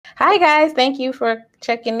Hi guys, thank you for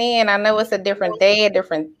checking in. I know it's a different day, a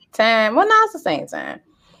different time. Well, no, it's the same time.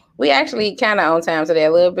 We actually kind of on time today,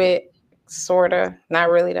 a little bit, sort of,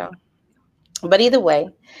 not really though. But either way,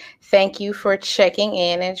 thank you for checking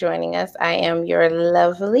in and joining us. I am your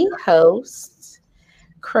lovely host,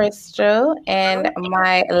 Crystal, and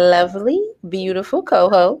my lovely, beautiful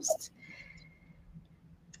co-host.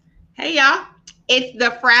 Hey y'all, it's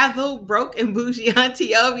the frazzled, broke, and bougie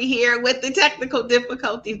auntie over here with the technical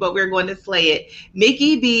difficulties, but we're going to slay it.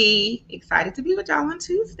 Mickey B, excited to be with y'all on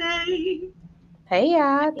Tuesday. Hey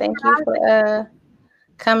y'all, thank you for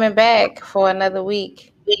coming back for another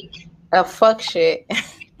week of fuck shit,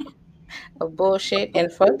 of bullshit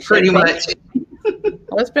and fuck shit. Pretty much.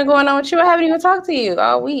 What's been going on with you? I haven't even talked to you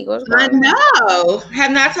all week. I know.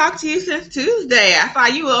 Have not talked to you since Tuesday. I saw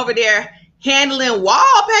you over there handling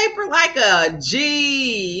wallpaper like a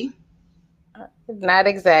G. Not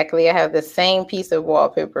exactly. I have the same piece of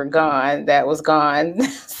wallpaper gone that was gone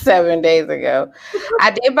 7 days ago. I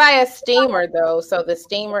did buy a steamer though, so the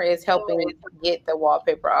steamer is helping get the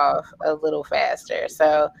wallpaper off a little faster.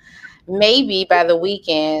 So maybe by the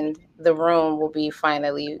weekend, the room will be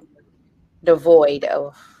finally devoid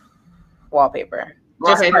of wallpaper.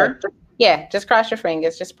 Just cross your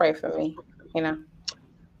fingers. Just pray for me. You know.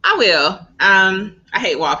 I will. I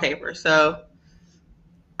hate wallpaper, so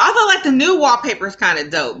although like the new wallpaper is kind of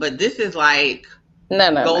dope, but this is like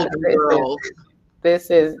Golden Girls. This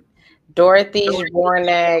is Dorothy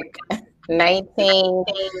Zbornak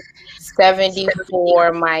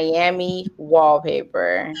 1974 Miami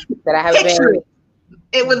wallpaper that I have been.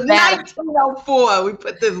 It was 1904. We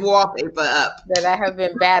put this wallpaper up that I have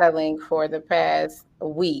been battling for the past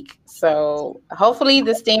week. So hopefully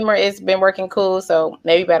the steamer has been working cool. So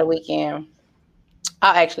maybe by the weekend,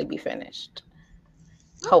 I'll actually be finished.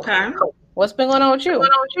 Okay. What's been going on with you? Well,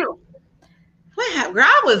 girl,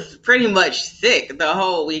 I was pretty much sick the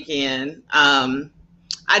whole weekend. I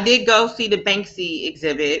did go see the Banksy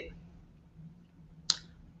exhibit.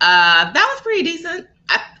 That was pretty decent.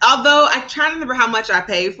 Although I try to remember how much I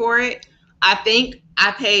paid for it. I think I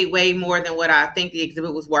paid way more than what I think the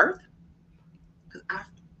exhibit was worth. I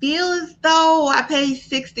feel as though I paid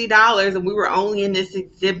 $60 and we were only in this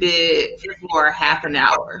exhibit for half an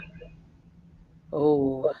hour.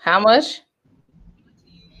 Oh, how much?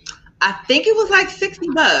 I think it was like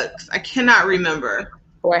 $60. I cannot remember.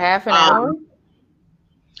 For half an hour?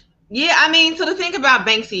 Yeah, I mean, so the thing about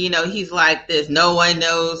Banksy, you know, he's like this. No one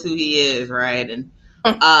knows who he is, right? And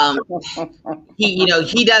he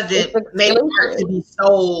doesn't make art to be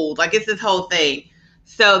sold. Like, it's this whole thing.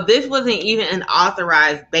 So this wasn't even an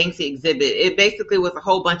authorized Banksy exhibit. It basically was a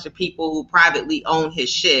whole bunch of people who privately own his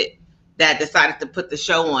shit that decided to put the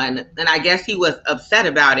show on. And I guess he was upset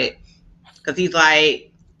about it because he's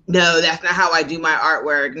like, no, that's not how I do my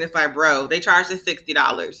artwork. And it's like, bro, they charged us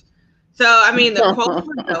 $60. So, I mean, the quotes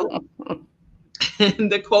were dope.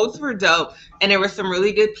 The quotes were dope. And there were some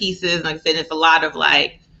really good pieces. Like I said, it's a lot of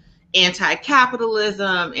like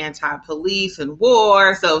anti-capitalism, anti-police, and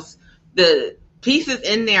war. So the pieces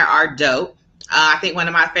in there are dope. I think one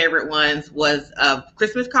of my favorite ones was a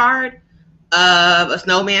Christmas card of a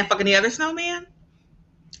snowman fucking the other snowman.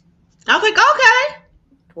 I was like, okay.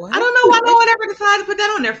 What? I don't know why no one ever decided to put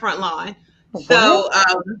that on their front lawn. What? So,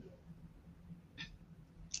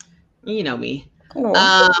 you know me.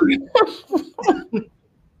 Gotta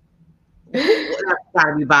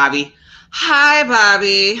be Bobby. Hi,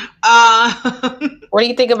 Bobby. What do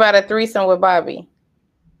you think about a threesome with Bobby?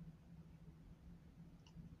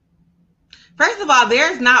 First of all,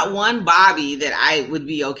 there's not one Bobby that I would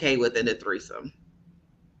be okay with in a threesome.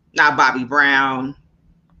 Not Bobby Brown.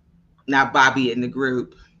 Not Bobby in the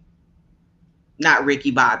group. Not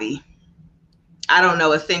Ricky Bobby. I don't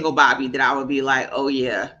know a single Bobby that I would be like, oh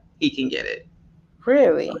yeah, he can get it.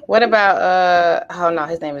 Really? What about oh no,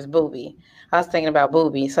 his name is Booby. I was thinking about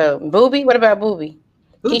Booby. So Booby, what about Booby?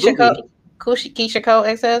 Keisha Cole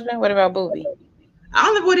ex-husband? What about Booby? I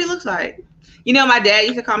don't know what he looks like. You know, my dad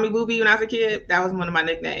used to call me Booby when I was a kid. That was one of my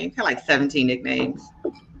nicknames. I had like 17 nicknames.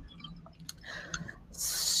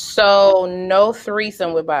 So no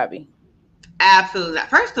threesome with Bobby. Absolutely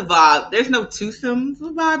not. First of all, there's no twosomes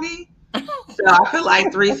with Bobby. So I feel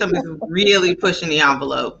like threesome is really pushing the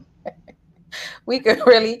envelope. We could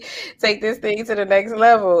really take this thing to the next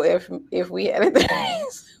level if we had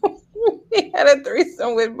a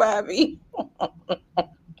threesome with Bobby.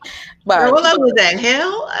 Bobby. What level was that?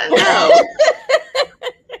 Hell? No.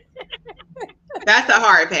 That's a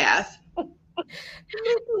hard pass. How am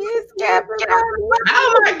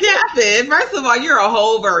I gapping? First of all, you're a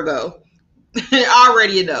whole Virgo.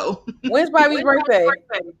 Already you know. When's Bobby's birthday?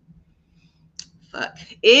 Fuck.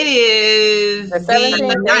 It is the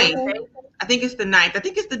 17th. 9th. I think it's the 9th. I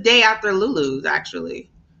think it's the day after Lulu's,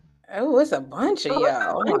 actually. Oh, it's a bunch of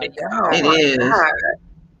y'all. Oh my God. It is.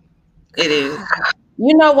 It is.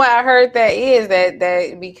 You know what I heard that is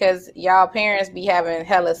that because y'all parents be having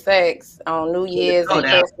hella sex on New Year's and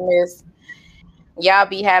Christmas. Y'all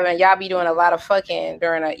be doing a lot of fucking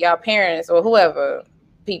during y'all parents or whoever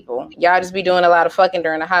people. Y'all just be doing a lot of fucking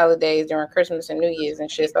during the holidays, during Christmas and New Year's and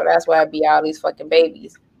shit. So that's why it be all these fucking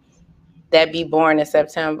babies that be born in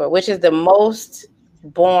September, which is the most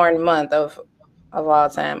born month of all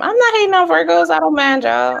time. I'm not hating on Virgos. I don't mind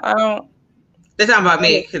y'all. I don't. They're talking about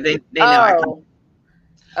me because they know.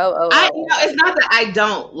 It's not that I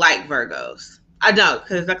don't like Virgos. I don't,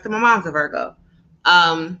 because like my mom's a Virgo.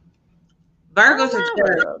 Virgos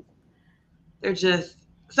they're just.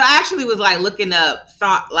 So I actually was like looking up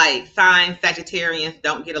like signs Sagittarians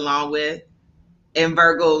don't get along with, and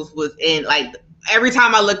Virgos was in like every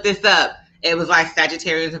time I looked this up, it was like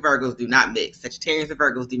Sagittarians and Virgos do not mix. Sagittarians and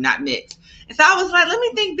Virgos do not mix. And so I was like, let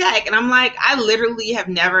me think back, and I'm like, I literally have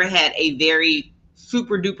never had a very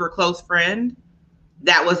super duper close friend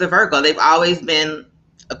that was a Virgo. They've always been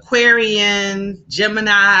Aquarians,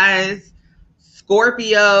 Geminis,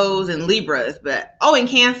 Scorpios, and Libras, and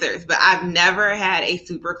Cancers. But I've never had a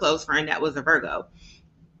super close friend that was a Virgo.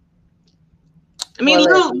 I mean,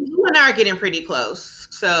 Lou and I are getting pretty close.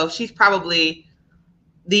 So she's probably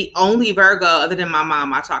the only Virgo other than my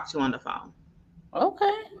mom I talk to on the phone.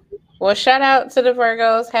 Okay. Well, shout out to the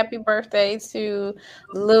Virgos. Happy birthday to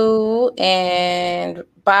Lou and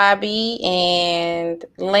Bobby and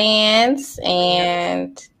Lance,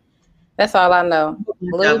 and that's all I know.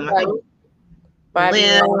 Lou, Bobby,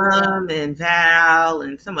 Lim, and Val,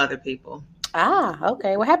 and some other people. Ah,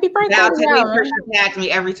 okay. Well, happy birthday. Val tags me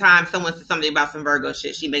every time someone says something about some Virgo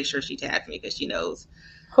shit. She makes sure she tags me because she knows.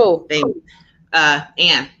 Who?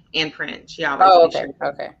 Ann Print. She always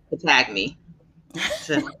okay. To tag me.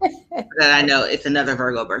 So that I know it's another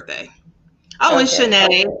Virgo birthday. Oh, and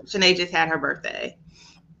Shanae. Shanae just had her birthday.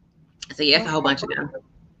 So yes, a whole bunch of them.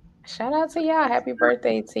 Shout out to y'all. Happy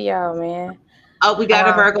birthday to y'all, man. Oh, we got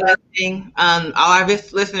a Virgo thing. All our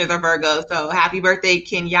listeners are Virgos, so happy birthday,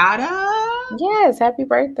 Kenyatta. Yes, happy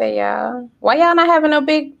birthday, y'all. Why y'all not having no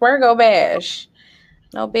big Virgo bash?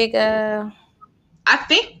 No big I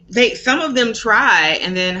think some of them try,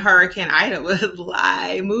 and then Hurricane Ida was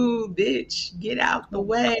like, "Move, bitch, get out the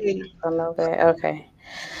way." I know that. Okay.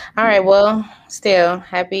 All right. Well, still,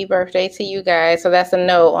 happy birthday to you guys. So that's a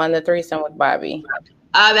no on the threesome with Bobby.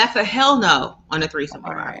 That's a hell no on the threesome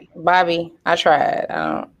with Bobby. Right. Bobby, I tried.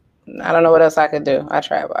 I don't know what else I could do. I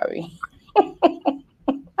tried, Bobby.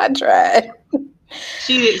 I tried.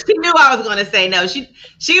 She knew I was going to say no. She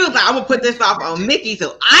was like, I'm going to put this off on Mickey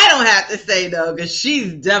so I don't have to say no, because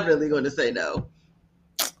she's definitely going to say no.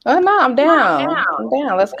 Oh, no, I'm down. I'm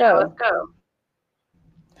down. Let's go.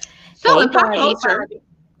 So in pop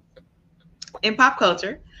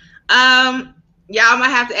culture, y'all might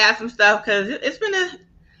have to add some stuff because it's been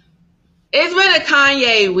a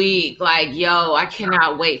Kanye week. Like, yo, I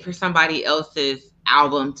cannot wait for somebody else's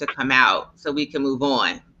album to come out so we can move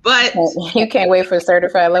on. But you can't wait for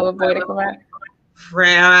Certified Lover Boy to come out?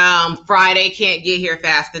 Friday can't get here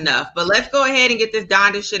fast enough. But let's go ahead and get this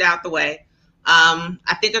Donda shit out the way.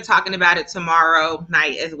 I think they're talking about it tomorrow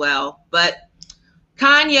night as well. But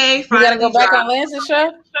Kanye finally. You gotta go back on Lance's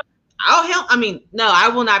show? Oh, hell. I mean, no, I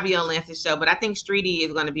will not be on Lance's show, but I think Streety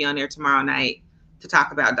is going to be on there tomorrow night to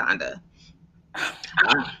talk about Donda.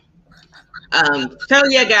 So,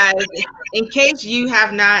 yeah, guys, in case you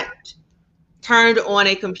have not turned on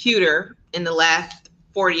a computer in the last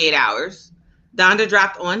 48 hours, Donda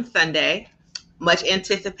dropped on Sunday, much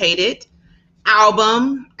anticipated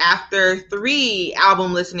album after 3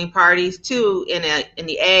 album listening parties, 2 in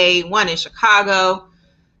the A, 1 in Chicago.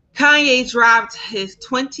 Kanye dropped his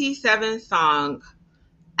 27-song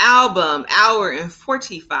album, hour and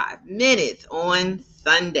 45 minutes on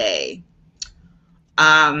Sunday.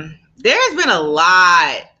 There's been a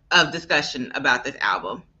lot of discussion about this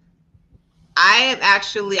album.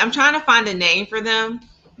 I'm trying to find a name for them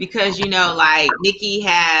because, like Nicki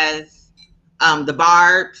has the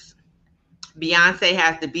Barbs, Beyonce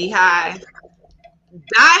has the Beehive.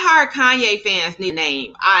 Diehard Kanye fans need a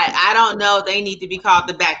name. I don't know if they need to be called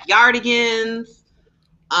the Backyardigans,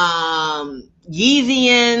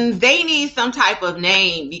 Yeezyans. They need some type of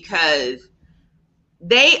name because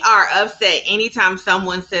they are upset anytime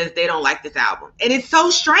someone says they don't like this album. And it's so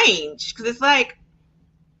strange because it's like,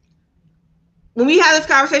 when we have this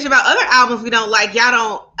conversation about other albums we don't like, y'all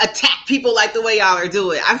don't attack people like the way y'all are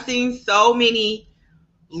doing. I've seen so many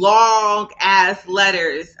long ass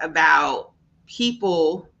letters about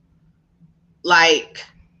people like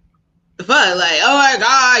fun, like, oh my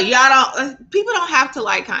God, y'all don't. People don't have to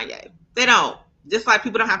like Kanye. They don't. Just like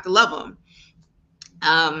people don't have to love him.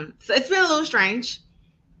 So it's been a little strange.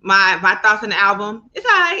 My thoughts on the album, it's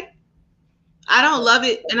all right. I don't love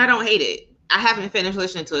it and I don't hate it. I haven't finished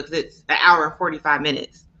listening to it because it's an hour and 45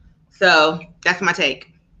 minutes. So that's my take.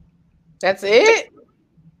 That's it?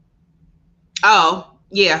 Oh,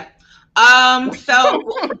 yeah. So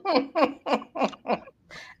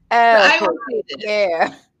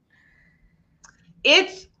yeah.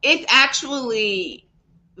 It's actually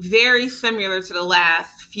very similar to the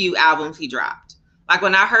last few albums he dropped. Like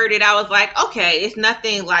when I heard it, I was like, okay, it's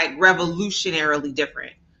nothing like revolutionarily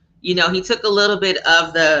different. You know, he took a little bit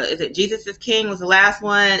of is it Jesus is King was the last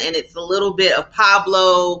one, and it's a little bit of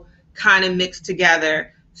Pablo kind of mixed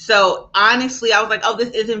together. So honestly, I was like, oh,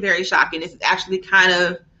 this isn't very shocking. This is actually kind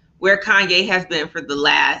of where Kanye has been for the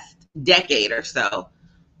last decade or so.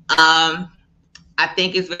 I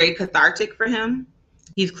think it's very cathartic for him.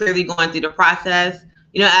 He's clearly going through the process.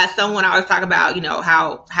 You know, as someone I always talk about, you know,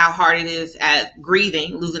 how hard it is at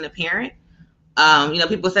grieving, losing a parent. You know,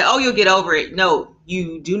 people say, oh, you'll get over it. No,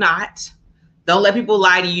 you do not. Don't let people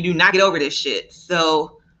lie to you. You do not get over this shit.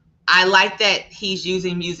 So I like that he's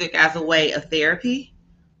using music as a way of therapy.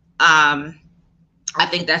 I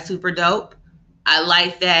think that's super dope. I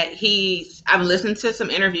like that I've listened to some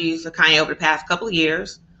interviews of Kanye over the past couple of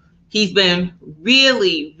years. He's been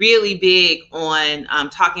really, really big on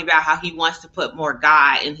talking about how he wants to put more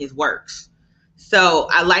God in his works. So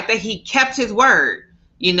I like that he kept his word.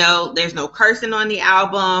 You know, there's no cursing on the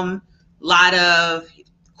album. A lot of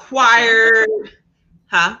choir.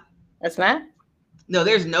 Huh? That's not? No,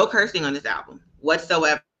 there's no cursing on this album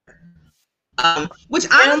whatsoever. Which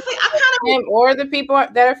honestly, I kind of... Or the people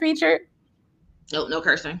that are featured? No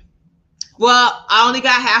cursing. Well, I only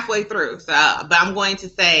got halfway through, but I'm going to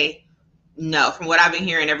say no. From what I've been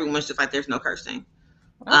hearing, everyone's just like, there's no cursing.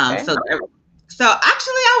 Okay. So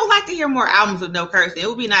actually, I would like to hear more albums with no cursing. It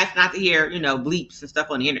would be nice not to hear, you know, bleeps and stuff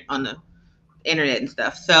on the internet and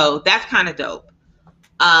stuff. So that's kind of dope.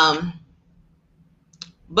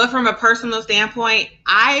 But from a personal standpoint,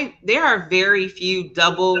 there are very few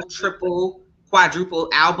double, triple, quadruple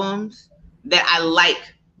albums that I like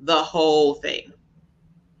the whole thing.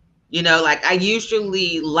 You know, like I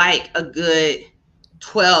usually like a good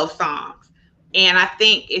 12 songs. And I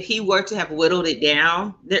think if he were to have whittled it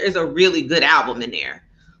down, there is a really good album in there.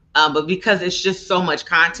 But because it's just so much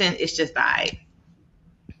content, it's just all right.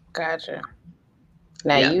 Gotcha.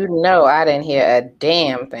 Now, you know I didn't hear a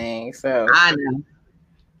damn thing. So I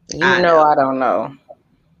know. I don't know.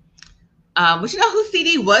 But you know whose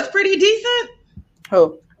CD was pretty decent?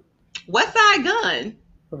 Who? Westside Gunn.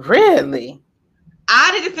 Really?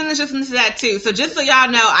 I didn't finish listening to that too. So just so y'all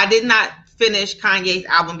know, I did not finish Kanye's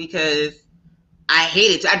album because I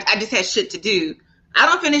hated it. I just had shit to do. I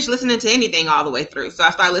don't finish listening to anything all the way through. So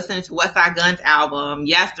I started listening to Westside Gunn's album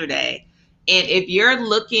yesterday. And if you're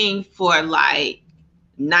looking for like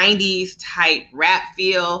 90s type rap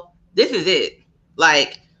feel, this is it.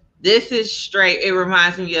 Like, this is straight. It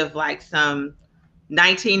reminds me of like some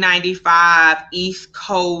 1995 East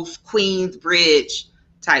Coast Queensbridge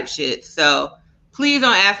type shit. So please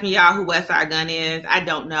don't ask me, y'all, who Westside Gunn is. I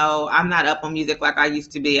don't know. I'm not up on music like I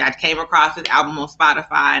used to be. I came across this album on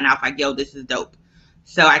Spotify and I was like, yo, this is dope.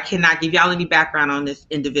 So I cannot give y'all any background on this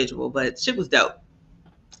individual, but shit was dope.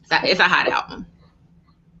 It's a hot album.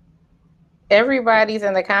 Everybody's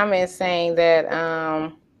in the comments saying that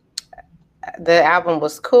the album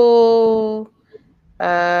was cool.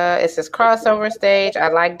 It's this crossover stage. I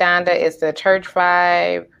like Donda. It's the church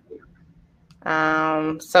vibe.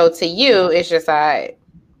 So to you, it's just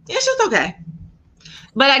it's just okay.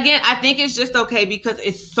 But again, I think it's just okay because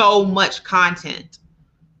it's so much content.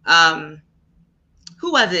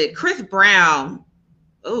 Who was it? Chris Brown.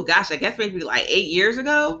 Oh gosh, I guess maybe like 8 years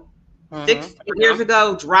ago, 6 years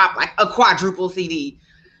ago, dropped like a quadruple CD,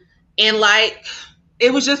 and like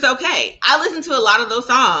it was just okay. I listened to a lot of those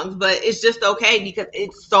songs, but it's just okay because it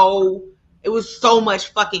was so much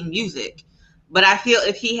fucking music. But I feel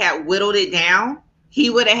if he had whittled it down, he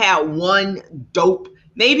would have had one dope,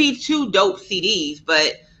 maybe two dope CDs.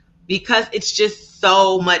 But because it's just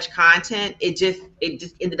so much content, it just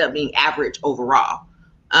ended up being average overall.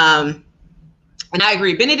 And I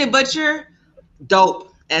agree. Benny the Butcher,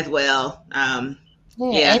 dope as well.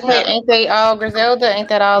 Yeah. Ain't they all Griselda? Ain't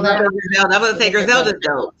that all that? Griselda. I was gonna say Griselda's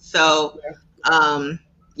dope. So,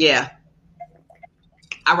 yeah,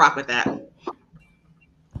 I rock with that.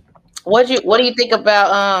 What do you think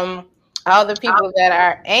about all the people that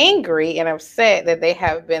are angry and upset that they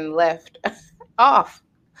have been left off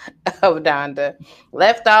of Donda.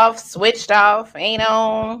 Left off, switched off, ain't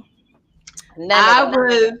on. I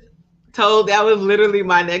was told that was literally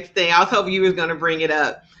my next thing. I was hoping you was going to bring it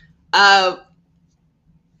up. Doesn't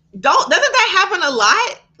that happen a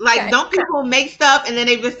lot? Like, don't people make stuff and then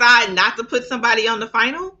they decide not to put somebody on the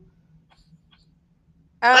final?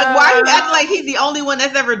 Like, why are you acting like he's the only one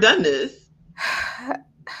that's ever done this?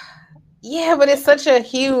 Yeah, but it's such a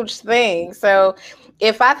huge thing. So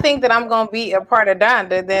if I think that I'm going to be a part of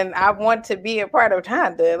Donda, then I want to be a part of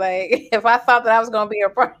Donda. Like, if I thought that I was going to be a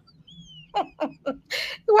part, why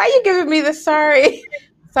are you giving me the sorry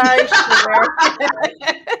sugar?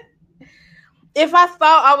 If I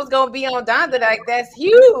thought I was going to be on Donda, like, that's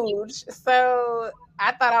huge. So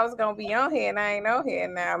I thought I was going to be on here and I ain't on here.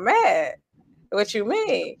 Now I'm mad. What you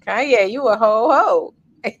mean? Kanye, you a ho.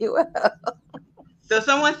 You a ho. So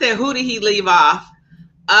someone said, who did he leave off?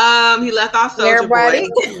 He left off Soulja Boy.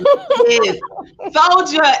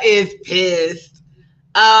 Soulja is pissed.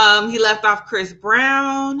 He left off Chris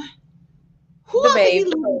Brown. Who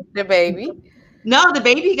the baby. No, the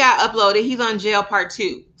baby got uploaded. He's on Jail Part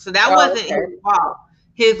 2. So that wasn't his fault.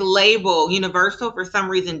 His label, Universal, for some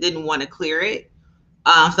reason didn't want to clear it.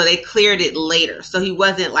 So they cleared it later. So he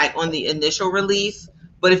wasn't like on the initial release.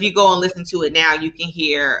 But if you go and listen to it now, you can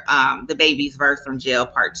hear the baby's verse from Jail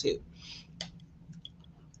Part 2.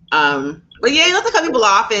 But yeah, he left a couple people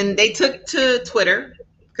off, and they took to Twitter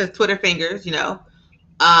because Twitter fingers, you know.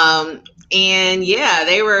 And yeah,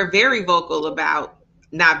 they were very vocal about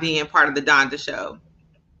not being part of the Donda show.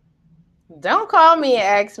 Don't call me and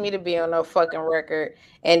ask me to be on no fucking record,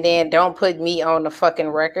 and then don't put me on the fucking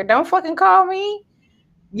record. Don't fucking call me.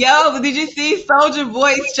 Yo, but did you see Soulja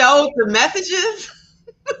Boy showed the messages?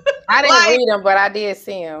 I didn't read them, but I did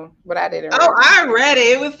see them. But I didn't. I read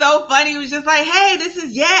it. It was so funny. It was just like, hey,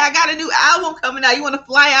 I got a new album coming out. You want to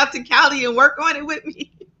fly out to Cali and work on it with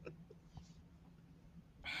me?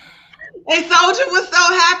 And Soulja was so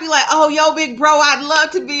happy, like, oh, yo, big bro, I'd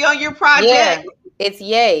love to be on your project. Yeah, it's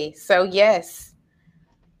yay. So yes,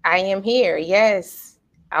 I am here. Yes,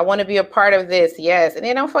 I want to be a part of this. Yes, and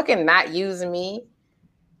they don't fucking not use me.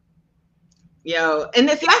 Yo, and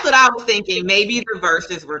that's what I was thinking. Maybe the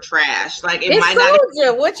verses were trash. Like it it's might Soulja.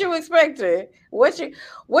 not. What you expected? What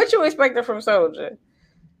you expected from Soulja?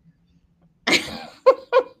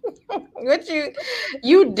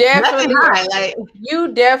 you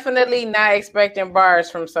definitely not expecting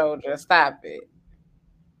bars from Soulja. Stop it.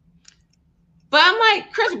 But I'm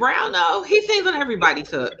like, Chris Brown though, he sings on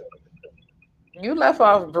everybody's hook. You left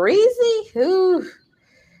off Breezy? Who?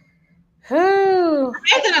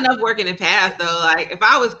 I've done enough work in the past though. Like if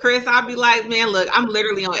I was Chris, I'd be like, man, look, I'm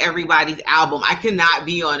literally on everybody's album. I cannot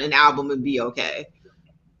be on an album and be okay.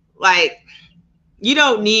 Like you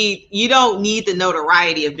don't need the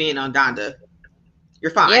notoriety of being on Donda.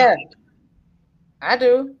 You're fine. Yeah, I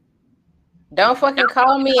do. Don't fucking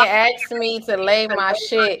call me and ask me to lay my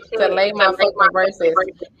fucking verses,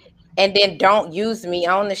 and then don't use me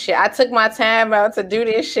on the shit. I took my time out to do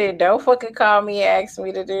this shit. Don't fucking call me and ask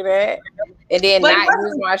me to do that, and then not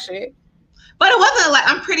use my shit. But it wasn't like,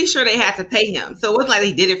 I'm pretty sure they had to pay him, so it wasn't like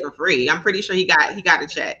they did it for free. I'm pretty sure he got a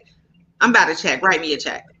check. I'm about to check. Write me a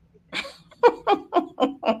check.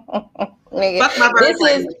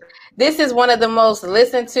 Nigga, this is one of the most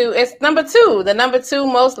listened to. It's the number two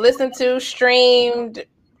most listened to streamed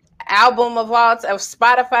album of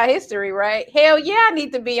Spotify history, right? Hell yeah, I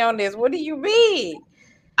need to be on this. What do you mean?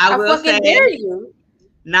 I will fucking say, dare you.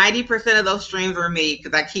 90% of those streams were me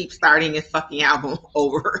because I keep starting this fucking album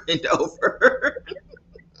over and over.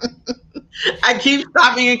 I keep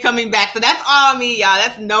stopping and coming back. So that's all me, y'all.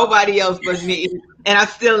 That's nobody else but me. And I'm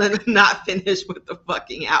still not finished with the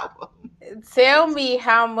fucking album. Tell me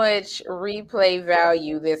how much replay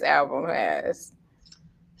value this album has.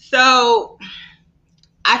 So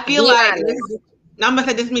I feel I'm gonna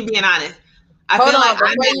say this is me being honest.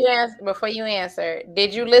 Before you answer,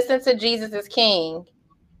 did you listen to Jesus is King?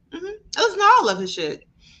 Mm-hmm. I listened to all of his shit.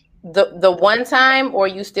 The one time, or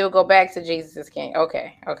you still go back to Jesus is King?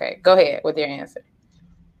 Okay. Go ahead with your answer.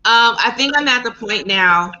 I think I'm at the point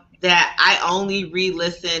now that I only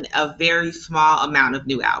re-listen a very small amount of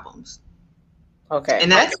new albums. Okay.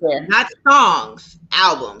 And that's not songs,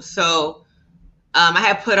 albums. So I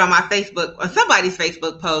had put on somebody's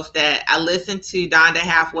Facebook post that I listened to Donda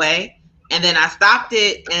halfway, and then I stopped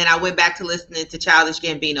it, and I went back to listening to Childish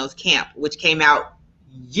Gambino's Camp, which came out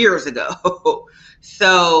years ago.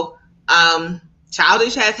 So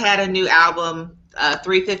Childish has had a new album,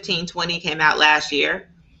 3/15/20 came out last year.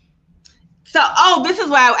 So, this is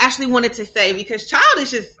what I actually wanted to say, because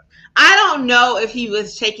Childish I don't know if he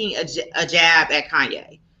was taking a jab at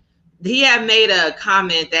Kanye, he had made a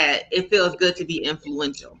comment that it feels good to be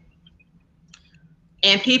influential.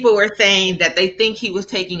 And people were saying that they think he was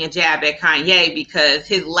taking a jab at Kanye because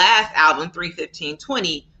his last album,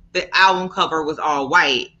 31520, the album cover was all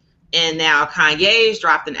white. And now Kanye's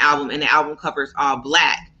dropped an album and the album cover is all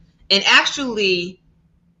black. And actually,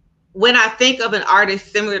 when I think of an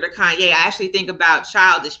artist similar to Kanye, I actually think about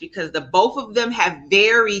Childish because the both of them have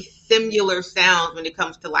very similar sounds when it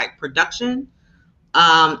comes to like production.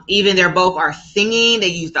 Even they're both are singing, they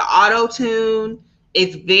use the auto-tune.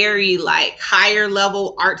 It's very like higher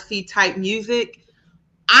level artsy type music.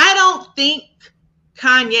 I don't think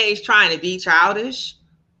Kanye is trying to be childish.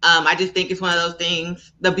 I just think it's one of those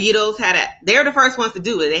things. The Beatles they're the first ones to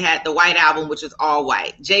do it. They had the white album, which was all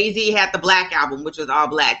white. Jay-Z had the black album, which was all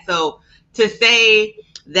black. So to say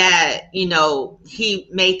that, you know, he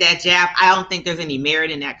made that jab, I don't think there's any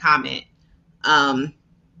merit in that comment.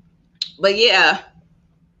 But yeah.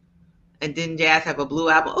 And didn't Jazz have a blue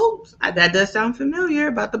album? Oops, that does sound familiar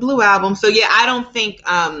about the blue album. So yeah, I don't think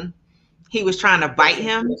he was trying to bite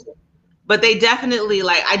him, but they definitely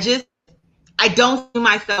like. I don't see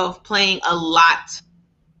myself playing a lot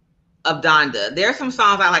of Donda. There are some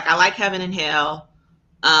songs I like. I like Heaven and Hell.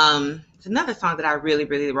 It's another song that I really,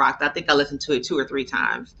 really rocked. I think I listened to it 2 or 3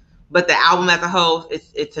 times. But the album as a whole,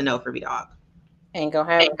 it's a no for me, dog. Ain't gonna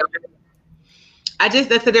happen.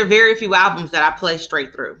 There are very few albums that I play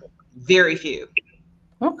straight through. Very few.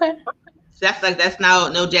 Okay. So that's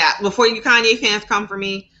no jab. Before you Kanye fans come for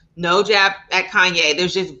me, no jab at Kanye.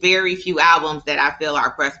 There's just very few albums that I feel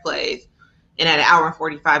are press plays. And at an hour and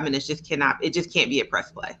 45 minutes, it just can't be a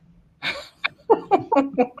press play.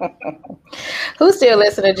 Who still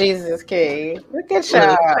listen to Jesus is King? Look at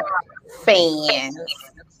y'all fans.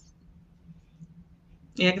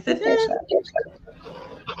 Yeah, okay.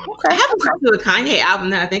 I haven't listened to a Kanye album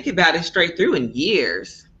that I think about it straight through in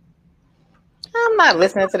years. I'm not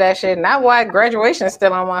listening to that shit. Not why Graduation is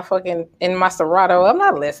still on in my Serato. I'm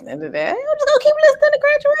not listening to that. I'm just gonna keep listening to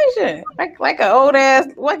Graduation. Like an old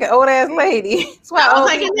ass lady. That's why old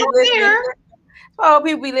people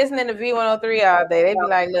be listening to V103 all day. They be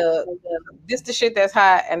like, look, this the shit that's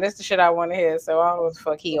hot and this the shit I want to hear. So I don't know what the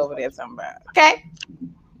fuck he over there talking about. Okay.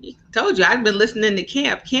 Told you I've been listening to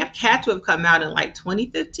Camp Cats have come out in like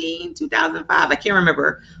 2015, 2005. I can't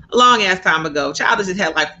remember, a long ass time ago. Childish has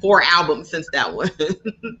had like 4 albums since that one.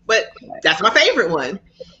 But that's my favorite one.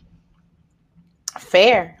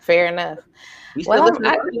 Fair enough. Well,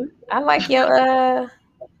 I like your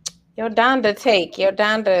Donda take, your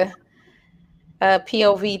Donda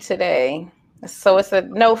POV today. So it's a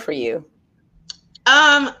no for you.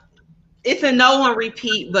 It's a no on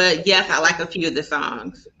repeat, but yes, I like a few of the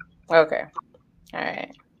songs. Okay. All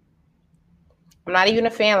right. I'm not even a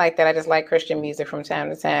fan like that. I just like Christian music from time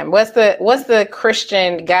to time. What's the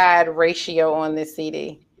Christian God ratio on this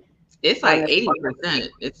CD? It's like 80%.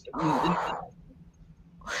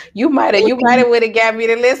 You might have would have got me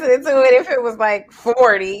to listen to it if it was like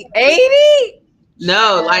 40, 80.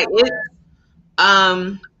 No, like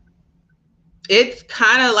it's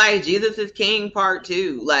kind of like Jesus is King Part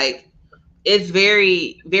 2. Like it's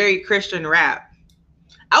very, very Christian rap.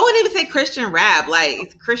 I wouldn't even say Christian rap. Like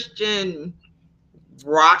it's Christian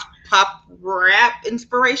rock, pop, rap,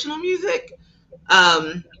 inspirational music.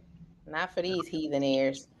 Not for these heathen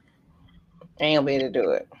ears. I ain't gonna be able to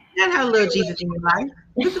do it. You gotta have a little Jesus in your life.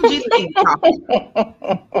 Put some Jesus in your talk.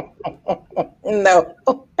 No.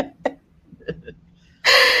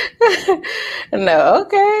 No,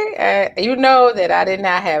 okay. You know that I did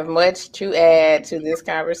not have much to add to this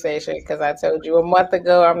conversation because I told you a month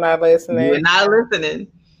ago I'm not listening. You're not listening.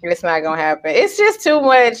 It's not gonna happen. It's just too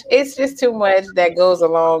much. It's just too much that goes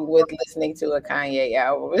along with listening to a Kanye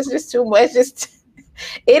album. It's just too much. It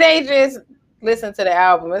ain't just listen to the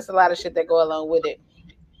album. It's a lot of shit that go along with it.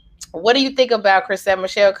 What do you think about Chrisette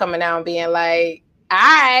Michele coming out and being like, all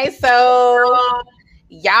right, so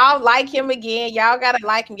y'all like him again. Y'all gotta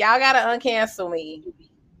like him. Y'all gotta uncancel me.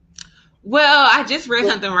 Well, I just read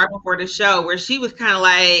something right before the show where she was kind of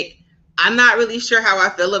like, I'm not really sure how I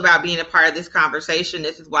feel about being a part of this conversation.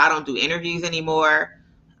 This is why I don't do interviews anymore.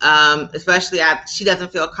 Especially she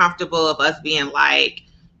doesn't feel comfortable of us being like,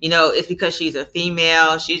 you know, it's because she's a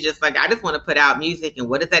female. She's just like, I just want to put out music. And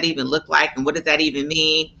what does that even look like? And what does that even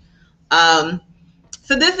mean?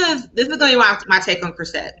 So this is going to be my take on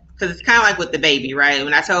Chrisette. Because it's kind of like with the baby, right?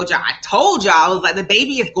 When I told y'all, I was like, the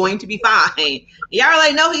baby is going to be fine. Y'all are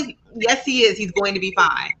like, no, yes, he is. He's going to be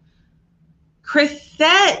fine.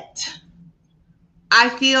 Chrisette, I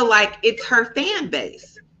feel like it's her fan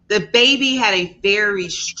base. The baby had a very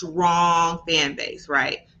strong fan base,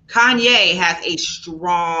 right? Kanye has a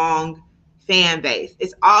strong fan base.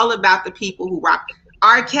 It's all about the people who rock.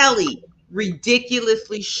 R. Kelly,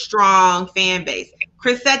 ridiculously strong fan base.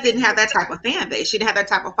 Chrisette didn't have that type of fan base. She didn't have that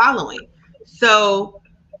type of following. So,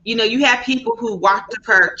 you know, you had people who rocked with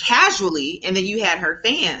her casually, and then you had her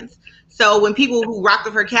fans. So when people who rocked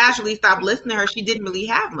with her casually stopped listening to her, she didn't really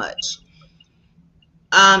have much.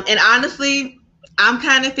 And honestly, I'm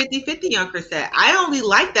kind of 50-50 on Chrisette. I only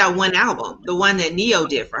like that one album, the one that Ne-Yo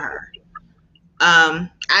did for her.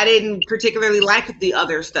 I didn't particularly like the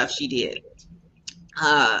other stuff she did.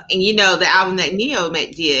 And you know, the album that Ne-Yo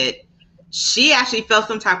did, she actually felt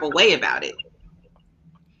some type of way about it.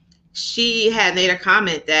 She had made a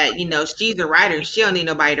comment that, you know, she's a writer and she don't need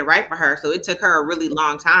nobody to write for her. So it took her a really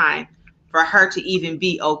long time for her to even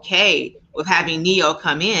be okay with having Ne-Yo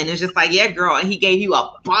come in. It's just like, yeah, girl, and he gave you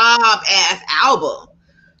a bomb-ass album.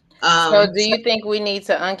 So do you think we need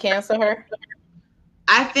to uncancel her?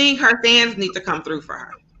 I think her fans need to come through for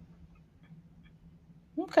her.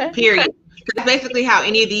 Okay. Period. That's basically how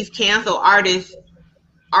any of these cancel artists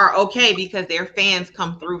are okay, because their fans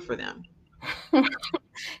come through for them.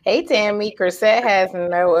 Hey, Tammy, Chrisette has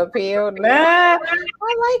no appeal. Nah, I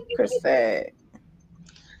like Chrisette.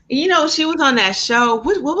 You know, she was on that show.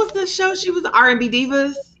 What was the show? She was R&B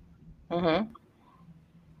Divas. Mm-hmm.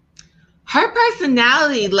 Her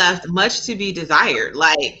personality left much to be desired.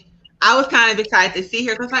 Like, I was kind of excited to see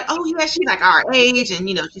her. I was like, oh yeah, she's like our age, and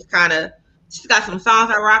you know, she's got some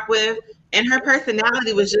songs I rock with, and her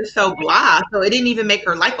personality was just so blah, so it didn't even make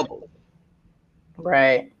her likable.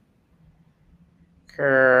 Right.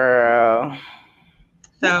 Girl.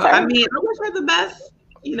 So okay. I mean, I wish her the best.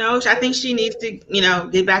 You know, I think she needs to, you know,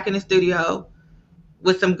 get back in the studio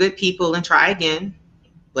with some good people and try again,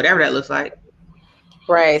 whatever that looks like.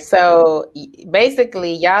 Right. So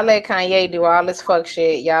basically, y'all let Kanye do all this fuck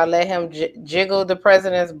shit. Y'all let him jiggle the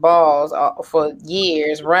president's balls for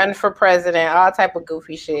years, run for president, all type of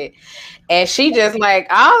goofy shit. And she just like,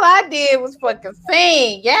 all I did was fucking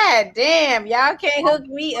sing. Yeah, damn. Y'all can't hook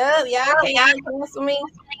me up. Y'all can't cancel me.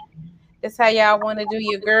 That's how y'all want to do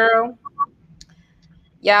your girl.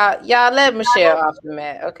 Y'all let Michelle off the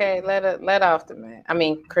mat, okay? Let her off the mat. I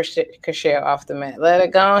mean, Chriselle off the mat. Let her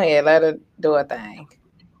go ahead. Let her do her thing.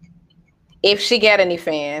 If she got any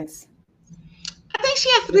fans. I think she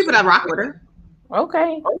has some people that rock with her.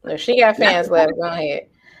 Okay. If she got fans, let her go ahead.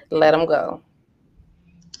 Let them go.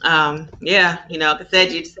 Yeah, you know, like I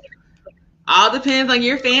said, it all depends on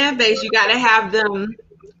your fan base. You got to have them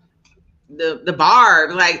the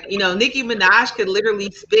barb. Like, you know, Nicki Minaj could literally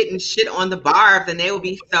spit and shit on the barbs and they will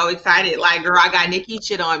be so excited. Like, girl, I got Nicki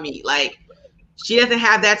shit on me. Like, she doesn't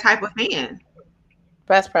have that type of fan.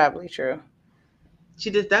 That's probably true. She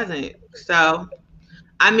just doesn't. So,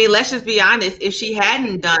 I mean, let's just be honest. If she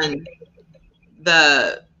hadn't done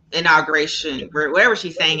the inauguration, wherever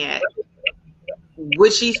she's sang at,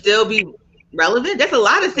 would she still be relevant? There's a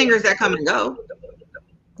lot of singers that come and go.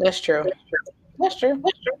 That's true. That's true.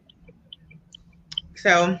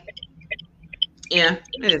 So, yeah,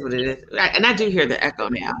 it is what it is. And I do hear the echo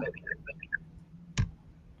now.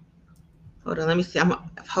 Hold on, let me see.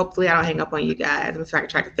 Hopefully I don't hang up on you guys. I'm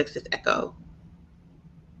trying to fix this echo.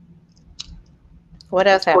 What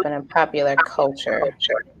else happened in popular culture?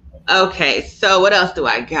 Okay, so what else do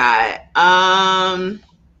I got?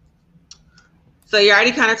 So you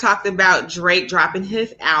already kind of talked about Drake dropping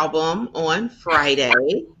his album on Friday.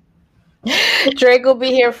 Drake will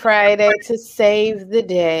be here Friday to save the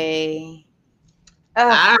day.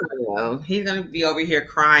 I don't know. He's going to be over here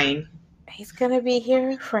crying. He's going to be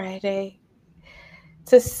here Friday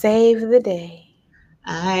to save the day.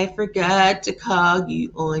 I forgot to call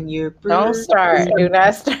you on your birthday. Don't start. Do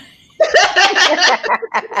not start.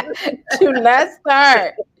 Do not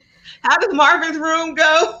start. How does Marvin's Room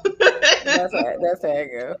go? That's how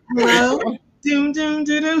it goes. Hello? Doom, doom,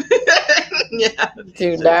 doom, doom. Yeah.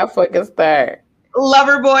 Do not fucking start.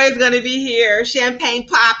 Loverboy is going to be here. Champagne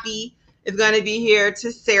Poppy is going to be here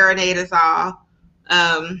to serenade us all.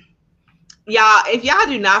 Y'all, if y'all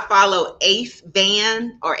do not follow Ace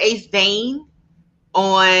Vane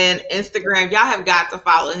on Instagram, y'all have got to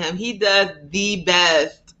follow him. He does the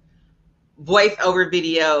best voiceover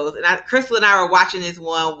videos. And Crystal and I were watching this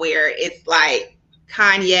one where it's like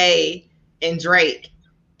Kanye and Drake.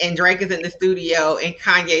 And Drake is in the studio and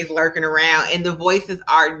Kanye's lurking around and the voices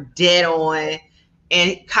are dead on.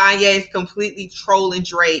 And Kanye is completely trolling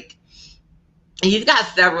Drake. And he's got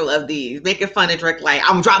several of these, making fun of Drake, like,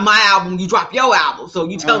 I'm gonna drop my album, you drop your album. So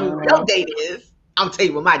you tell me what your date is, I'm gonna tell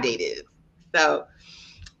you what my date is. So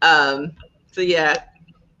yeah.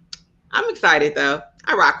 I'm excited though.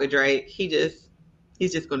 I rock with Drake. He's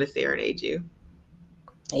just gonna serenade you.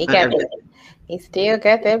 He got He still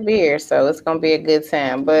got that beard, so it's gonna be a good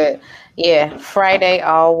time. But yeah, Friday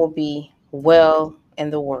all will be well in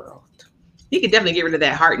the world. He could definitely get rid of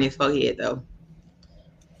that heart in his forehead, though.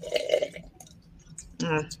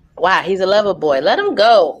 Wow, he's a lover boy. Let him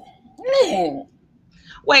go.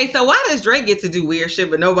 Wait, so why does Drake get to do weird shit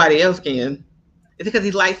but nobody else can? Is it because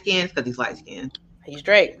he's light skinned? It's because he's light skinned. He's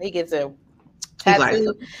Drake. He gets a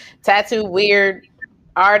tattoo weird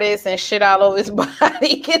artists and shit all over his body.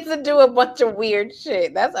 He gets to do a bunch of weird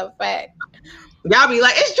shit. That's a fact. Y'all be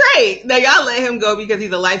like, it's Drake. No, y'all let him go because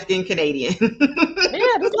he's a light-skinned Canadian. Yeah,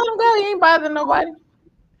 just let him go. He ain't bothering nobody.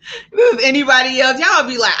 If it was anybody else, y'all would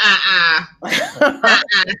be like, Let him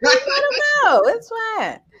go. It's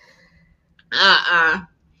fine.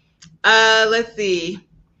 Let's see.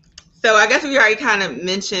 So I guess we already kind of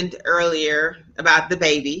mentioned earlier about the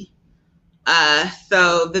baby.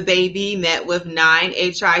 So the baby met with 9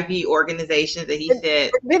 HIV organizations that he said.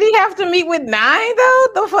 Did he have to meet with 9 though?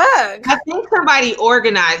 The fuck? I think somebody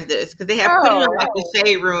organized this because they have put it on like the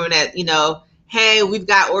shade room that, hey, we've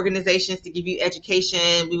got organizations to give you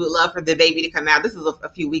education. We would love for the baby to come out. This was a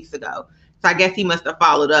few weeks ago. So I guess he must have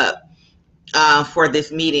followed up for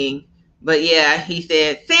this meeting. But yeah, he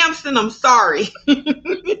said, Samson, I'm sorry.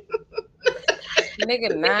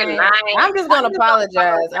 Nigga 9. I'm just gonna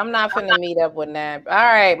apologize. I'm not finna meet up with 9. All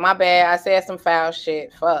right, my bad. I said some foul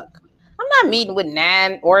shit. Fuck. I'm not meeting with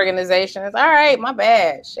 9 organizations. All right, my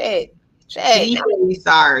bad. Shit. He's really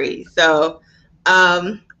sorry. So,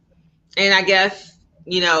 and I guess,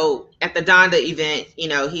 at the Donda event,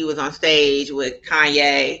 he was on stage with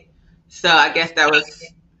Kanye. So I guess that was,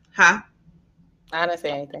 I didn't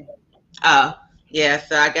say anything. Oh, yeah.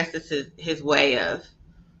 So I guess this is his way of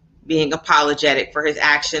being apologetic for his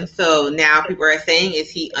actions. So now people are saying,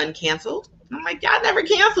 is he uncanceled? I'm like, y'all never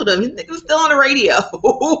canceled him. He was still on the radio.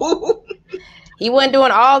 He wasn't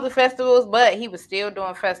doing all the festivals, but he was still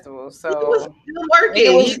doing festivals. So he was still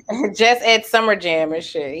working. He was just at Summer Jam and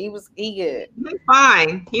shit. He good. He's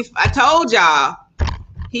fine. I told y'all.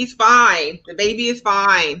 He's fine. The baby is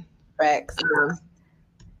fine. Facts.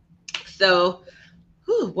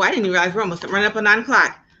 Why didn't you realize we're almost running up on 9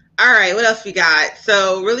 o'clock? All right, what else we got?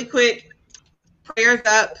 So really quick, prayers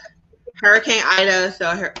up, Hurricane Ida.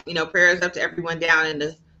 So, prayers up to everyone down in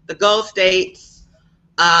the Gulf states.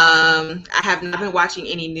 I have not been watching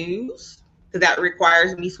any news because that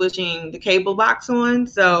requires me switching the cable box on.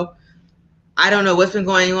 So I don't know what's been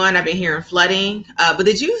going on. I've been hearing flooding. But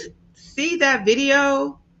did you see that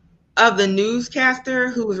video of the newscaster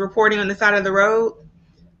who was reporting on the side of the road?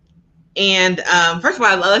 And first of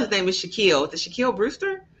all, I love his name is Shaquille. Is it Shaquille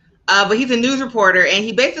Brewster? But he's a news reporter, and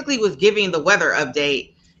he basically was giving the weather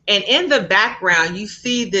update. And in the background, you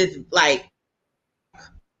see this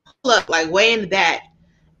look like way in the back,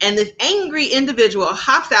 and this angry individual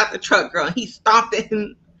hops out the truck, girl, and he's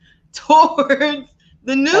stomping towards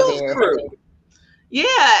the news crew. Yeah,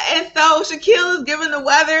 and so Shaquille is giving the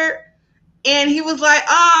weather, and he was like,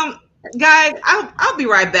 guys, I'll be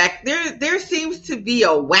right back. There seems to be a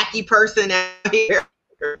wacky person out here.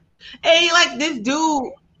 Hey, like this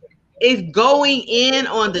dude is going in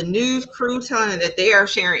on the news crew, telling them that they are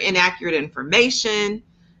sharing inaccurate information.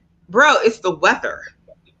 Bro, it's the weather.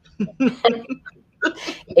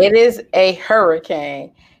 It is a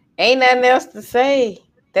hurricane. Ain't nothing else to say.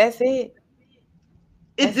 That's it.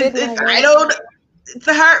 It's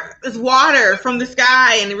water from the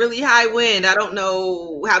sky and a really high wind. I don't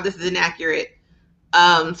know how this is inaccurate.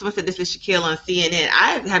 Someone said this is Shaquille on CNN.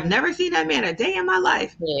 I have never seen that man a day in my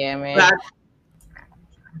life. Yeah, man.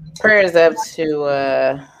 Prayers up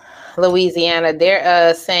to Louisiana.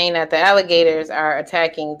 They're saying that the alligators are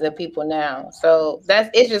attacking the people now. So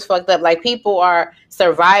it's just fucked up. Like people are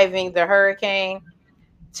surviving the hurricane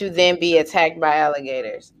to then be attacked by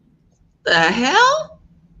alligators. The hell?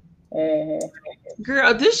 Mm-hmm.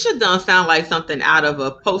 Girl, this shit don't sound like something out of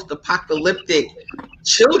a post-apocalyptic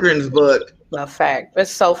children's book. A fact.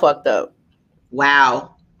 It's so fucked up.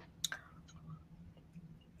 Wow.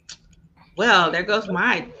 Well, there goes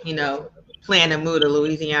my, plan to move to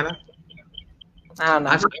Louisiana. I don't know.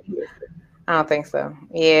 I don't think so.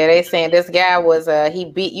 Yeah, they saying this guy was he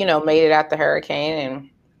made it out the hurricane, and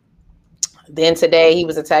then today he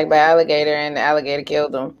was attacked by an alligator, and the alligator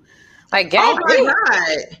killed him. Like, oh my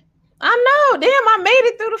God. I know. Damn, I made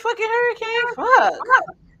it through the fucking hurricane. Fuck.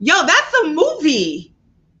 Yo, that's a movie.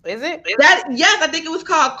 Is it? Yes, I think it was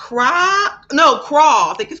called Crawl.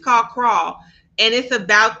 I think it's called Crawl. And it's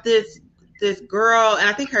about this girl and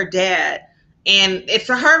I think her dad. And it's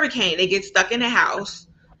a hurricane. They get stuck in a house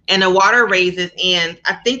and the water raises and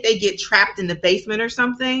I think they get trapped in the basement or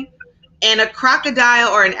something. And a crocodile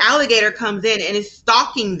or an alligator comes in and is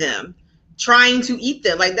stalking them, trying to eat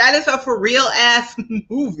them. Like, that is a for real ass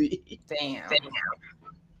movie. Damn.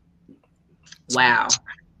 Wow.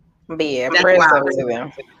 But yeah, prayers up to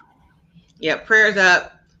them. Yeah, prayers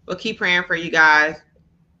up. We'll keep praying for you guys.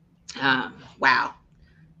 Wow.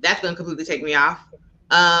 That's going to completely take me off.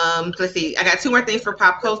 Let's see. I got 2 more things for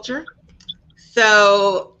pop culture.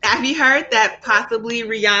 So, have you heard that possibly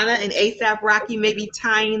Rihanna and A$AP Rocky may be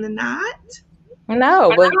tying the knot?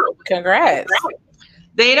 No, but congrats.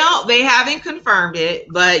 They haven't confirmed it,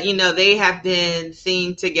 but they have been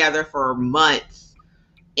seen together for months.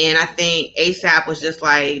 And I think A$AP was just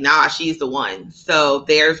like, nah, she's the one. So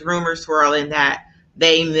there's rumors swirling that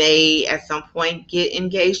they may at some point get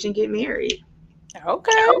engaged and get married.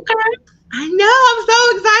 Okay. I know. I'm so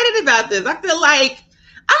excited about this. I feel like,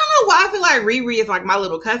 I don't know why I feel like Riri is like my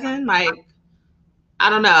little cousin. Like, I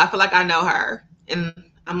don't know. I feel like I know her. And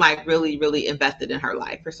I'm like really, really invested in her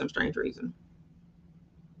life for some strange reason.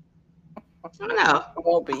 I don't know.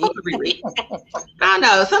 Won't be. I don't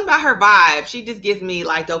know. Something about her vibe. She just gives me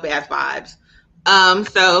like dope ass vibes.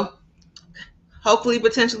 So hopefully,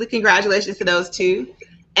 potentially, congratulations to those 2.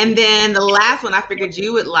 And then the last one I figured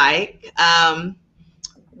you would like.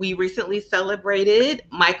 We recently celebrated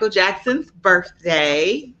Michael Jackson's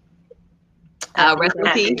birthday. Rest in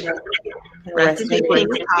peace. Rest in peace.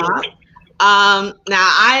 Now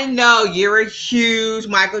I know you're a huge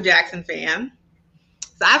Michael Jackson fan.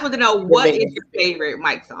 So I want to know, what is your favorite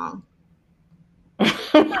Mike song? She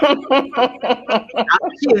is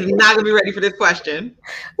not going to be ready for this question.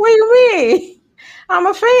 What do you mean? I'm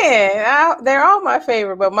a fan. They're all my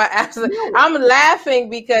favorite, but I'm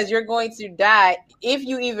laughing because you're going to die if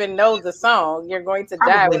you even know the song. You're going to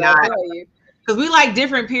die when I tell you. Because we like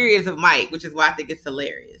different periods of Mike, which is why I think it's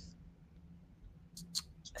hilarious.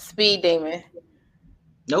 Speed Demon.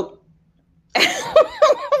 Nope.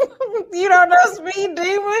 You don't know Speed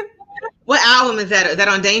Demon? What album is that? Is that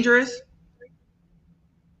on Dangerous?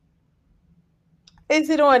 Is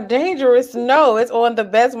it on Dangerous? No, it's on the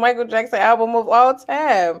best Michael Jackson album of all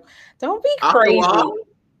time. Don't be crazy.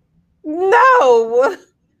 No.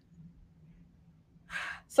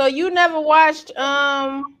 So you never watched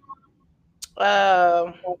The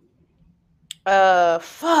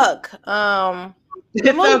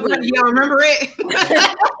movie. You don't remember it?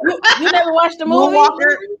 you never watched the movie?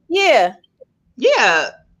 Moonwalker? Yeah.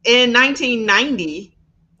 Yeah. In 1990.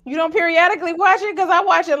 You don't periodically watch it? Because I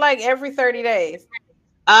watch it like every 30 days.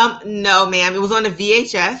 No, ma'am. It was on the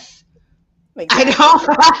VHS. I don't.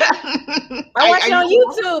 I watch it on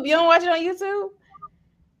YouTube. You don't watch it on YouTube?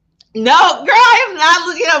 No, girl, I am not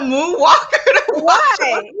looking at Moonwalker.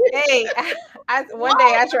 Why? Hey, one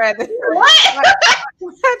day I tried to. What?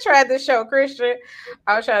 I tried to show Christian.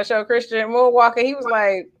 I was trying to show Christian Moonwalker. He was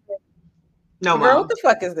like, "No, girl, what the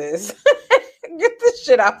fuck is this? Get this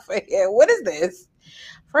shit off of here. What is this?"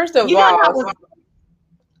 First of all,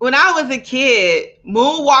 when I was a kid,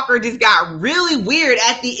 Moonwalker just got really weird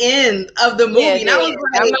at the end of the movie. Yeah,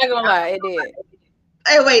 I'm not gonna lie, it did.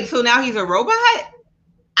 Hey, wait, so now he's a robot?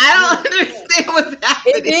 I don't understand what's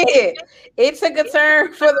happening. It did. It took a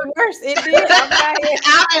turn for the worse. It did.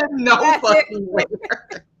 I have no fucking way.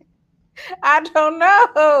 I don't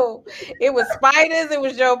know. It was spiders. It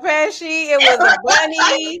was Joe Pesci. It was a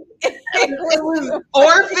bunny. It was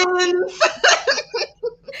orphans.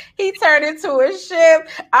 He turned into a ship.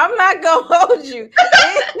 I'm not gonna hold you.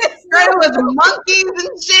 It was monkeys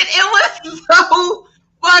and shit. It was so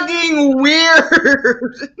fucking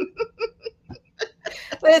weird.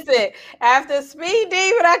 Listen, after Speed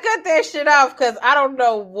Demon, I cut that shit off because I don't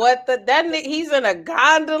know what he's in a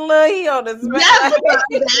gondola. He on the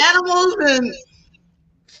the animals and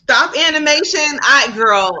stop animation.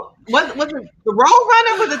 Girl, what was it? The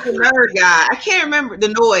Roadrunner? Was it the nerd guy? I can't remember. The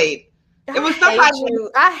Noid. It was somebody.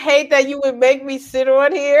 I hate that you would make me sit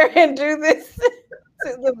on here and do this.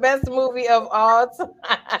 To the best movie of all time.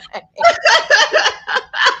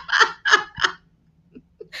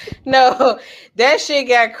 No, that shit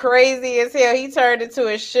got crazy as hell. He turned into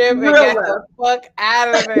a ship and got the fuck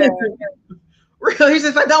out of there. Really? He's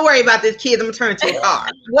just like, don't worry about this, kids. I'm gonna turn into a car.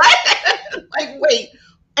 What? Like, wait.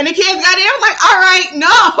 And the kids got in. I'm like, all right,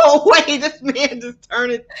 no, wait. This man just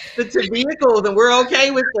turned it into vehicles, and we're okay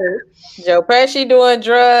with this. Joe Pesci doing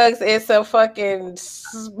drugs. It's a fucking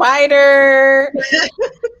spider,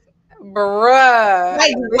 bruh.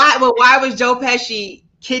 Like, why was Joe Pesci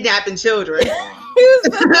kidnapping children?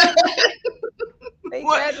 They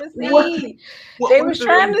tried to see. They was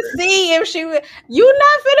trying to see if she would. You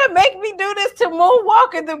not finna make me do this to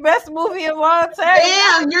Moonwalker, the best movie of all time.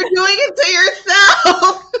 Damn, you're doing it to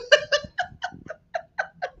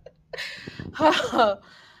yourself.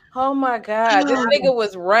 Oh my God. This nigga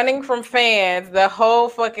was running from fans the whole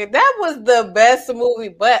fucking. That was the best movie,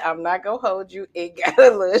 but I'm not gonna hold you. It got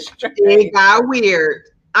a little strange. It got weird.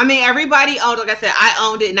 I mean, everybody owned, like I said, I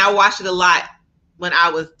owned it and I watched it a lot when I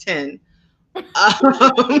was 10. I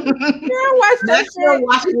watched that shit.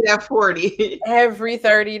 Watching it at 40. Every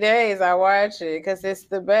 30 days I watch it because it's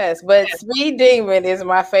the best. But Speed Demon is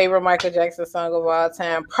my favorite Michael Jackson song of all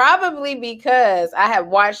time. Probably because I have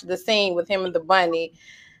watched the scene with him and the bunny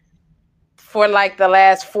for like the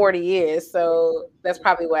last 40 years. So that's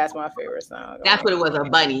probably why it's my favorite song. That's what it was, a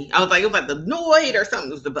bunny. I was like, it was like the Noid or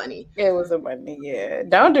something. It was the bunny. It was a bunny, yeah.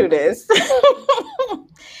 Don't do this.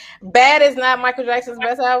 Bad is not Michael Jackson's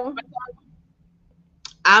best album.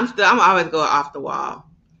 I'm always going Off the Wall.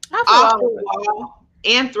 Off the Wall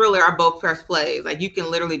and Thriller are both press plays. Like you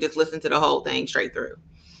can literally just listen to the whole thing straight through.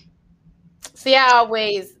 See, I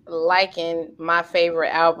always liken my favorite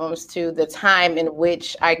albums to the time in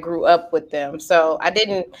which I grew up with them. So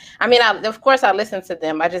of course I listened to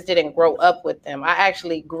them. I just didn't grow up with them. I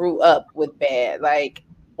actually grew up with Bad, like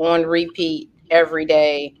on repeat every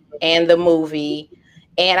day, and the movie.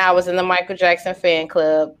 And I was in the Michael Jackson fan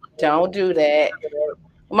club. Don't do that.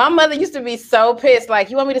 My mother used to be so pissed. Like,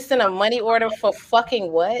 you want me to send a money order for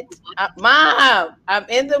fucking what? Mom, I'm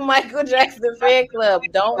in the Michael Jackson fan club.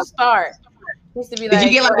 Don't start. Used to be Did you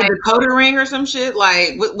get like a decoder ring or some shit?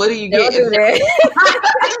 Like, what do you get? Do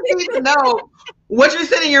I need to know what you're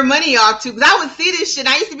sending your money off to. Because I would see this shit.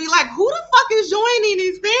 I used to be like, who the fuck is joining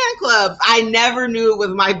these fan clubs? I never knew it was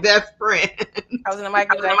my best friend. I was in the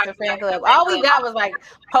Michael Jackson fan club. All we got was like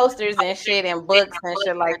posters and shit and books and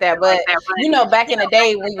shit like that. But back in the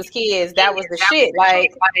day when we was kids, that was the shit.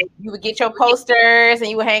 Like, you would get your posters and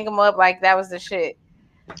you would hang them up. Like, that was the shit.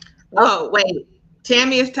 Oh, wait.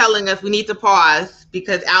 Tammy is telling us we need to pause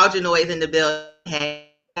because Algernon is in the building. Hey.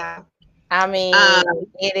 I mean,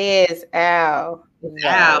 it is Al.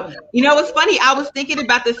 Al. You know what's funny? I was thinking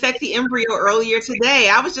about the Sexy Embryo earlier today.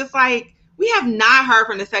 I was just like, we have not heard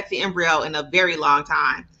from the Sexy Embryo in a very long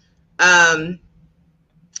time.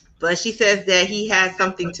 But she says that he has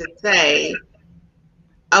something to say.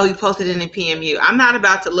 Oh, he posted it in PMU. I'm not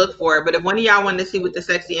about to look for it, but if one of y'all want to see what the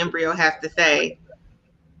Sexy Embryo has to say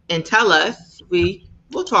and tell us,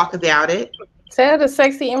 we'll talk about it. Tell the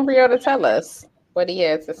Sexy Embryo to tell us what he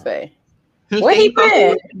has to say. Where he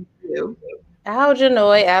been? Algernon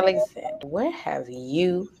Alexander, where have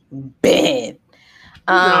you been?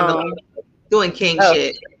 Doing king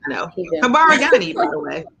shit. I know. Kabara Ghani, by the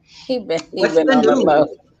way.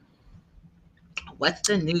 What's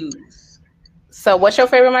the news? So what's your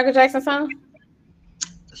favorite Michael Jackson song?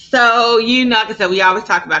 So, like I said, we always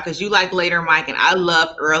talk about, because you like later Mike and I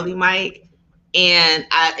love early Mike. And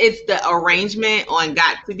it's the arrangement on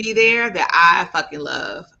Got to Be There that I fucking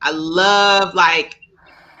love. I love, like,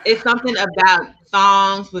 it's something about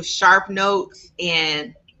songs with sharp notes.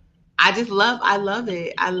 And I love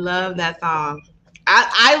it. I love that song.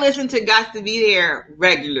 I listen to Got to Be There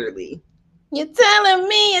regularly. You're telling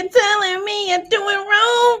me you're doing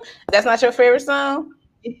wrong. That's not your favorite song?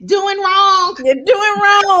 Doing wrong. You're doing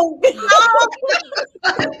wrong.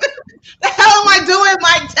 The hell am I doing,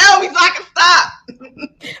 Mike? Tell me so I can stop.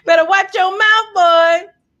 Better watch your mouth, boy.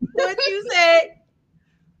 What you say?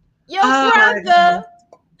 Your brother,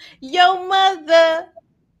 your mother,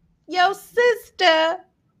 your sister,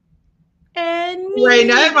 and me. Wait,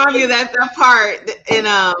 now that reminds me of that part in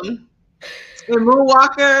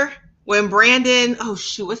Moonwalker when Brandon. Oh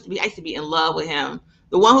shoot, I used to be in love with him.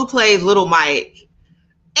 The one who plays Little Mike.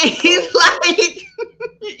 And he's like,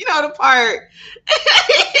 the part.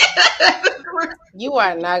 You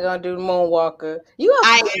are not gonna do Moonwalker.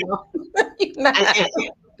 I am.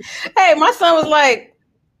 Hey, my son was like,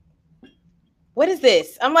 "What is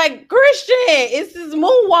this?" I'm like, "Christian, it's this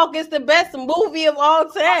Moonwalker. It's the best movie of all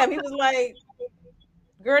time." He was like,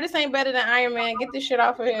 "Girl, this ain't better than Iron Man. Get this shit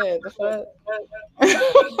off of here." The fuck?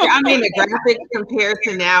 I mean, the graphics compared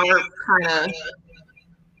to now are kind of.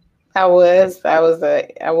 I was.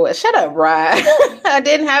 Shut up, Ryan. I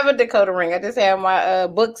didn't have a decoder ring. I just had my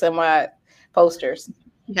books and my posters.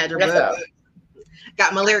 You had your books.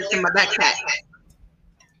 Got my lyrics in my backpack.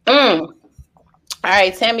 All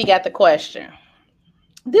right, Tammy got the question.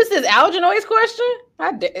 This is Algernoy's question?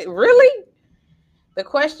 Really? The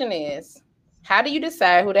question is, how do you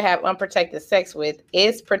decide who to have unprotected sex with?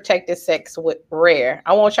 Is protected sex rare?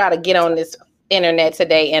 I want y'all to get on this internet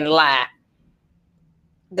today and lie.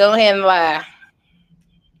 Go ahead and lie.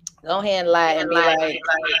 Go ahead and lie and be like,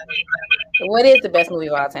 what is the best movie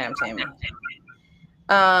of all time, Tammy?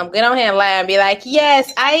 Get on here and lie and be like,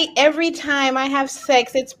 yes, every time I have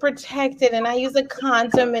sex, it's protected and I use a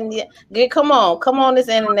condom and come on this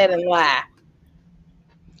internet and lie.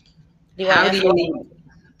 I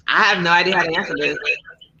have no idea how to answer this.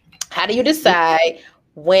 How do you decide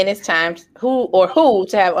when it's time who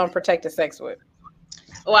to have unprotected sex with?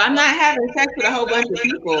 Well, I'm not having sex with a whole bunch of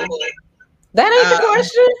people. That ain't the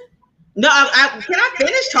question. No, can I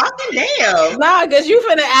finish talking? Damn. No, because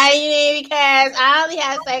because I only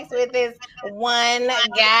have sex with this one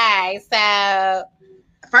guy. So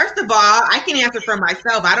first of all, I can answer for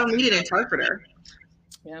myself. I don't need an interpreter.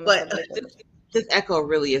 Yeah, but this echo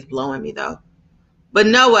really is blowing me though. But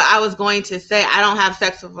no, what I was going to say, I don't have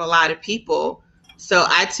sex with a lot of people. So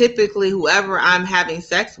I typically, whoever I'm having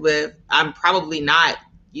sex with, I'm probably not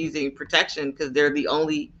using protection because they're the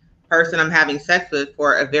only person I'm having sex with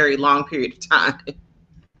for a very long period of time.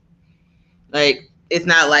 Like, it's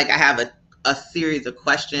not like I have a series of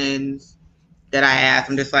questions that I ask.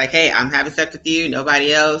 I'm just like, hey, I'm having sex with you,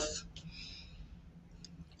 nobody else.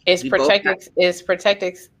 Is protected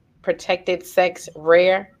sex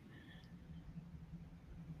rare?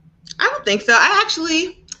 I don't think so. I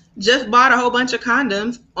actually just bought a whole bunch of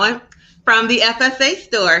condoms from the FSA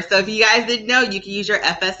store. So if you guys didn't know, you can use your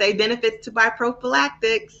FSA benefits to buy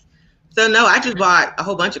prophylactics. So no, I just bought a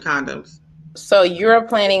whole bunch of condoms. So you're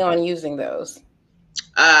planning on using those?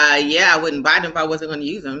 Yeah, I wouldn't buy them if I wasn't going to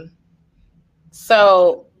use them.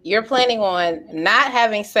 So you're planning on not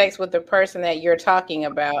having sex with the person that you're talking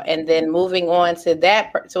about, and then moving on to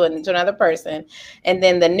to another person, and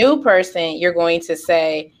then the new person you're going to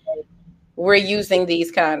say, "We're using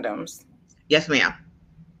these condoms." Yes, ma'am.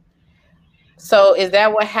 So is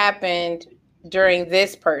that what happened during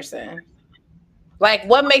this person? Like,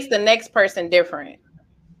 what makes the next person different?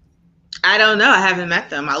 I don't know. I haven't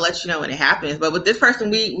met them. I'll let you know when it happens. But with this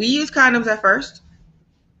person, we use condoms at first.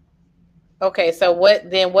 Okay, so what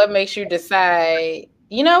makes you decide,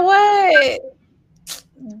 you know what?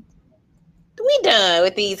 We done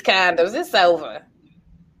with these condoms. It's over.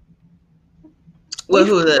 Well,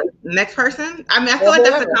 who, the next person? I mean, I feel like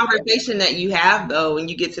that's a conversation that you have, though, when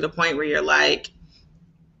you get to the point where you're like,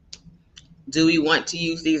 do we want to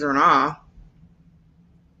use these or not?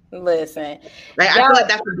 Listen, like, I feel like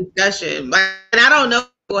that's a discussion, and I don't know if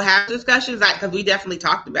we'll have discussions because we definitely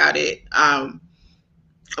talked about it.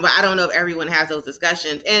 But I don't know if everyone has those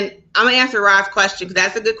discussions. And I'm gonna answer Rod's question because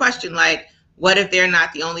that's a good question. Like, what if they're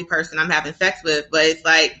not the only person I'm having sex with? But it's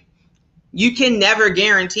like, you can never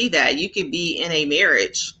guarantee that. You could be in a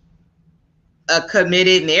marriage, a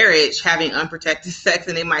committed marriage, having unprotected sex,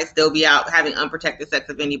 and they might still be out having unprotected sex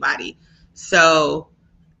with anybody. So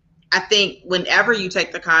I think whenever you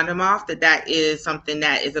take the condom off, that is something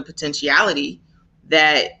that is a potentiality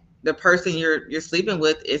that the person you're sleeping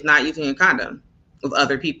with is not using a condom with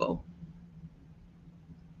other people.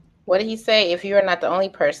 What did he say? If you're not the only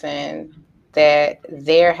person that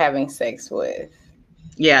they're having sex with.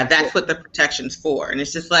 Yeah, that's what the protection's for. And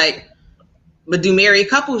it's just like, but do married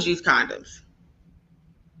couples use condoms?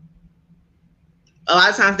 A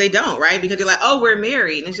lot of times they don't, right? Because they're like, oh, we're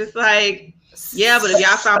married. And it's just like, yeah, but if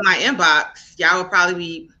y'all saw my inbox, y'all would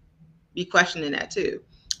probably be questioning that too.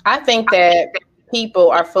 I think that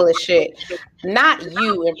people are full of shit. Not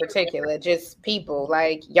you in particular, just people.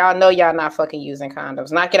 Like, y'all know y'all not fucking using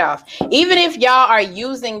condoms. Knock it off. Even if y'all are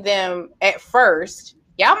using them at first,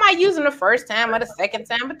 y'all might use them the first time or the second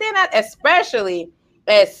time, but then especially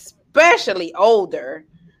older,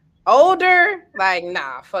 like,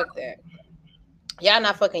 nah, fuck that. Y'all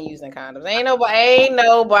not fucking using condoms. Ain't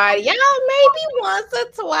nobody. Y'all maybe once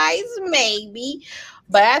or twice, maybe.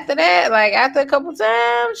 But after that, like after a couple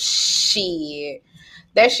times, shit.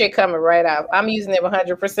 That shit coming right out. I'm using them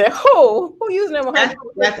 100%. Who using them 100%?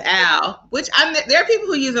 That's Al. There are people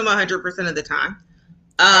who use them 100% of the time.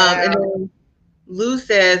 And then Lou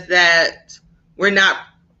says that we're not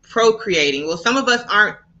procreating. Well, some of us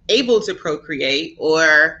aren't able to procreate,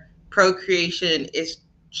 or procreation is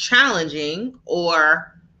challenging,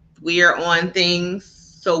 or we are on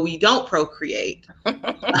things so we don't procreate. So,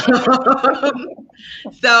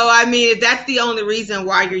 I mean, if that's the only reason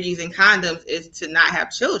why you're using condoms is to not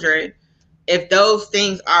have children, if those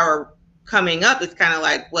things are coming up, it's kind of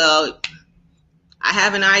like, well, I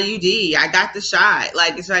have an IUD. I got the shot.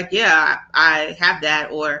 Like, it's like, yeah, I have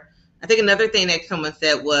that. Or I think another thing that someone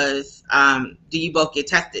said was, do you both get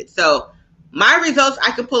tested? So my results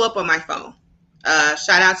I can pull up on my phone.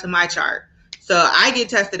 Shout out to my chart. So I get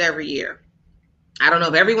tested every year. I don't know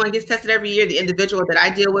if everyone gets tested every year. The individual that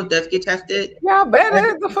I deal with does get tested. Y'all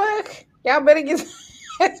better the fuck. Y'all better get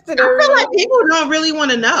tested every year. I feel like people don't really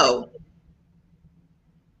want to know.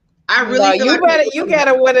 I really feel you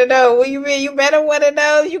gotta want to know. What you mean? You better want to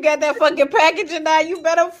know. You got that fucking packaging now. You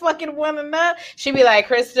better fucking want to know. She be like,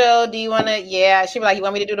 Crystal, do you want to? Yeah. She be like, you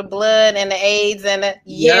want me to do the blood and the AIDS and the?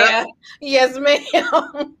 Yeah. Yes,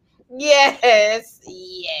 ma'am. Yes.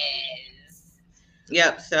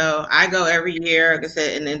 Yep. So I go every year. Like I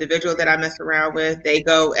said, an individual that I mess around with, they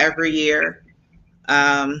go every year.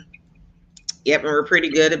 Yep, and we're pretty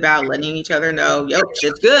good about letting each other know, yep,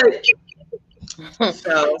 shit's good.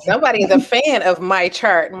 So somebody's a fan of my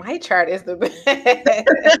chart. My chart is the best.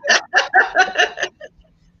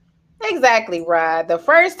 Exactly, Rod. The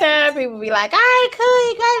first time people be like, all right, cool,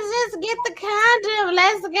 you guys just get the condom.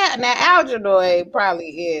 Let's go. Now, Algernoid probably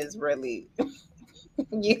is really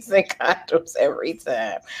using condoms every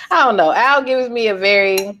time. I don't know. Al gives me a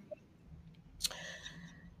very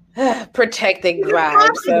protecting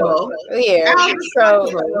vibe. So, yeah.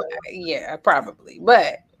 Yeah, probably.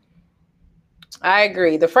 But I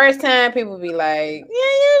agree. The first time people be like, yeah,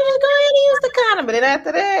 you just go ahead and use the condom. But then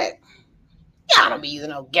after that, y'all don't be using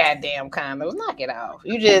no goddamn condoms. Knock it off.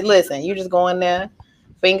 You just listen. You just go in there,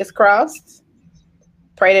 fingers crossed,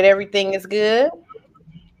 pray that everything is good,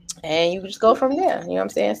 and you just go from there. You know what I'm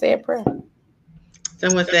saying? Say a prayer.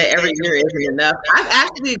 Someone said every year isn't enough. I've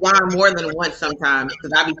actually gone more than once sometimes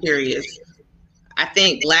because I'll be curious. I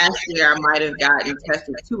think last year I might have gotten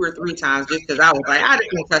tested 2 or 3 times just because I was like, I just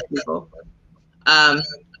want to test people. But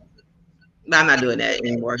I'm not doing that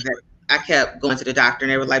anymore. I kept going to the doctor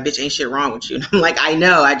and they were like, bitch, ain't shit wrong with you. And I'm like, I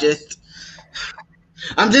know,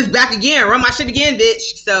 I'm just back again, run my shit again,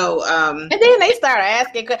 bitch. So and then they start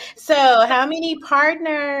asking, so how many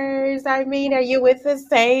partners? I mean, are you with the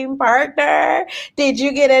same partner? Did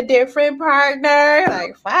you get a different partner?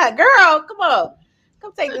 Like, fine, girl, come on.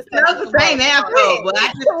 Come take this. That's the same asshole, but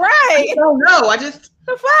I don't know.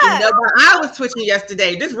 I was twitching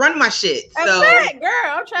yesterday. Just run my shit. So right, girl,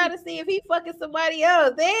 I'm trying to see if he fucking somebody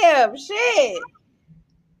else. Damn, shit.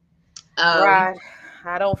 Right.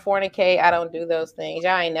 I don't fornicate. I don't do those things.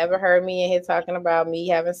 Y'all ain't never heard me in here talking about me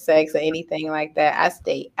having sex or anything like that. I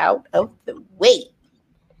stay out of the way.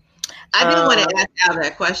 I did want to ask Al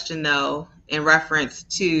that question though, in reference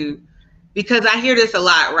to, because I hear this a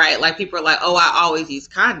lot, right? Like people are like, oh, I always use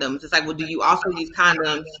condoms. It's like, well, do you also use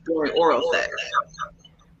condoms during oral sex?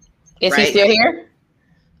 Is he still here?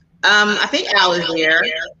 I think Al is here.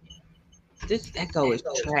 This echo is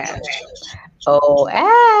trash. Oh,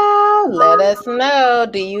 Al, let us know.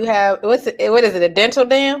 Do you have, what is it, a dental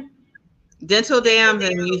dam? Dental dams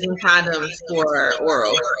and using condoms for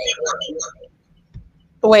oral.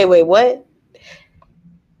 Wait, what?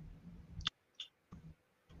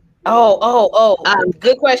 Oh.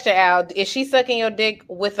 Good question, Al. Is she sucking your dick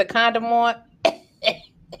with a condom on?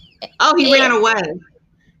 Oh, he ran away.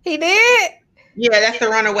 He did? Yeah, that's the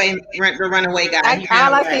runaway guy.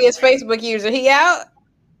 All I see is Facebook user. He out?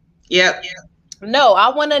 Yep. No, I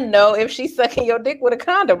want to know if she's sucking your dick with a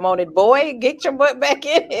condom on it, boy. Get your butt back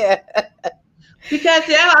in here. Because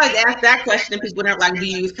I always ask that question and people are like, do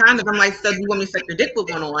you use condoms? I'm like, so do you want me to suck your dick with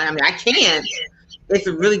one on? I mean, I can. It's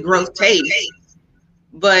a really gross taste.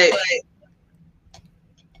 But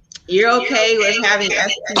you're okay with having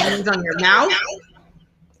STDs on your mouth?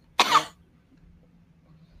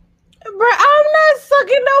 Bro, I'm not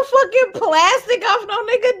sucking no fucking plastic off no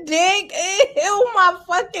nigga dick. Ew, my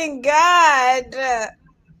fucking God.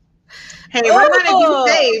 Hey, we're gonna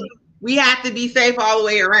be safe. We have to be safe all the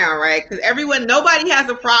way around, right? Because nobody has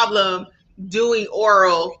a problem doing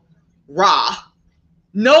oral raw.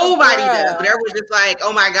 Nobody does. But everyone's just like,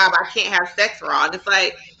 oh my God, I can't have sex raw. And it's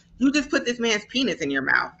like, you just put this man's penis in your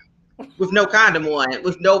mouth with no condom on it,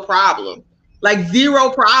 with no problem. Like 0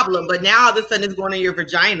 problem. But now all of a sudden it's going in your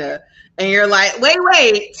vagina. And you're like,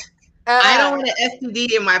 wait. I don't want an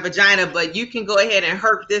STD in my vagina, but you can go ahead and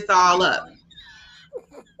herp this all up.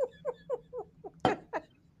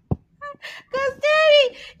 Cause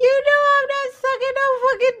Daddy, you know I'm not sucking no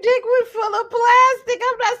fucking dick with full of plastic.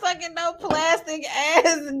 I'm not sucking no plastic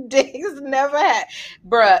ass dicks. Never had,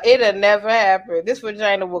 bruh. It'll never happen. This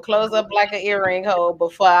vagina will close up like an earring hole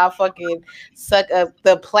before I fucking suck up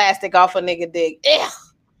the plastic off a nigga dick.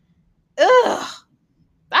 Ugh.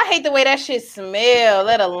 I hate the way that shit smell.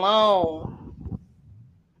 Let alone,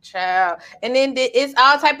 child. And then it's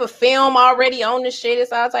all type of film already on the shit.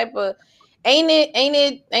 It's all type of. Don't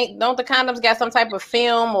the condoms got some type of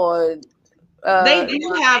film or they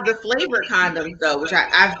do have the flavored condoms though, which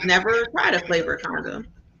I've never tried a flavored condom.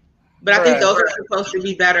 But I think those are supposed to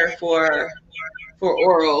be better for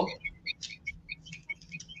oral.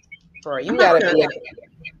 Bro, you gotta be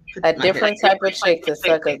a different type of chick to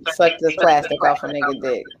suck the plastic off a nigga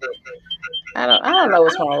dick. I don't know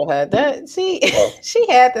what's wrong with her. That she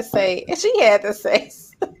had to say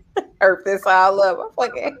herp this all up.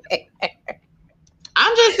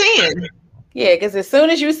 I'm just saying. Yeah, because as soon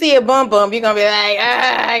as you see a bum, you're gonna be like,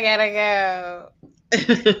 I gotta go.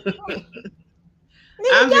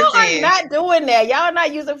 Y'all are not doing that. Y'all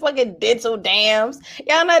not using fucking dental dams.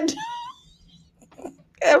 Y'all not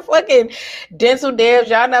fucking dental dams.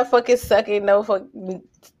 Y'all not fucking sucking no fucking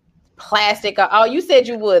plastic. Oh, you said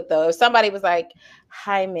you would though. If somebody was like,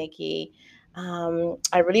 "Hi, Mickey.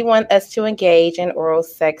 I really want us to engage in oral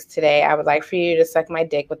sex today. I would like for you to suck my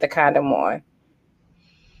dick with the condom on."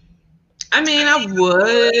 I mean,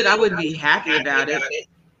 I would be happy about it.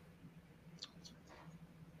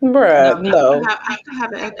 Bruh, no. I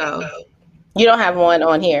have an echo. You don't have one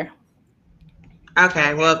on here.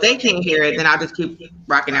 Okay, well, if they can't hear it, then I'll just keep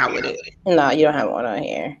rocking out with it. No, you don't have one on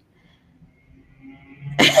here.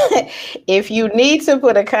 If you need to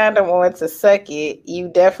put a condom on to suck it, you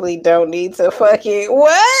definitely don't need to fuck it.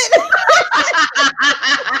 What?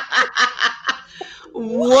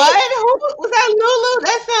 What? Who was that? Lulu?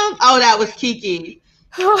 That sounds. Oh, that was Kiki.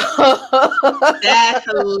 That's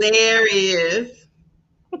hilarious.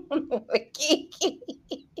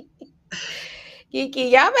 Kiki,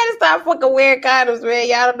 y'all better stop fucking wearing condoms, man.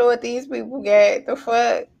 Y'all don't know what these people get. The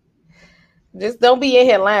fuck? Just don't be in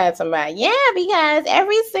here lying to me. Yeah, because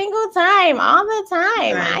every single time, all the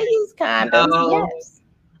time, right. I use condoms. No. Yes.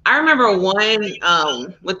 I remember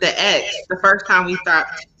one with the ex. The first time we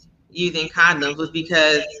stopped using condoms was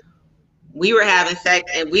because we were having sex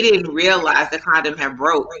and we didn't realize the condom had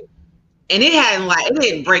broke. And it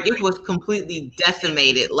didn't break. It was completely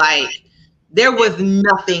decimated. Like there was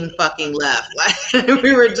nothing fucking left. Like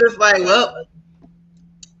we were just like, well,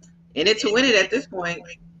 in it to win it at this point.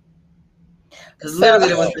 Because literally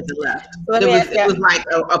there was nothing left. It was like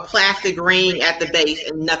a plastic ring at the base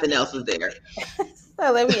and nothing else was there.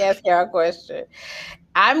 So let me ask y'all a question.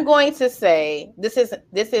 I'm going to say this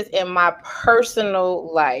is in my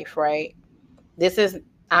personal life, right?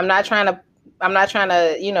 I'm not trying to,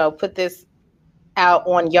 put this out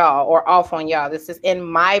on y'all or off on y'all. This is in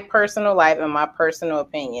my personal life and my personal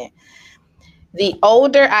opinion. The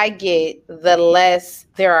older I get, the less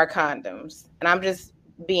there are condoms. And I'm just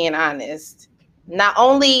being honest. Not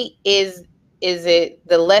only is it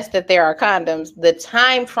the less that there are condoms, the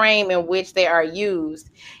time frame in which they are used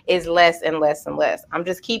is less and less and less. I'm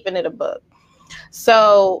just keeping it a book.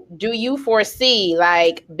 So do you foresee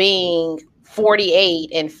like being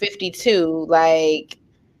 48 and 52, like,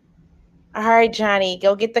 all right, Johnny,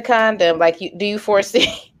 go get the condom? Like, do you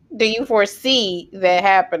foresee that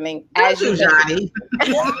happening as you, Johnny?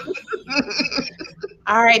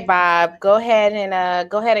 All right, Bob, go ahead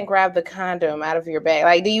and grab the condom out of your bag.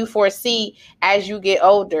 Like, do you foresee as you get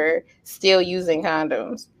older still using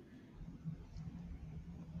condoms?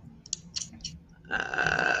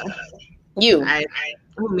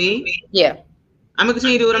 Me? Yeah. I'm gonna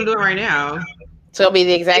continue to do what I'm doing right now. So it'll be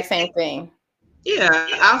the exact same thing. Yeah,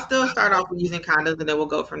 I'll still start off with using condoms and then we'll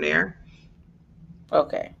go from there.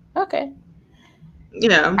 Okay. You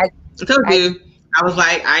know, I told you, I was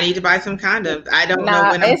like, I need to buy some condoms. I don't know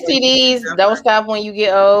when STDs don't stop when you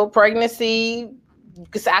get old. Pregnancy,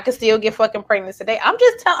 because I could still get fucking pregnant today. I'm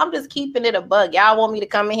just keeping it a bug. Y'all want me to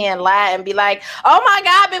come in here and lie and be like, oh my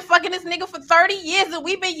God, I've been fucking this nigga for 30 years and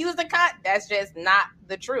we've been using That's just not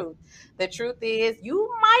the truth. The truth is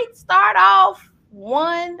you might start off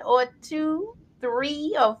 1 or 2,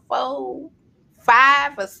 3 or 4,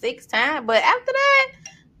 5 or 6 times, but after that,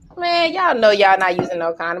 man, y'all know y'all not using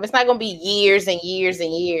no condom. It's not gonna be years and years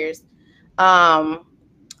and years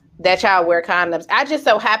that y'all wear condoms. I just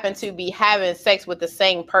so happen to be having sex with the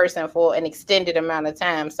same person for an extended amount of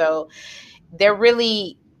time, so there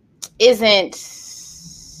really isn't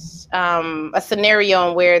a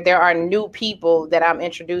scenario where there are new people that I'm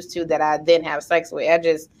introduced to that I then have sex with. I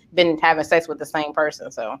just been having sex with the same person,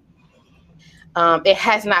 so it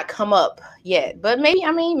has not come up yet, but maybe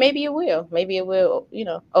it will. Maybe it will,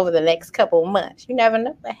 over the next couple of months. You never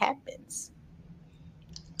know what happens.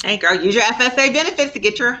 Hey, girl, use your FSA benefits to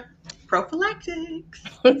get your prophylactics.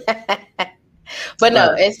 But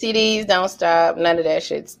no, STDs don't stop. None of that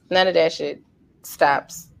shit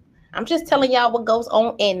stops. I'm just telling y'all what goes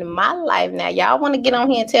on in my life now. Y'all want to get on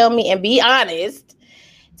here and tell me and be honest.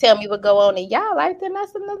 Tell me what go on in y'all life, then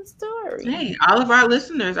that's another story. Hey, all of our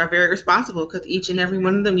listeners are very responsible because each and every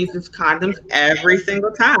one of them uses condoms every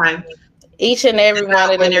single time. Each and every one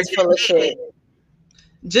of them is full of shit.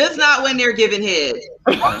 Just not when they're giving head.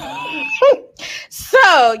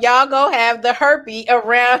 So y'all go have the herpes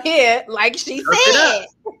around here, like she said.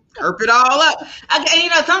 Herp it all up.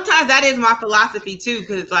 And sometimes that is my philosophy too,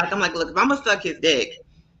 because it's like I'm like, look, if I'm gonna suck his dick,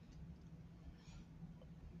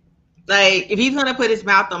 like if he's gonna put his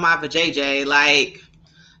mouth on my vajayjay, like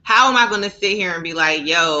how am I gonna sit here and be like,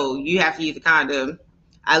 yo, you have to use a condom?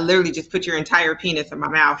 I literally just put your entire penis in my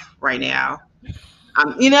mouth right now.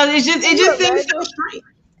 It just seems so strange.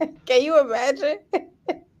 Can you imagine?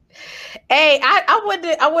 Hey,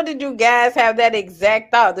 I wonder do guys have that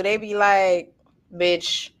exact thought? Do they be like,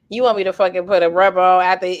 bitch, you want me to fucking put a rubber on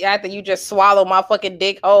after you just swallow my fucking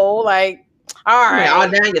dick hole? Like, all right. All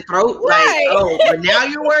down your throat. Right. Like, oh, but now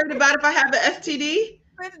you're worried about if I have an STD?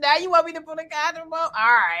 Now you want me to put a condom on? All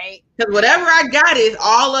right. Because whatever I got is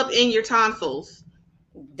all up in your tonsils.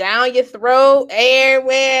 Down your throat,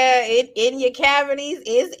 everywhere, in your cavities,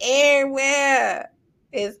 it's everywhere.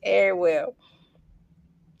 It's everywhere. All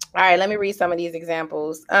right, let me read some of these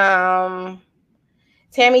examples. Tammy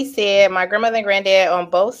said, my grandmother and granddad on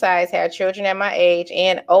both sides had children at my age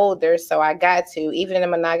and older, so I got to. Even in a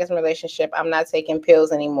monogamous relationship, I'm not taking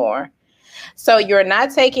pills anymore. So you're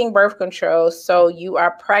not taking birth control, so you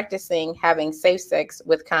are practicing having safe sex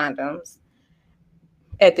with condoms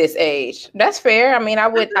at this age. That's fair. I mean, I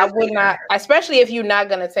would not, especially if you're not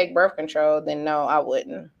going to take birth control, then no, I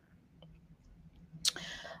wouldn't.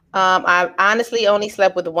 I honestly only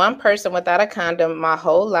slept with one person without a condom my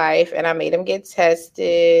whole life, and I made him get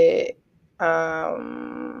tested.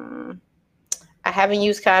 I haven't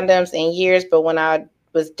used condoms in years, but when I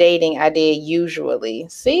was dating, I did usually.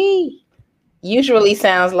 See, usually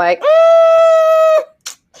sounds like,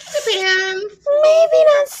 depends. Maybe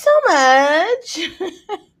not so much.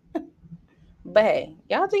 But hey,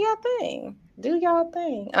 y'all do y'all thing. Do y'all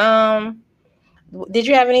thing. Did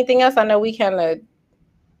you have anything else? I know we kind of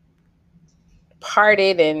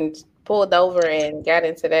parted and pulled over and got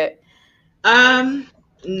into that.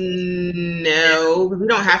 No, we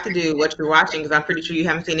don't have to do what you're watching because I'm pretty sure you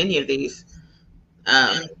haven't seen any of these.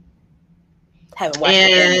 Haven't watched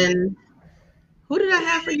and who did I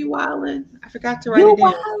have for you, Wildin'? I forgot to write it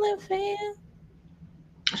down. Wildin' fan?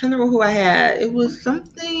 I don't remember who I had. It was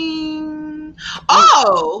something.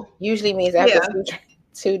 Oh, usually means after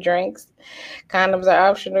two drinks. Condoms are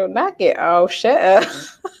optional. Knock it off. Shut up.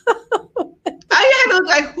 I was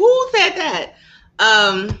like, who said that?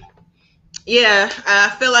 Yeah, I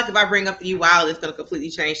feel like if I bring up the wild, it's going to completely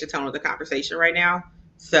change the tone of the conversation right now.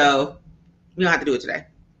 So we don't have to do it today.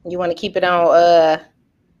 You want to keep it on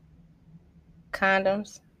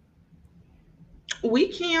condoms? We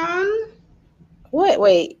can. What?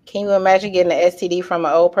 Wait, can you imagine getting an STD from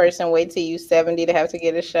an old person? Wait till you 70 to have to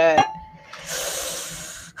get a shot.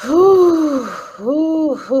 What,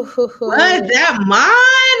 that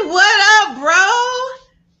mine? What up, bro?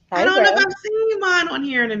 I don't know if I've seen mine on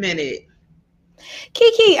here in a minute.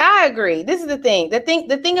 Kiki, I agree. This is the thing. The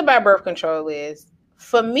thing about birth control is,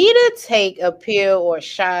 for me to take a pill or a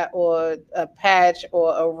shot or a patch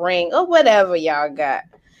or a ring or whatever y'all got,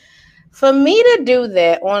 for me to do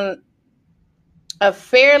that on a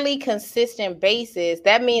fairly consistent basis,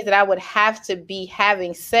 that means that I would have to be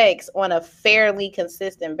having sex on a fairly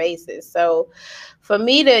consistent basis. So for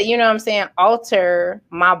me to, you know what I'm saying, alter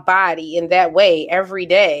my body in that way every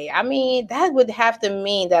day, I mean, that would have to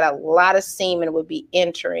mean that a lot of semen would be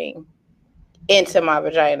entering into my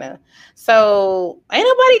vagina. So ain't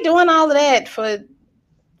nobody doing all of that for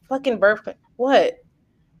fucking birth. What?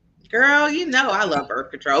 Girl, you know I love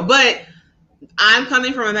birth control, but I'm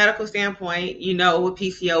coming from a medical standpoint. You know, with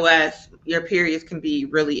PCOS, your periods can be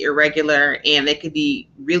really irregular and they could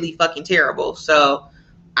be really fucking terrible. So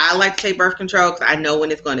I like to take birth control because I know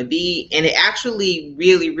when it's going to be, and it actually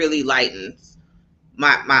really, really lightens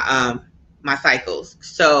my cycles.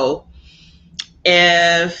 So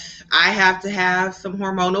if I have to have some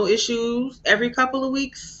hormonal issues every couple of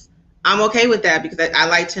weeks, I'm okay with that because I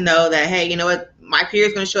like to know that, hey, you know what, my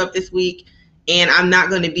period's going to show up this week. And I'm not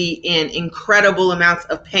going to be in incredible amounts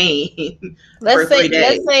of pain for 3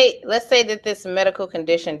 days. Let's say that this medical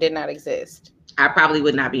condition did not exist. I probably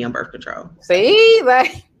would not be on birth control. See,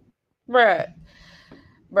 like, bruh,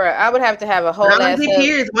 I would have to have a whole. I get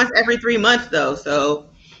periods once every 3 months, though,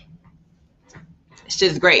 so it's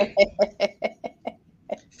just great.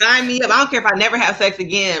 Sign me up. I don't care if I never have sex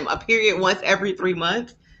again. A period once every 3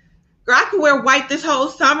 months. Girl, I could wear white this whole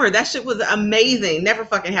summer. That shit was amazing. Never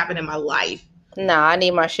fucking happened in my life. No, I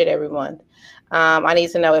need my shit every month. I need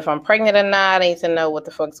to know if I'm pregnant or not. I need to know what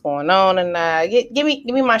the fuck's going on or not. Give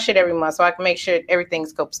me my shit every month so I can make sure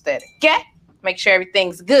everything's copacetic. Okay? Make sure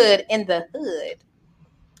everything's good in the hood.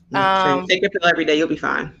 Take a pill every day. You'll be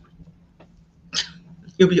fine.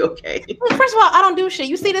 You'll be okay. First of all, I don't do shit.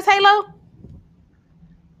 You see this halo?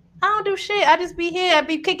 I don't do shit. I just be here. I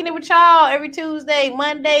be kicking it with y'all every Tuesday,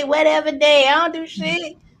 Monday, whatever day. I don't do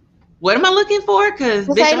shit. What am I looking for? Because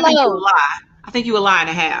bitch, I think you a lie. I think you a lie and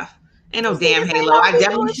a half. Ain't no damn Halo. I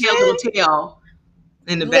definitely see a little tail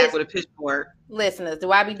in the back with a pitchchfork. Listeners,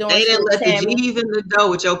 do I be doing they shit? They didn't let the G's in the dough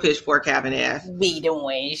with your pitchfork having ass. Be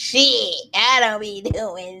doing shit. I don't be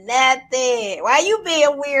doing nothing. Why you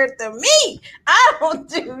being weird to me? I don't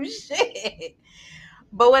do shit.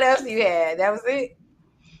 But what else you had? That was it?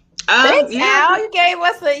 Thanks, yeah. Al. You gave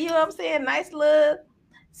us a, you know what I'm saying, nice little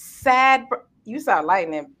sad. You saw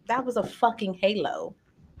lightning. That was a fucking halo.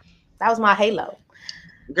 That was my halo.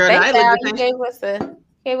 Girl, thanks, Al. You gave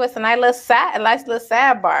us a nice little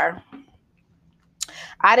sidebar.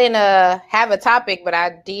 I didn't have a topic, but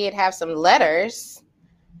I did have some letters.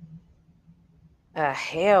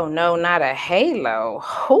 Hell no, not a halo.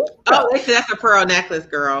 Oh, that's a pearl necklace,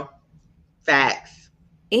 girl. Facts.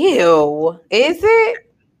 Ew. Is it?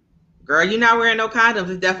 Girl, you're not wearing no condoms.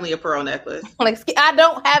 It's definitely a pearl necklace. I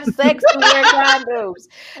don't have sex to wear condoms.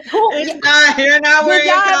 You're not wearing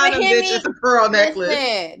condoms, bitch. It's a pearl necklace.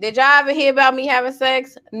 Listen, did y'all ever hear about me having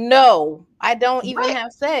sex? No. I don't even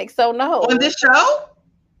have sex, so no. On this show?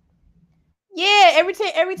 Yeah, every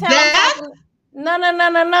time. No.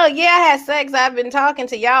 Yeah, I had sex. I've been talking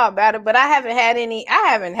to y'all about it, but I haven't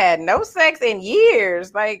had no sex in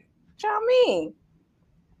years. Like, what y'all mean?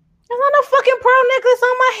 There's not no fucking pearl necklace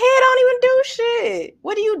on my head. I don't even do shit.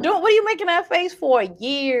 What are you doing? What are you making that face for?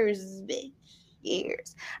 Years, bitch.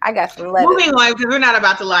 Years. I got some letters. Moving on, because we're not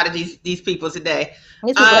about to lie to these people today.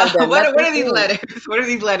 What are these letters? What are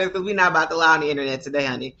these letters? Because we're not about to lie on the internet today,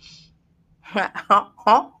 honey.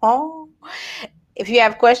 If you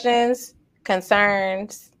have questions,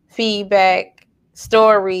 concerns, feedback,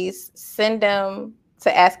 stories, send them to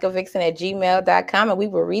askavixen@gmail.com and we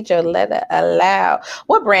will read your letter aloud.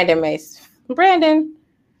 What Brandon makes? Brandon,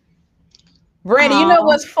 you know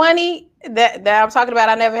what's funny that I'm talking about?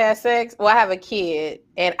 I never had sex. Well, I have a kid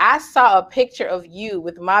and I saw a picture of you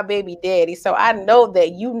with my baby daddy. So I know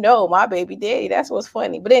that you know my baby daddy. That's what's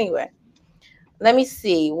funny. But anyway, let me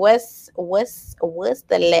see. What's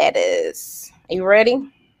the letters? Are you ready?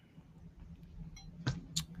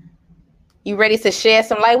 You ready to share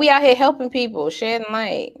some light? We out here helping people, shedding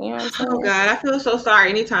light. You know what I'm saying? Oh God, I feel so sorry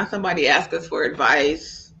anytime somebody asks us for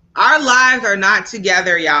advice. Our lives are not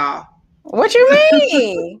together, y'all. What you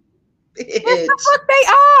mean? What the fuck they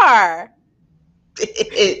are?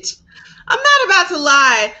 Bitch. I'm not about to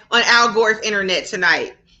lie on Al Gore's internet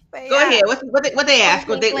tonight. Go ahead. What they ask?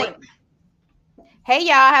 Hey,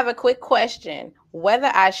 y'all, I have a quick question.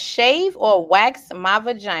 Whether I shave or wax my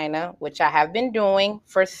vagina, which I have been doing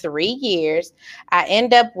for 3 years, I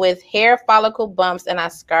end up with hair follicle bumps and I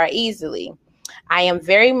scar easily. I am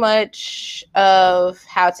very much of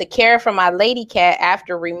how to care for my lady cat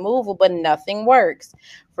after removal, but nothing works.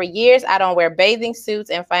 For years, I don't wear bathing suits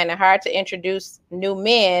and find it hard to introduce new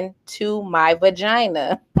men to my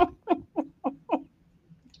vagina.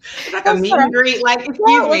 Like a meet and greet, like,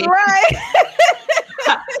 excuse me. Right.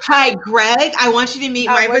 Hi, Greg. I want you to meet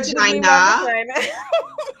my vagina.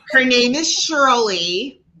 Her name is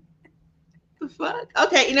Shirley. The fuck?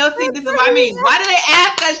 Okay, see, this is what I mean. Why do they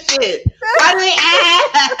ask that shit? Why do they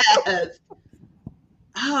ask?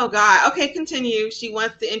 Oh God. Okay, continue. She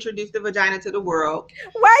wants to introduce the vagina to the world.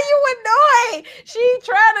 Why are you annoyed? She's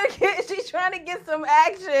trying to get some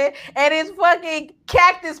action, and it's fucking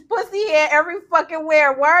cactus pussy hair every fucking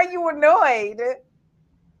where. Why are you annoyed?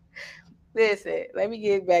 Listen, let me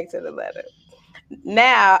get back to the letter.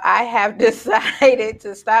 Now I have decided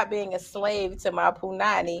to stop being a slave to my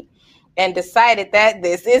punani and decided that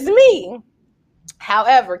this is me.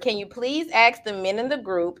 However, can you please ask the men in the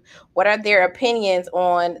group what are their opinions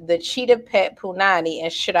on the cheetah pet punani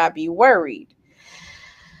and should I be worried?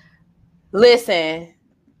 Listen,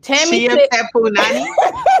 Tammy Cheetah pet punani?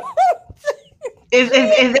 Is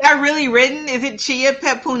that really written? Is it Chia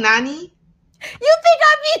Pet Punani? You think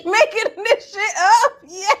I be making this shit up?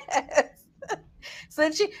 Yes. So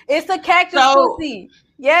it's a cactus pussy.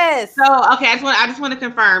 Yes. So okay, I just want to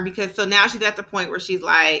confirm because so now she's at the point where she's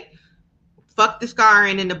like, fuck the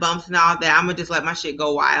scarring and the bumps and all that. I'm gonna just let my shit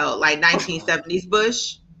go wild, like 1970s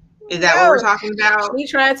Bush. Is that what we're talking about? She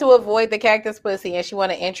trying to avoid the cactus pussy and she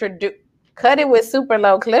want to cut it with super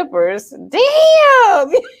low clippers.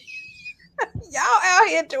 Damn. Y'all out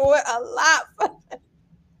here doing a lot.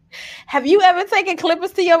 Have you ever taken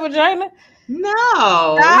clippers to your vagina? No.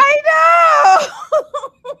 I know.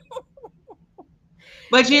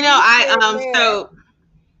 But so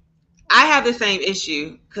I have the same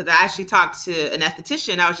issue because I actually talked to an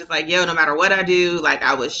esthetician. I was just like, yo, no matter what I do, like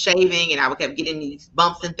I was shaving and I kept getting these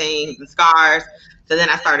bumps and things and scars. So then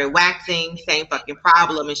I started waxing, same fucking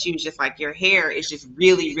problem. And she was just like, your hair is just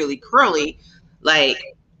really, really curly. Like,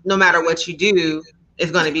 no matter what you do, it's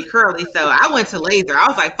going to be curly. So I went to laser. I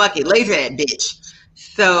was like, fuck it, laser that bitch.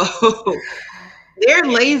 So they're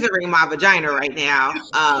lasering my vagina right now.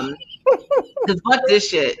 Because fuck this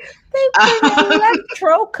shit. They put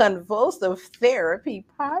electroconvulsive therapy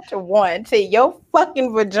part 1 to your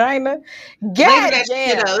fucking vagina. God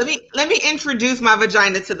damn. Let me introduce my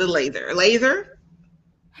vagina to the laser. Laser.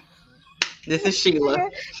 This is Sheila.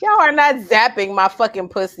 Y'all are not zapping my fucking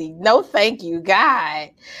pussy. No, thank you, God.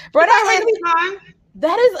 Bro,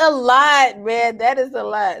 that is a lot, man. That is a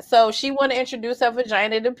lot. So she want to introduce her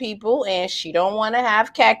vagina to people, and she don't want to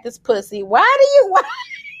have cactus pussy. Why is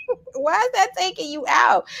that taking you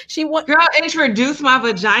out? Girl, introduce my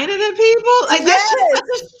vagina to people? Like, yes. That's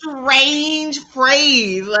just a strange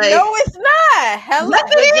phrase. Like, no, it's not. Hello,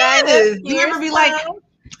 yes, it is. You ever be like,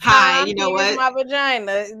 hi, you know what? My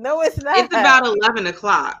vagina. No, it's not. It's about 11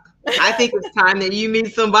 o'clock. I think it's time that you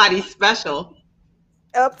meet somebody special.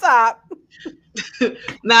 Up top.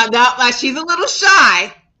 Now, she's a little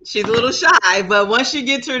shy. She's a little shy, but once you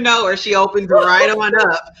get to know her, she opens right on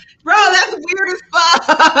up. Bro, that's weird as fuck.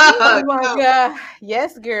 Oh my God.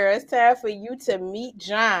 Yes, girl. It's time for you to meet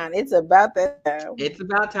John. It's about that time. It's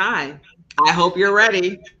about time. I hope you're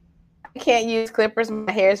ready. I can't use clippers.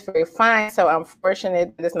 My hair is very fine, so I'm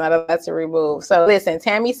fortunate that it's not a lot to remove. So listen,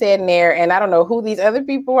 Tammy said nair, and I don't know who these other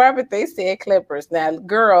people are, but they said clippers. Now,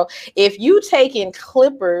 girl, if you taking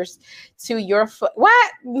clippers to your foot,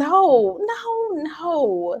 what? No.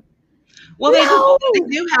 Well, they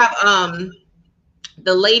do have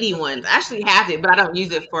the lady ones. I actually have it, but I don't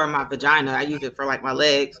use it for my vagina. I use it for like my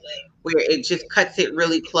legs, where it just cuts it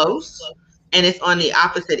really close, and it's on the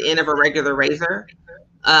opposite end of a regular razor.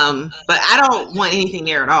 But I don't want anything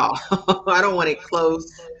there at all. I don't want it close.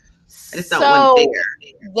 I just don't want it there.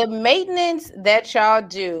 The maintenance that y'all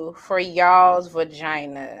do for y'all's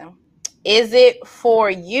vagina, is it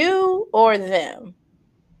for you or them?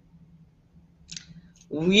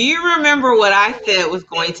 You remember what I said was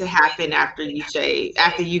going to happen after you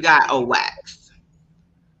got a wax,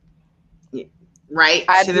 right?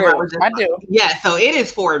 I do. Yeah, so it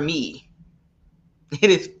is for me.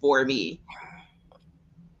 It is for me.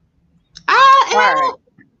 I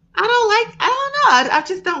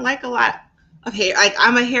just don't like a lot of hair. Like,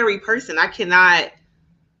 I'm a hairy person. I cannot.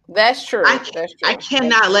 That's true. I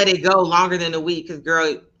cannot let it go longer than a week because,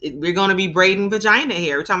 girl, we're going to be braiding vagina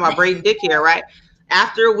hair. We're talking about braiding dick hair, right?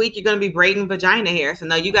 After a week, you're going to be braiding vagina hair. So,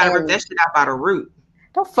 no, you got to rip that shit out by the root.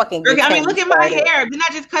 Don't fucking look at my hair. Didn't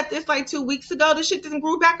I just cut this like 2 weeks ago? This shit doesn't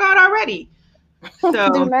grow back out already. So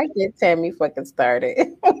do not get Tammy fucking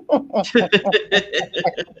started.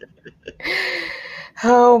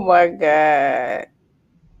 Oh my God.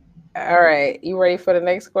 All right. You ready for the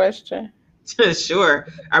next question? Sure.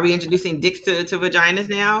 Are we introducing dicks to vaginas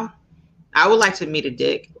now? I would like to meet a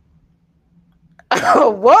dick. Oh,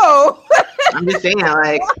 whoa. I'm just saying,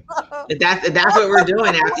 like, if that's what we're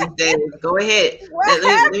doing after these days, go ahead.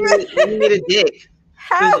 Let me meet a dick.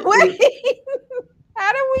 How did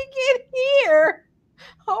we get here?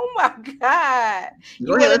 Oh my God.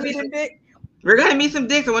 Go ahead, meet a dick? We're going to meet some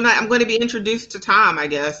dicks, and I'm going to be introduced to Tom, I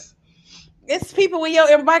guess. It's people in your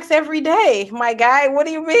inbox every day, my guy. What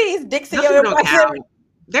do you mean? It's dicks in your inbox.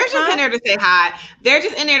 They're just in there to say hi. They're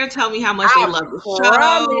just in there to tell me how much they love the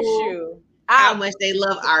show. How much they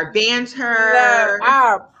love our banter.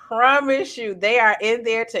 I promise you, they are in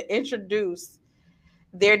there to introduce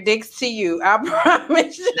their dicks to you. I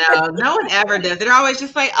promise you. No one ever does. They're always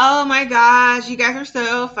just like, oh my gosh, you guys are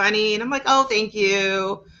so funny. And I'm like, oh, thank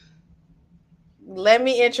you. Let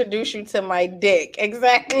me introduce you to my dick.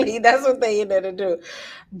 Exactly. That's what they in there to do.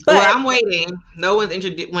 But well, I'm waiting. No one's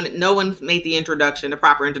made the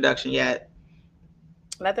proper introduction yet.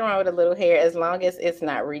 Nothing wrong with a little hair as long as it's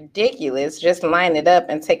not ridiculous. Just line it up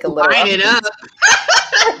and take a little. Line it up.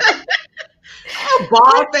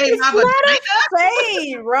 Ball fade,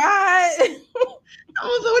 right? So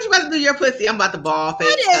what you about to do to your pussy? I'm about to ball fade.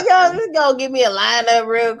 Y'all just gonna give me a lineup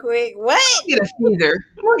real quick. What? I'm gonna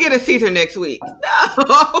get a Caesar next week.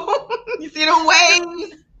 No, you see them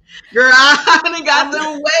waves? Girl, I done got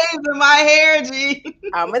some waves in my hair, G.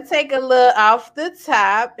 I'm gonna take a little off the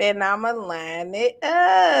top and I'm gonna line it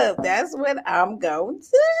up. That's what I'm gonna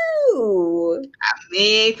do. I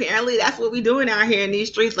mean, apparently that's what we're doing out here in these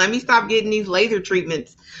streets. Let me stop getting these laser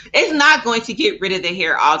treatments. It's not going to get rid of the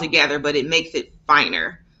hair altogether, but it makes it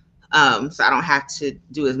finer. So I don't have to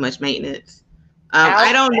do as much maintenance.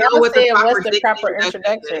 I don't know what's the proper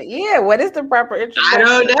introduction. Yeah, what is the proper introduction? I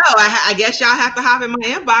don't know. I guess y'all have to hop in my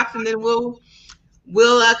inbox and then we'll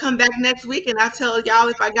we'll come back next week and I'll tell y'all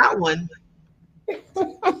if I got one.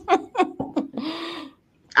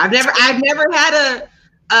 I've never had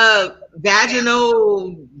a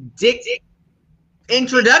vaginal dick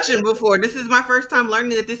introduction before. This is my first time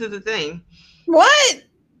learning that this is a thing. What?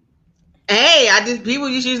 Hey, people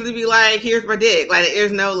just usually be like, "Here's my dick." Like,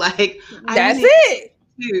 there's no like. That's it.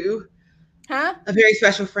 You, huh? A very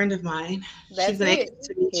special friend of mine. That's it.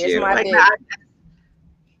 Here's you. my like, dick.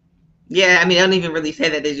 Yeah, I mean, I don't even really say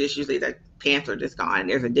that. It's just usually the pants are just gone.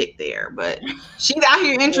 There's a dick there, but she's out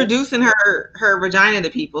here introducing her vagina to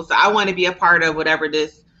people. So I want to be a part of whatever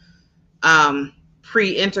this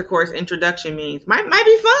pre-intercourse introduction means. Might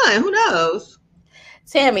be fun. Who knows?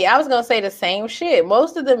 Tammy, I was gonna say the same shit.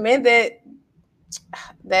 Most of the men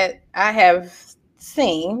that I have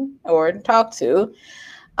seen or talked to,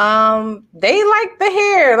 they like the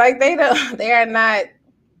hair. Like they are not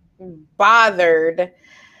bothered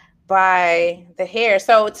by the hair.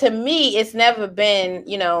 So to me, it's never been,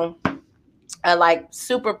 a like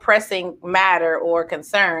super pressing matter or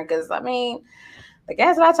concern. Because I mean, the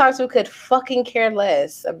guys that I talk to could fucking care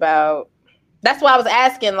less about. That's why I was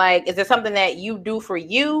asking, like, is it something that you do for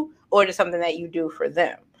you or is it something that you do for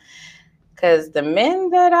them? Because the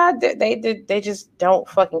men that I did, they just don't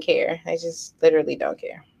fucking care. They just literally don't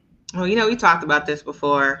care. Well, we talked about this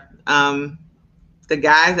before. The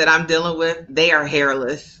guys that I'm dealing with, they are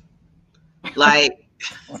hairless. Like,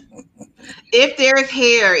 if there's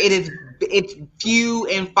hair, it's few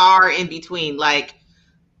and far in between. Like,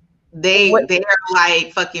 they are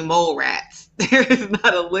like fucking mole rats. There is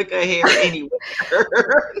not a lick of hair anywhere.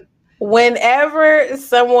 Whenever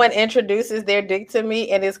someone introduces their dick to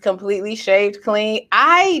me and it's completely shaved clean,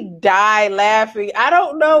 I die laughing. I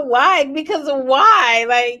don't know why. Because of why?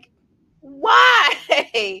 Like,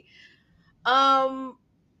 why?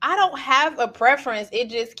 I don't have a preference. It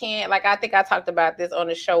just can't. Like, I think I talked about this on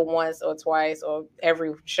the show once or twice or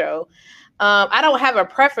every show. I don't have a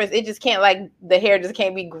preference. It just can't, like, the hair just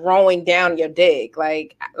can't be growing down your dick,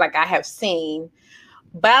 like I have seen.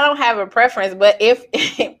 But I don't have a preference. But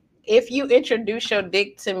if you introduce your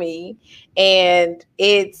dick to me and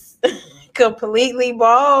it's completely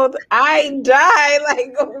bald, I die.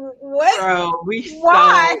 Like, what? Bro,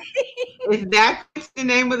 why? Is that the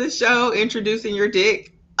name of the show? Introducing your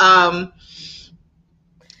dick?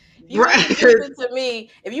 If you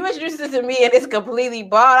introduce it to me and it's completely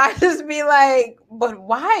bald, I just be like, but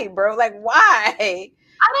why, bro? Like, why? I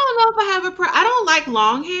don't know if I have I don't like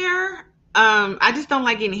long hair. I just don't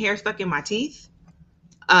like getting hair stuck in my teeth.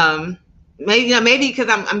 Maybe because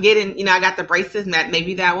I'm getting, I got the braces, and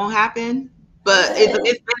maybe that won't happen. But it's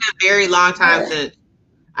been a very long time since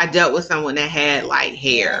I dealt with someone that had like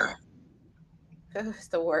hair. It's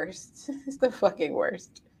the worst. It's the fucking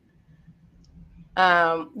worst.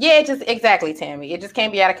 It just exactly, Tammy. It just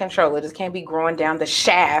can't be out of control. It just can't be growing down the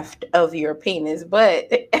shaft of your penis. But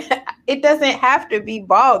it doesn't have to be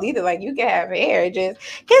bald either. Like, you can have hair. Just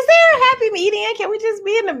because they're a happy median. Can we just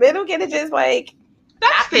be in the middle? Can it just like?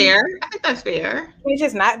 That's fair. I think that's fair. Can it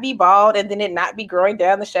just not be bald and then it not be growing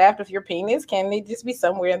down the shaft of your penis? Can it just be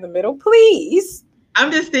somewhere in the middle, please?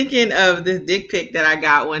 I'm just thinking of this dick pic that I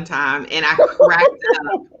got one time, and I cracked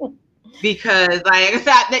up because, like I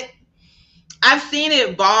said, I've seen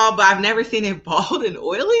it bald, but I've never seen it bald and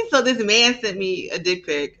oily. So this man sent me a dick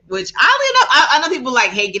pic, which I know people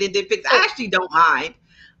like hate getting dick pics. I actually don't mind.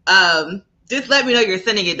 Just let me know you're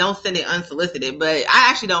sending it. Don't send it unsolicited, but I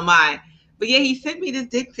actually don't mind. But yeah, he sent me this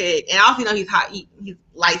dick pic, and I also know he's hot. He's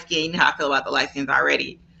light skinned. You know how I feel about the light skins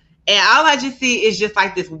already. And all I just see is just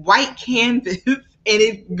like this white canvas, and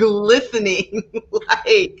it's glistening.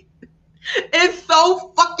 Like, it's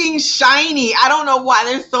so fucking shiny. I don't know why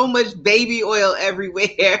there's so much baby oil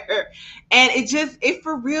everywhere. And it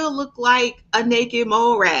for real looked like a naked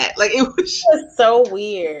mole rat. Like, it was so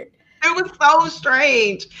weird. It was so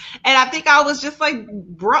strange. And I think I was just like,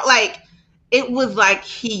 bro, like, it was like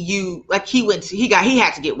he had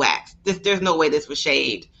to get waxed. There's no way this was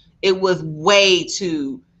shaved. It was way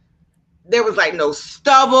too, there was like no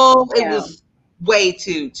stubble. Yeah. It was way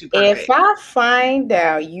too perfect. If I find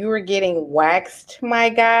out you were getting waxed, my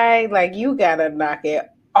guy, like, you gotta knock it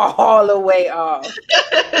all the way off.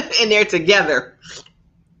 And they're together.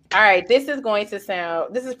 All right, this is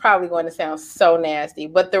probably going to sound so nasty,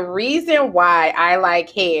 but the reason why I like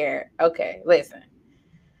hair, okay, listen.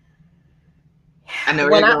 I know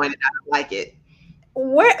where you're going, and I don't like it.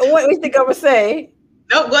 What do you think I'm gonna say?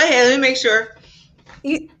 No, go ahead. Let me make sure.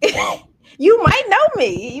 You might know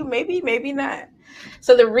me. You maybe not.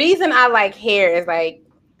 So the reason I like hair is, like,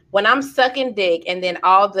 when I'm sucking dick and then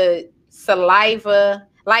all the saliva,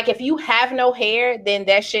 Like if you have no hair, then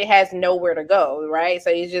that shit has nowhere to go, right? So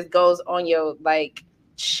it just goes on your like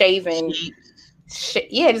shaven.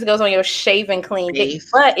 Yeah, it just goes on your shaven clean face.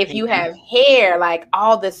 But if you have hair, like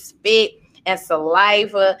all the spit and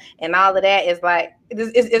saliva and all of that is like,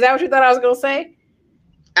 is that what you thought I was gonna say?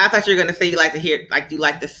 I thought you were gonna say you like to hear, like you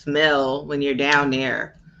like the smell when you're down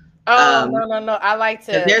there. Oh no! I like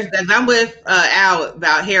to. I'm with Al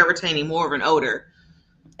about hair retaining more of an odor.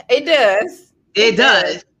 It does. It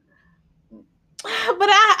does. But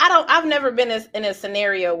I've never been in a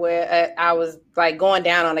scenario where I was like going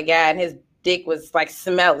down on a guy and his dick was like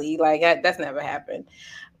smelly. Like that's never happened.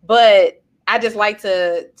 But I just like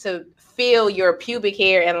to feel your pubic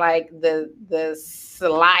hair and like the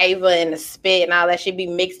saliva and the spit and all that should be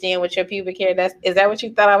mixed in with your pubic hair. Is that what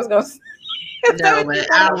you thought I was going to say? No, but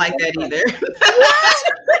I don't like that either.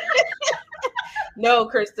 No,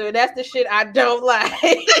 Crystal, that's the shit I don't like.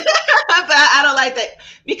 I don't like that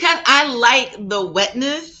because I like the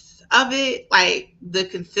wetness of it, like the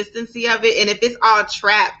consistency of it. And if it's all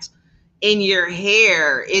trapped in your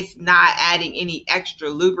hair, it's not adding any extra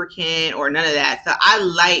lubricant or none of that. So I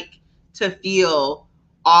like to feel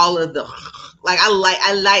all of the, like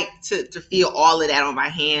I like to feel all of that on my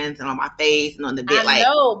hands and on my face and on the bit. I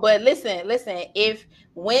know, but listen, if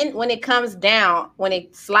when it comes down, when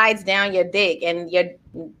it slides down your dick and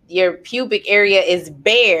your pubic area is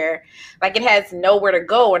bare, like it has nowhere to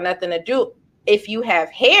go or nothing to do. If you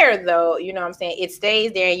have hair though, you know what I'm saying, it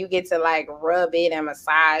stays there and you get to like rub it and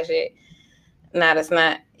massage it. No, that's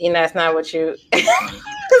not, it's not what you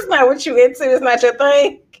it's not what you into, it's not your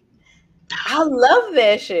thing. I love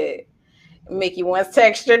that shit. Mickey wants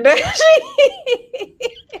texture, doesn't she?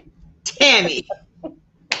 Tammy.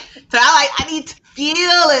 So I need to feel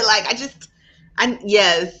it. Like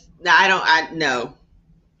no.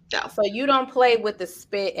 So you don't play with the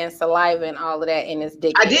spit and saliva and all of that in his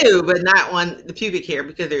dick. I do, but not on the pubic hair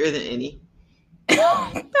because there isn't any. I know,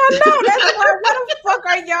 that's why. What the fuck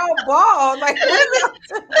are y'all bald? Like,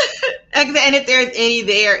 and if there's any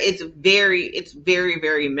there, it's very,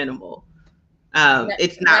 very minimal.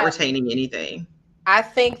 It's not retaining anything. I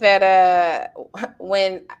think that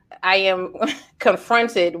when I am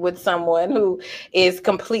confronted with someone who is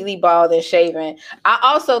completely bald and shaven, I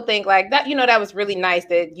also think like that, that was really nice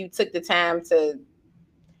that you took the time to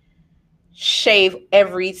shave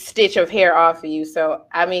every stitch of hair off of you. So,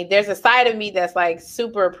 I mean, there's a side of me that's like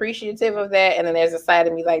super appreciative of that. And then there's a side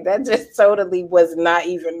of me like that just totally was not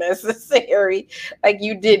even necessary. Like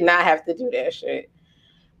you did not have to do that shit.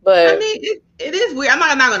 But I mean, it is weird. I'm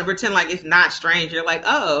not going to pretend like it's not strange. You're like,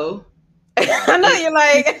 oh. I know you're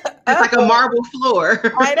like. It's like a marble floor.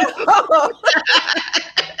 I know.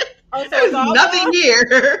 Oh, so there's nothing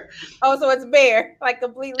here. Oh, so it's bare, like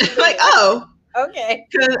completely bare. Like, oh. Okay.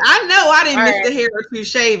 Because I know I didn't miss the hair or two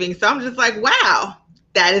shaving. So I'm just like, wow,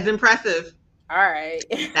 that is impressive. All right.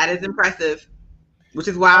 That is impressive. Which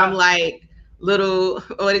is why I'm like, little,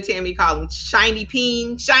 what did Tammy call them? Shiny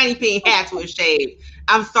peen had to have shaved.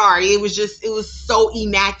 I'm sorry. It was so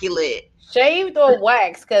immaculate. Shaved or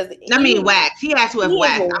waxed? Because waxed. He had to have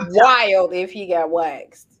waxed. I'm wild if he got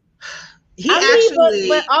waxed.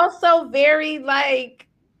 But also very like,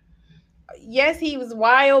 yes, he was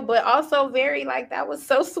wild, but also very like, that was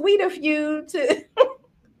so sweet of you to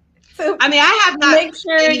I have not make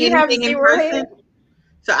sure you have zero hair.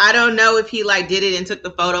 So I don't know if he like did it and took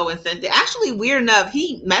the photo and sent it. Actually, weird enough,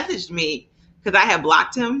 he messaged me because I had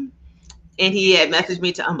blocked him and he had messaged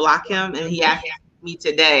me to unblock him and he asked me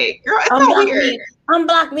today. Girl, it's so weird.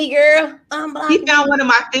 Unblock me, girl. Unblock me. He found one of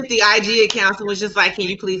my 50 IG accounts and was just like, can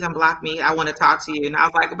you please unblock me? I want to talk to you. And I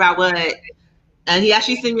was like, about what? And he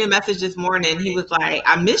actually sent me a message this morning. He was like,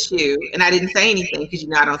 I miss you. And I didn't say anything because,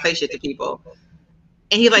 I don't say shit to people.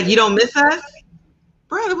 And he's like, you don't miss us?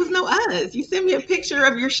 Bro, there was no us. You sent me a picture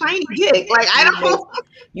of your shiny dick. Like, I don't.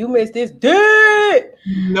 You missed this dick.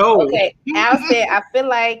 No. Okay. Al said, I feel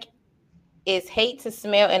like it's hate to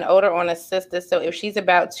smell an odor on a sister. So if she's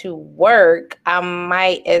about to work, I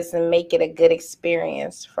might make it a good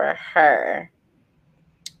experience for her.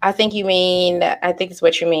 I think it's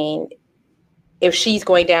what you mean. If she's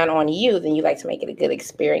going down on you, then you like to make it a good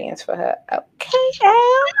experience for her. Okay, Al.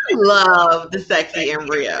 I love the sexy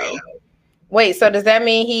embryo. Wait, so does that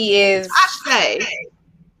mean he is? I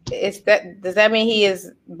say. Does that mean he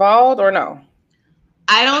is bald or no?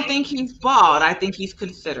 I don't think he's bald. I think he's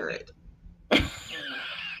considerate.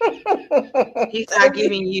 He's not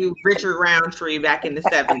giving you Richard Roundtree back in the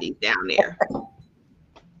 70s down there.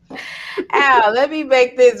 Al, let me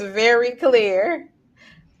make this very clear.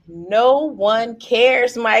 No one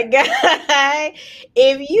cares, my guy.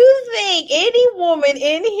 If you think any woman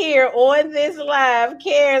in here on this live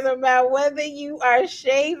cares about whether you are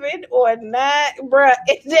shaving or not, bruh,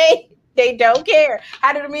 they don't care.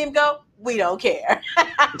 How did the meme go? We don't care.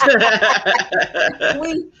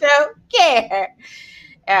 We don't care.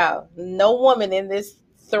 Oh, no woman in this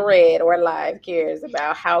thread or live cares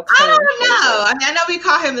about how clean. I don't know. I mean, I know we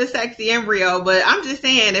call him the sexy embryo, but I'm just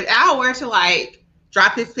saying, if Al were to like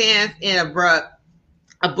drop his pants and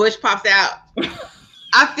a bush pops out,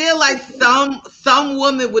 I feel like some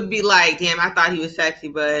woman would be like, "Damn, I thought he was sexy,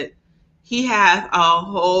 but he has a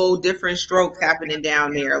whole different strokes happening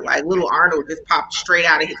down there. Like little Arnold just popped straight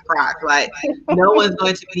out of his crotch. Like no one's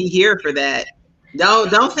going to be here for that. Don't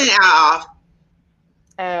send Al off."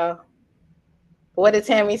 Oh. What did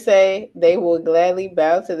Tammy say? They will gladly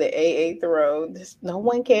bow to the AA throne. Just, no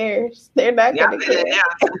one cares. They're not going to care.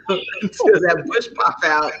 Until that bush pop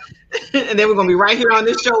out. And then we're going to be right here on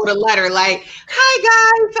this show with a letter like, "Hi,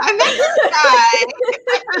 guys. I met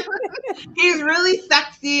this guy. He's really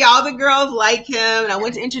sexy. All the girls like him. And I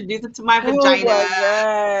went to introduce him to my vagina. Oh my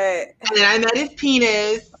God. And then I met his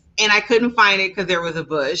penis. And I couldn't find it because there was a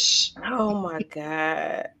bush." Oh, my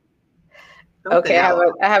God. Okay, I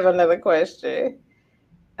have another question.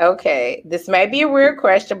 Okay, this might be a weird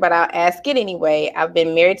question, but I'll ask it anyway. I've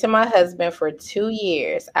been married to my husband for 2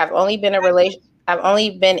 years. I've only been in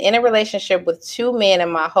a relationship with 2 men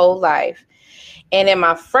in my whole life. And in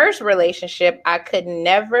my first relationship, I could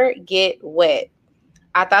never get wet.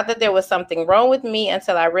 I thought that there was something wrong with me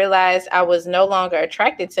until I realized I was no longer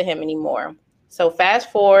attracted to him anymore. So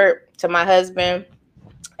fast forward to my husband.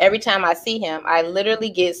 Every time I see him, I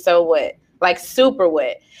literally get so wet. Like super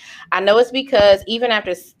wet. I know it's because even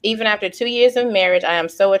after 2 years of marriage, I am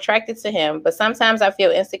so attracted to him, but sometimes I feel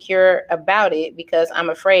insecure about it because I'm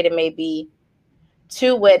afraid it may be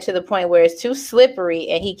too wet to the point where it's too slippery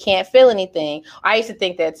and he can't feel anything. I used to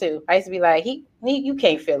think that too. I used to be like, you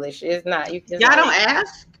can't feel it. It's not. Y'all don't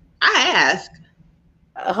ask? I ask.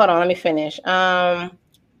 Hold on, let me finish. I'm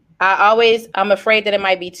afraid that it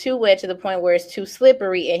might be too wet to the point where it's too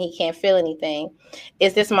slippery and he can't feel anything.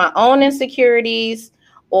 Is this my own insecurities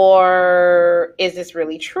or is this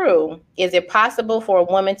really true? Is it possible for a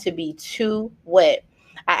woman to be too wet?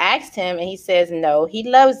 I asked him and he says no, he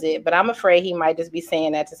loves it, but I'm afraid he might just be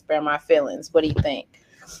saying that to spare my feelings. What do you think?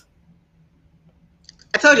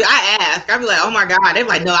 I told you, I ask. I'd be like, "Oh my God." They're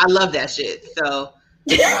like, "No, I love that shit." So.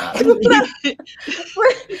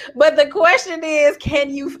 But the question is, can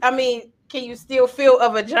you still feel a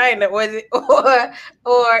vagina, or is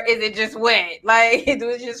it just wet? Like,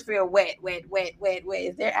 does it just feel wet?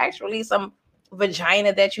 Is there actually some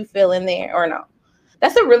vagina that you feel in there or no?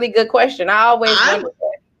 That's a really good question. I always wonder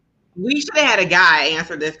that. We should have had a guy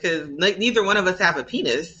answer this because neither one of us have a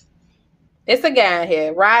penis. It's a guy in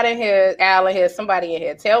here, Rod in here, Al in here, somebody in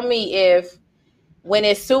here. Tell me if when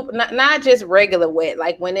it's super, not just regular wet,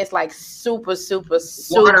 like when it's like super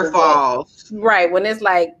waterfalls, wet. Right? When it's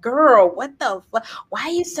like, girl, what the fuck? Why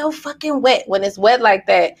are you so fucking wet? When it's wet like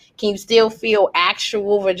that, can you still feel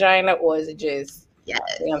actual vagina, or is it just? Yes,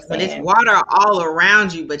 you know when it's water all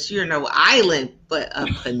around you, but you're no island, but a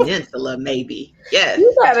peninsula, maybe. Yes,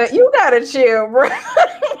 you gotta chill, bro.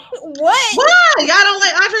 What? Y'all don't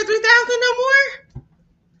like Andre 3000 no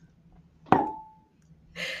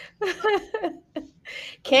more?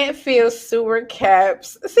 Can't feel sewer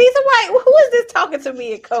caps. Caesar White, who is this talking to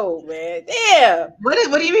me in code, man? Damn. What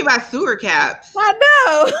do you mean by sewer caps? I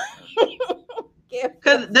know.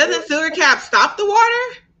 Because doesn't sewer caps stop the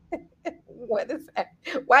water? What is that?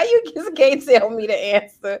 Why you just can't tell me the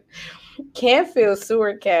answer? Can't feel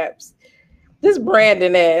sewer caps. This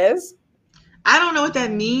Brandon ass. I don't know what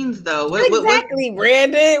that means though. What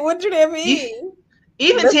Brandon? What do that mean?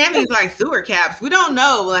 Even Tammy's like sewer caps. We don't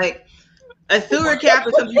know. Like a sewer cap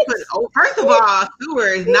is something you put. Oh, first of all, sewer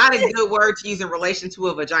is not a good word to use in relation to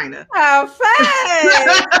a vagina. Oh, fine.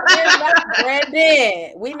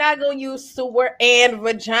 Brandon, we're not gonna use sewer and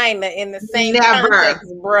vagina in the same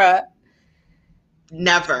context, bruh.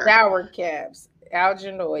 Never. Shower caps. Al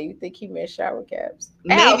Genoy, you think he meant shower caps?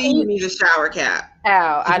 Maybe he needs a shower cap.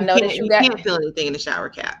 Al, I know that you can't feel anything in the shower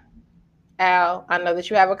cap. Al, I know that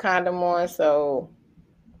you have a condom on, so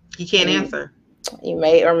he can't answer. You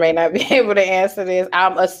may or may not be able to answer this.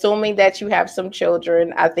 I'm assuming that you have some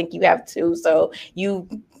children. I think you have 2, so you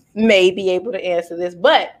may be able to answer this.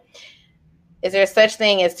 But is there such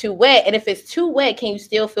thing as too wet? And if it's too wet, can you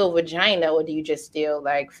still feel vagina, or do you just still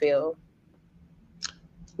like feel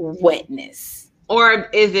wetness? Or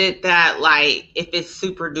is it that, like, if it's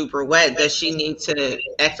super duper wet, does she need to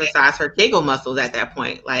exercise her Kegel muscles at that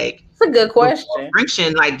point? Like, it's a good question.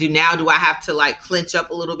 Friction, like, do I have to like clench up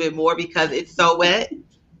a little bit more because it's so wet?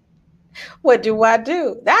 What do? I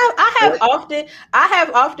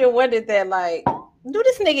have often wondered that, like, do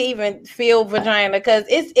this nigga even feel vagina? Because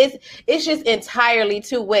it's just entirely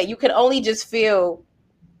too wet. You can only just feel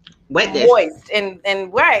wetness, moist and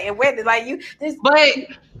right and wet. Like you. But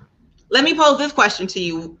let me pose this question to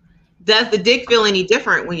you: does the dick feel any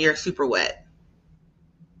different when you're super wet?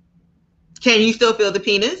 Can you still feel the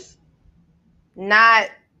penis?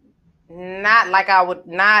 Not like I would.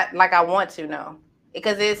 Not like I want to. No,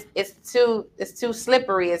 because it's too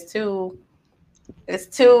slippery. It's too.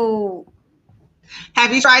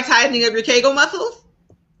 Have you tried tightening up your Kegel muscles?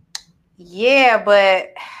 Yeah, but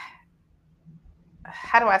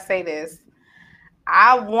how do I say this?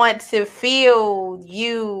 I want to feel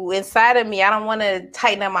you inside of me. I don't want to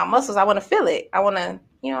tighten up my muscles. I want to feel it. I want to,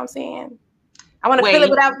 you know what I'm saying? I want to feel it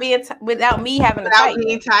without me having to tighten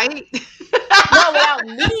being tight. No, without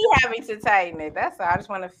me having to tighten it. That's all. I just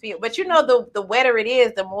want to feel. But you know, the wetter it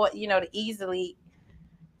is, the more, you know, the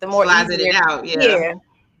more slides it out. Yeah.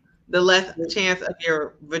 The less chance of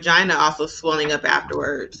your vagina also swelling up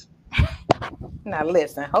afterwards. Now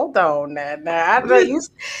listen, hold on. Now I know you.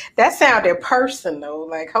 That sounded personal.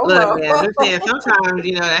 Like, hold on. Man, listen, sometimes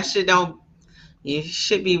you know that shit don't. You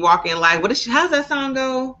should be walking like what? How's that song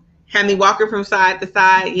go? Had me walking from side to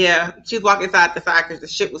side. Yeah, she's walking side to side because the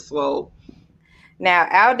shit was swole. Now,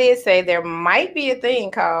 Al did say there might be a thing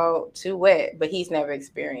called too wet, but he's never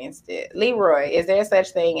experienced it. Leroy, is there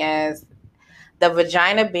such thing as the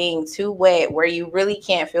vagina being too wet where you really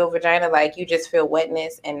can't feel vagina, like you just feel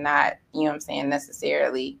wetness and not, you know what I'm saying,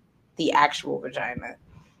 necessarily the actual vagina?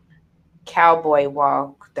 Cowboy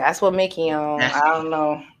walk. That's what Mickey on. I don't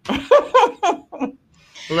know.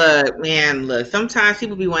 Look, sometimes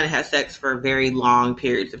people be wanting to have sex for very long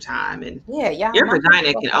periods of time, and yeah, your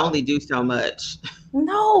vagina can only do so much.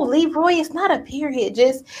 No, Leroy, it's not a period.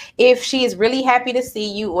 Just if she is really happy to see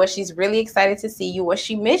you, or she's really excited to see you, or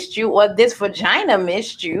she missed you, or this vagina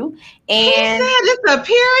missed you, and it's a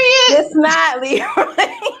period. It's not, Leroy.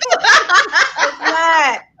 It's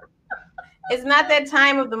not. It's not that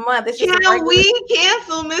time of the month. It's just can we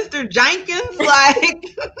cancel Mr. Jenkins? Like,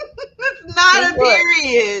 it's not a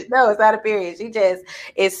period. No, it's not a period. She just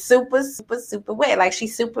is super, super, super wet. Like she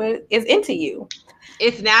super is into you.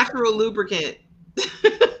 It's natural lubricant.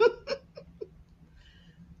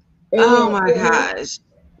 Oh my gosh.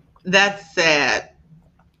 That's sad.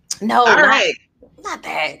 No, not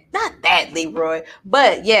that, Leroy.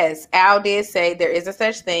 But yes, Al did say there is a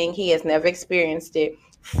such thing. He has never experienced it.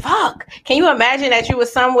 Fuck. Can you imagine that you were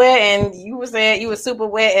somewhere and you were saying you were super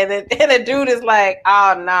wet and the dude is like,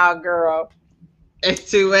 oh no, girl.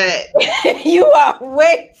 It's too wet. You are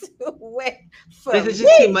way too wet for This is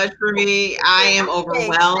just too much for me. I am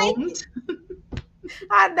overwhelmed.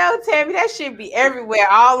 I know, Tammy, that shit be everywhere,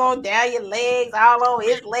 all on down your legs, all on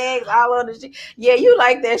his legs, all on the shit. Yeah, you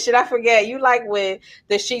like that shit. I forget. You like when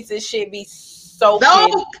the sheets and shit be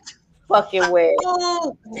soaking fucking wet.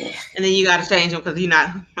 And then you got to change them because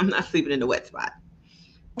I'm not sleeping in the wet spot.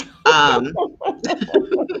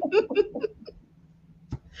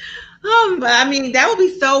 But I mean, that would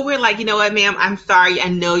be so weird. Like, you know what, ma'am? I'm sorry. I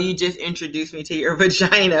know you just introduced me to your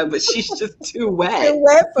vagina, but she's just too wet. Too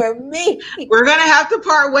wet for me. We're going to have to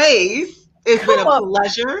part ways. It's been a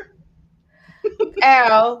pleasure.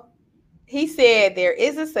 Al, he said there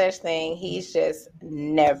is a such thing. He's just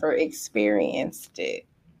never experienced it.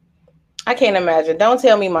 I can't imagine. Don't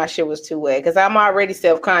tell me my shit was too wet because I'm already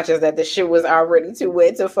self-conscious that the shit was already too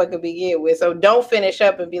wet to fucking begin with. So don't finish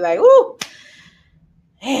up and be like, ooh,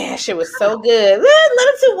 man, shit was so good. A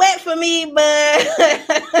little too wet for me, but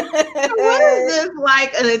what is this?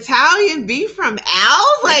 Like an Italian beef from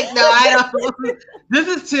Al's? Like, no, I don't. This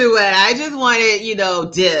is too wet. I just want it,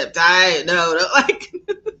 dipped. Like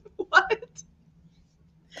what?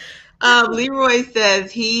 Leroy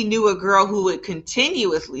says he knew a girl who would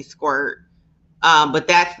continuously squirt, but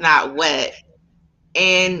that's not wet.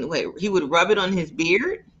 And wait, he would rub it on his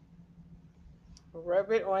beard? Rub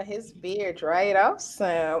it on his beard, dry it off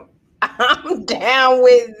some. I'm down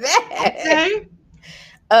with that. Okay.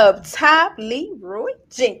 Up top, Leroy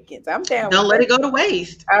Jenkins. I'm down. Don't let it go to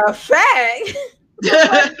waste. A fact.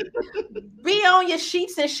 Be on your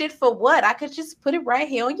sheets and shit for what? I could just put it right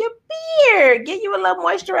here on your beard. Get you a little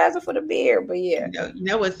moisturizer for the beard. But yeah. You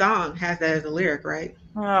know what song has that as a lyric, right?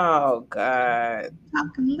 Oh God. I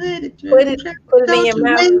can let it put it in your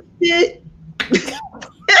mouth.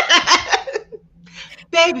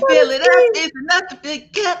 Baby, fill it up. It's enough to fill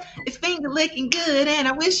it up. It's finger licking good, and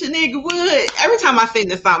I wish a nigga would. Every time I sing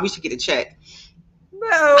this song, we should get a check. No.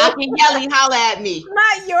 I can yelly holler at me.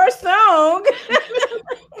 Not your song.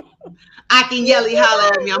 I can yelly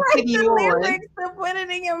holler at me. I'm putting you on. To put it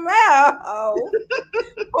in your mouth.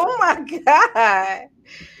 Oh my God.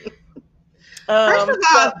 First of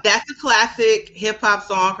all, that's a classic hip hop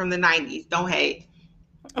song from the 90s. Don't hate.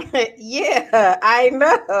 Yeah, I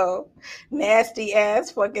know. Nasty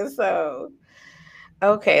ass fucking song.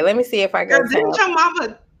 Okay, let me see if I got. Didn't your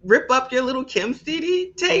mama rip up your little Kim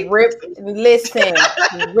CD tape? Listen,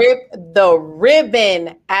 rip the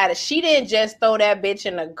ribbon out of. She didn't just throw that bitch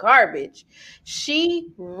in the garbage. She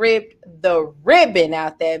ripped the ribbon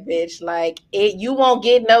out that bitch. Like it, you won't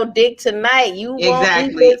get no dick tonight. You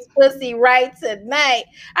won't eat this pussy right tonight.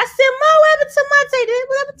 I said, "Ma, what happened to my tape?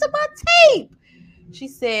 What happened to my tape?" She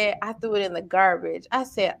said, "I threw it in the garbage." I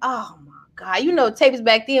said, "Oh my God, you know tapes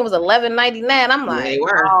back then was $11.99." I'm like,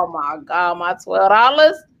 "Oh my God, my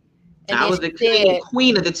 $12." And I was the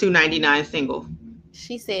queen of the $2.99 single.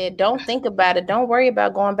 She said, "Don't think about it. Don't worry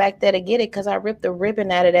about going back there to get it, because I ripped the ribbon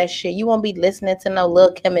out of that shit. You won't be listening to no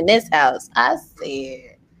Lil' Kim in this house." I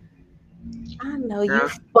said, "I know you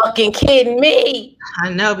fucking kidding me." I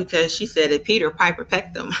know, because she said that Peter Piper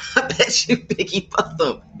pecked him. I bet you Biggie fucked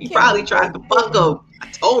him. He probably tried to fuck him. I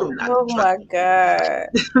told him not to. Oh my God.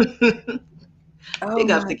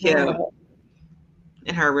 Big ups to Kim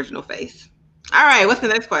in her original face. All right, what's the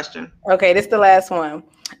next question? Okay, this is the last one.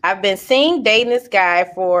 I've been dating this guy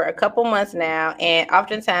for a couple months now, and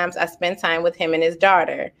oftentimes I spend time with him and his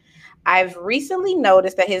daughter. I've recently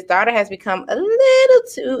noticed that his daughter has become a little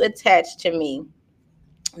too attached to me.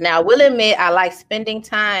 Now, I will admit I like spending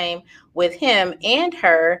time with him and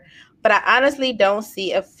her, but I honestly don't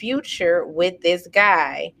see a future with this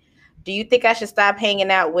guy. Do you think I should stop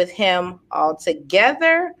hanging out with him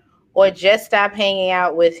altogether, or just stop hanging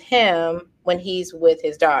out with him when he's with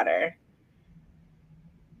his daughter?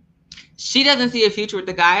 She doesn't see a future with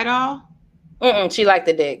the guy at all? She liked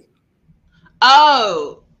the dick.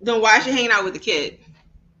 Oh, then why is she hanging out with the kid?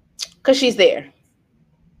 Because she's there.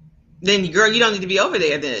 Then, girl, you don't need to be over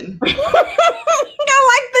there then. I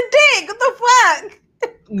like the dick. What the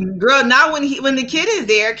fuck? Girl, not when the kid is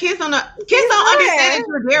there. Kids don't understand that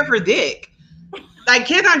you're there for dick. Like,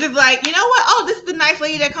 kids aren't just like, you know what? Oh, this is the nice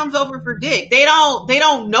lady that comes over for dick. They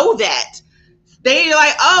don't know that. They're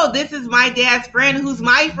like, oh, this is my dad's friend who's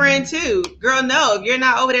my friend too. Girl, no, if you're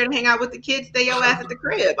not over there to hang out with the kids, stay your ass at the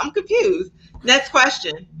crib. I'm confused. Next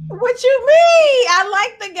question. What you mean? I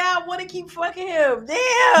like the guy. I want to keep fucking him.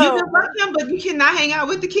 Damn. You can fuck him, but you cannot hang out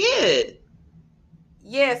with the kid.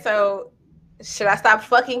 Yeah, so should I stop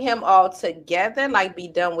fucking him altogether? Like, be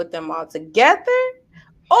done with them altogether?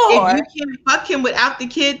 Or if you can fuck him without the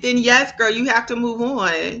kid, then yes, girl, you have to move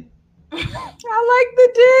on. I like the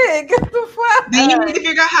dick. What the fuck? Then you need to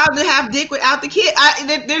figure out how to have dick without the kid.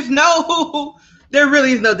 There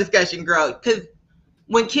really is no discussion, girl. Because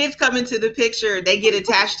when kids come into the picture, they get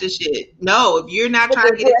attached to shit. No, if you're not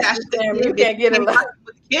trying to get attached to them, you can't get a lot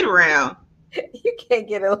with the kid around. You can't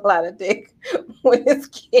get a lot of dick when it's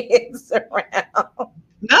kids around.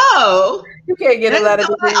 No, you can't get a lot of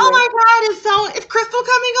dick. Like, oh my God, is Crystal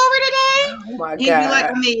coming over today? Oh my God. He'd be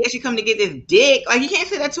like, yeah, she coming to get this dick. Like, you can't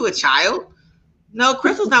say that to a child. No,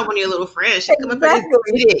 Crystal's not one of your little friends. She's coming for this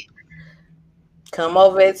dick. Come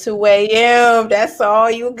over at 2 a.m. That's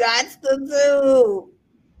all you got to do.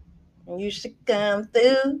 You should come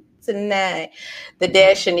through tonight. The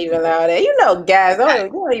dad shouldn't even allow that. You know, guys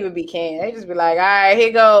don't even be caring. They just be like, all right,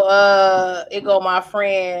 here go my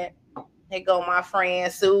friend. Here go my friend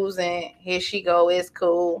Susan. Here she go. It's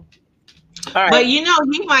cool. All right. But you know,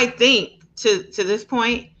 he might think to this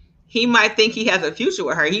point, he might think he has a future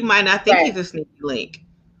with her. He might not think he's a sneaky link.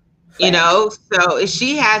 Right. You know, so if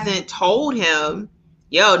she hasn't told him,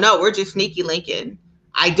 yo, no, we're just sneaky linking.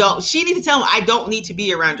 She needs to tell him, I don't need to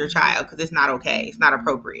be around your child because it's not okay. It's not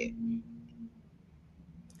appropriate.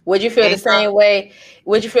 Would you feel the same way?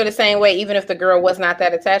 Would you feel the same way even if the girl was not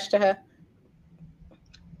that attached to her?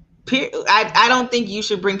 I don't think you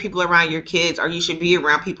should bring people around your kids, or you should be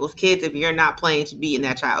around people's kids if you're not planning to be in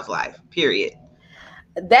that child's life, period.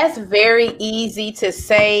 That's very easy to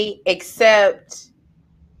say, except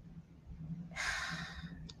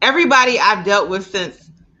everybody I've dealt with since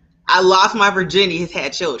I lost my virginity has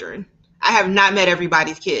had children. I have not met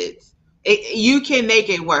everybody's kids. You can make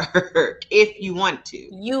it work if you want to.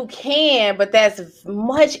 You can, but that's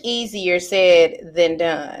much easier said than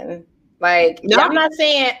done. Like, no. I'm not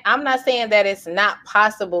saying that it's not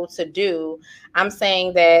possible to do. I'm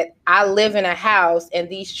saying that I live in a house and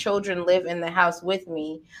these children live in the house with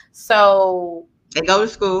me. So they go to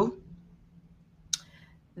school.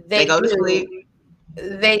 They go to sleep.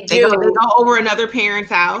 They do. They go over another parent's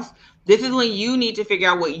house. This is when you need to figure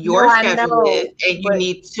out what your schedule is, and you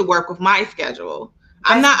need to work with my schedule.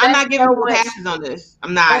 I'm not giving people passes on this.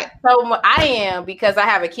 I'm not. So I am, because I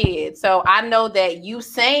have a kid. So I know that you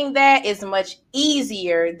saying that is much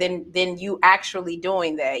easier than you actually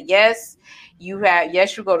doing that. Yes, you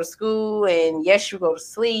go to school, and yes, you go to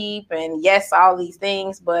sleep, and yes, all these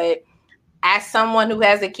things. But as someone who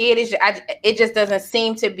has a kid, it just doesn't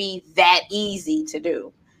seem to be that easy to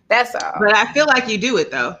do. That's all. But I feel like you do it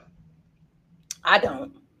though. I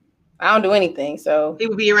don't do anything. So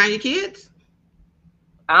people be around your kids.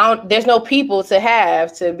 There's no people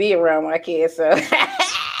to be around my kids. So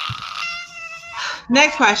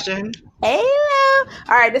next question. Hello.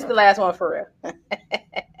 All right, this is the last one for real.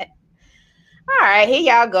 All right, here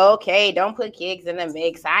y'all go. Okay, don't put kids in the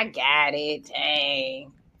mix. I got it.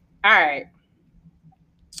 Dang. All right.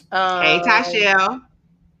 Hey, Tashiel.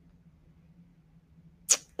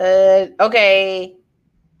 Okay.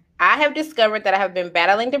 I have discovered that I have been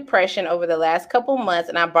battling depression over the last couple months,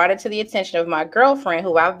 and I brought it to the attention of my girlfriend,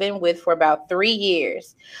 who I've been with for about 3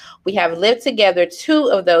 years. We have lived together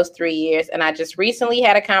 2 of those 3 years, and I just recently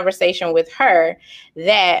had a conversation with her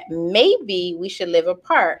that maybe we should live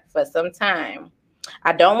apart for some time.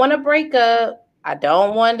 I don't want to break up. I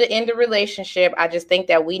don't want to end the relationship. I just think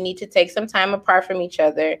that we need to take some time apart from each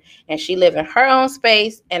other, and she live in her own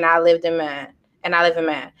space, and I live in mine.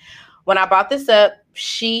 When I brought this up,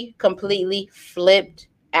 she completely flipped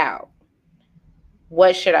out.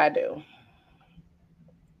 What should I do?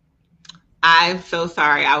 I'm so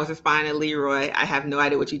sorry. I was responding to Leroy. I have no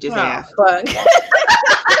idea what you just asked. Fuck.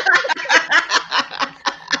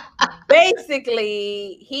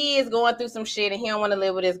 Basically, he is going through some shit, and he don't want to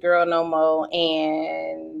live with his girl no more.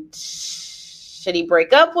 And should he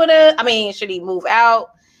break up with her? I mean, should he move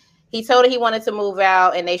out? He told her he wanted to move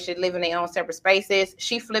out, and they should live in their own separate spaces.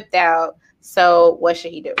 She flipped out. So what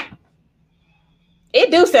should he do? It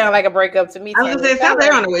do sound like a breakup to me. I was gonna say, sound like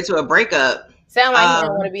they're on the way to a breakup. Sound like he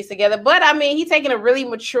don't want to be together. But I mean, he's taking a really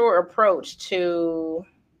mature approach to,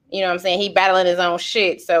 you know what I'm saying? He battling his own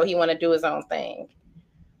shit, so he want to do his own thing.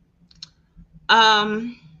 I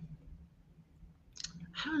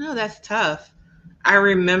don't know. That's tough. I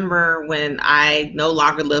remember when I no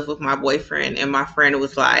longer lived with my boyfriend, and my friend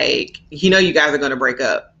was like, you guys are going to break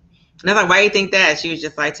up. And I was like, why do you think that? She was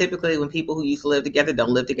just like, typically when people who used to live together don't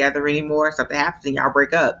live together anymore, something happens and y'all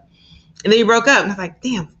break up. And then you broke up. And I was like,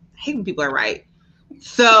 damn, I hate when people are right.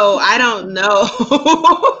 So I don't know.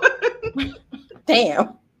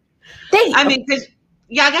 Damn. I mean,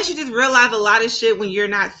 I guess you just realize a lot of shit when you're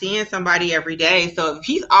not seeing somebody every day. So if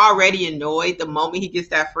he's already annoyed the moment he gets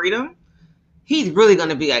that freedom, he's really going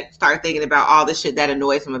to be like, start thinking about all the shit that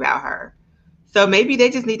annoys him about her. So maybe they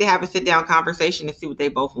just need to have a sit down conversation and see what they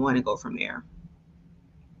both want and go from there.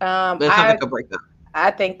 But it's not like a breakup.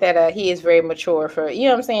 I think that he is very mature for, you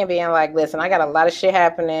know what I'm saying, being like, listen, I got a lot of shit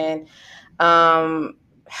happening.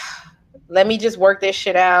 Let me just work this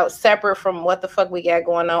shit out separate from what the fuck we got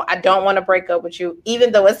going on. I don't want to break up with you,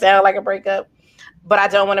 even though it sounds like a breakup, but I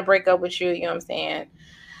don't want to break up with you. You know what I'm saying?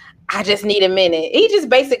 I just need a minute. He just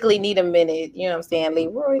basically need a minute, you know what I'm saying,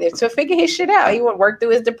 Leroy, to figure his shit out. He would work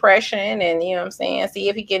through his depression and, you know what I'm saying, see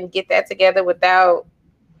if he can get that together without,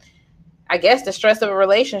 I guess, the stress of a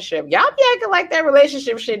relationship. Y'all be acting like that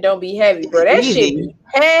relationship shit don't be heavy, bro. That shit be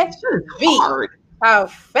heavy. Hard. How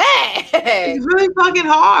fast. It's really fucking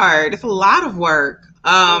hard. It's a lot of work.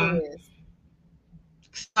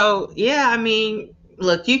 So, yeah, I mean,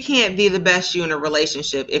 look, you can't be the best you in a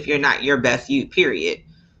relationship if you're not your best you, period.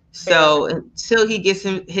 So until he gets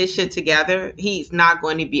his shit together, he's not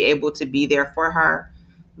going to be able to be there for her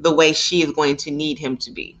the way she is going to need him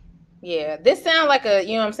to be. Yeah, this sounds like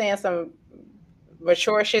you know what I'm saying, some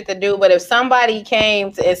mature shit to do. But if somebody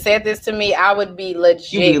came and said this to me, I would be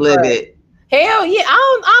legit. You'd be livid. Hell yeah,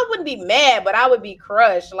 I wouldn't be mad, but I would be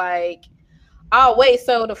crushed. Like, oh wait,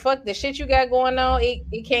 so the shit you got going on,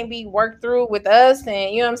 it can't be worked through with us,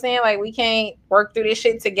 and you know what I'm saying? Like, we can't work through this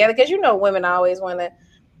shit together, because women always want to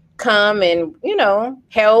come and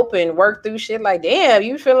help and work through shit. Like, damn,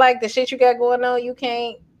 you feel like the shit you got going on you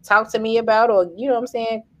can't talk to me about, or you know what I'm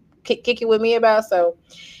saying, kick it with me about. So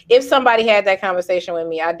if somebody had that conversation with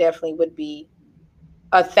me, I definitely would be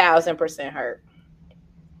 1,000% hurt.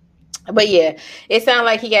 But yeah, it sounds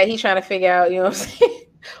like he's trying to figure out, you know what I'm saying,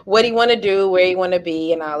 what he want to do, where he want to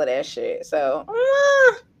be, and all of that shit. So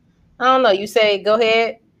I don't know. You say go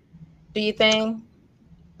ahead, do your thing.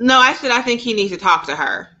 No, I think he needs to talk to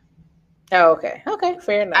her. Oh, okay. Okay,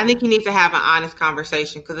 fair enough. I think he needs to have an honest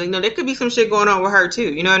conversation, because there could be some shit going on with her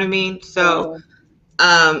too. You know what I mean? So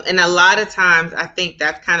And a lot of times I think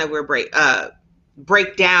that's kind of where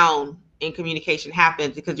breakdown in communication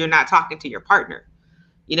happens, because you're not talking to your partner.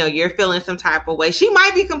 You know, you're feeling some type of way. She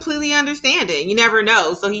might be completely understanding. You never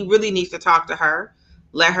know. So he really needs to talk to her,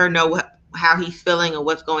 let her know how he's feeling and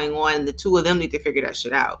what's going on. And the two of them need to figure that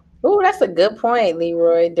shit out. Oh, that's a good point,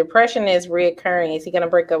 Leroy. Depression is reoccurring. Is he going to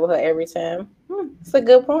break up with her every time? It's a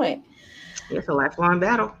good point. It's a lifelong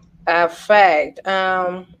battle. Fact.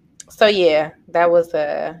 So yeah, that was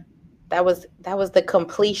the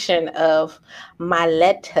completion of my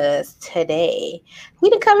letters today. We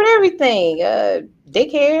done covered everything.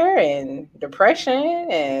 Dick hair and depression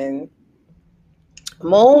and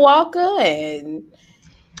Moonwalker and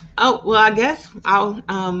I guess I'll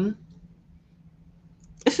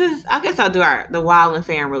do the Wild and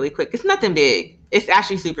Fan really quick. It's nothing big. It's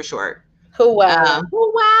actually super short. Who Wild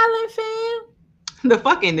and Fan? The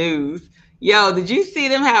fucking news. Yo, did you see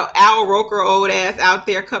them have Al Roker old ass out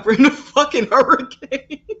there covering the fucking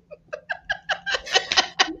hurricane?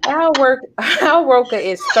 Al Roker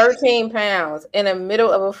is 13 pounds in the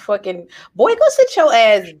middle of a fucking boy. Go sit your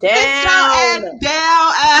ass down. Sit your ass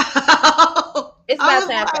down, Al. It's about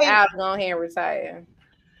time for Al to go ahead and retire.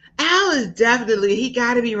 Al is definitely, he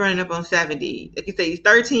got to be running up on 70. Like you say, he's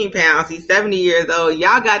 13 pounds. He's 70 years old.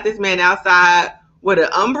 Y'all got this man outside with an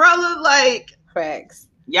umbrella. Like, facts.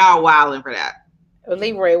 Y'all wilding for that.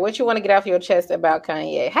 Leroy, what you want to get off your chest about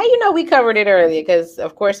Kanye? How you know we covered it earlier? Because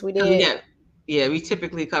of course we did. Yeah, we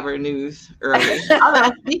typically cover news early.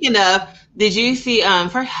 Speaking of, did you see?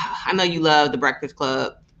 I know you love the Breakfast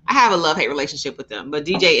Club. I have a love-hate relationship with them, but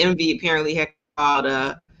DJ Envy apparently had called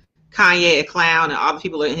Kanye a clown, and all the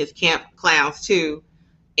people in his camp clowns too.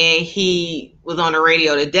 And he was on the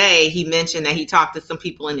radio today. He mentioned that he talked to some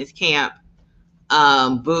people in his camp.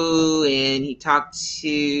 Boo, and he talked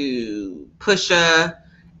to Pusha,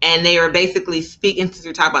 and they were basically speaking, since we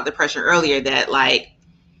were talking about depression earlier, that like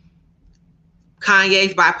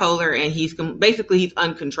Kanye's bipolar and he's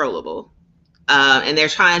uncontrollable, and they're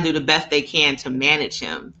trying to do the best they can to manage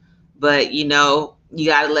him, but you know, you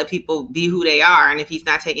got to let people be who they are, and if he's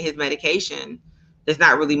not taking his medication, there's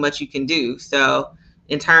not really much you can do. So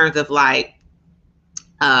in terms of like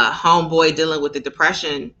homeboy dealing with the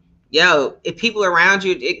depression, yo, if people around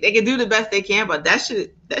you, they can do the best they can, but that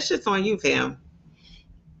shit's on you, fam.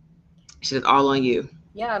 Shit's all on you.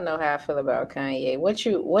 Y'all know how I feel about Kanye. What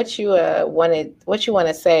you want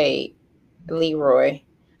to say, Leroy,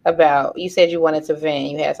 about, you said you wanted to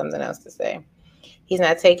vent, you had something else to say. He's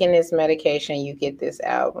not taking this medication, you get this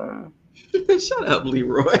album. Shut up,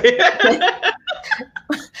 Leroy.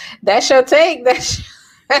 That's your take. This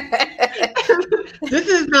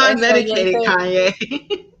is not medicated,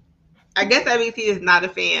 Kanye. I guess that means he is not a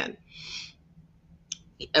fan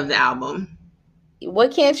of the album.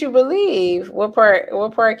 What can't you believe? What part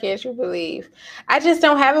can't you believe? I just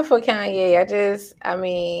don't have it for Kanye.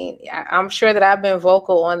 I'm sure that I've been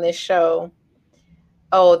vocal on this show.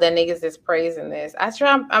 Oh, the niggas is praising this.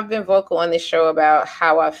 I've been vocal on this show about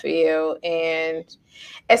how I feel, and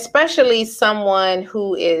especially someone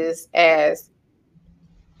who is as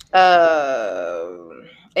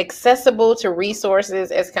accessible to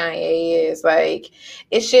resources as Kanye is. Like,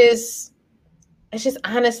 it's just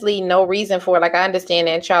honestly no reason for it. Like, I understand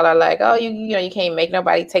that y'all are like, oh, you know, you can't make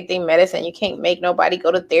nobody take their medicine, you can't make nobody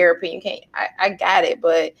go to therapy, you can't. I got it,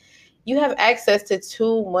 but you have access to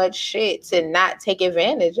too much shit to not take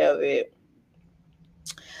advantage of it.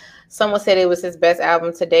 Someone said it was his best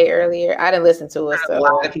album today earlier. I didn't listen to it. So. A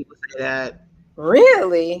lot of people say that.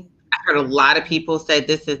 Really? I heard a lot of people say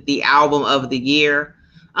this is the album of the year.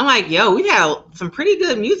 I'm like, yo, we've had some pretty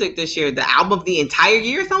good music this year. The album of the entire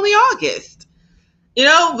year is only August. You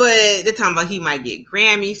know, but they're talking about he might get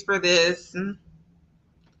Grammys for this.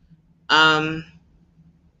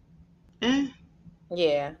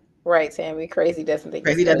 Yeah. Right, Tammy. Crazy doesn't think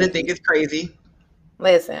it's crazy.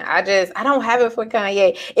 Listen, I don't have it for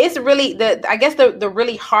Kanye. It's really the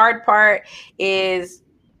really hard part is,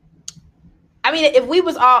 I mean, if we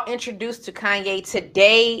was all introduced to Kanye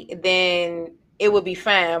today, then it would be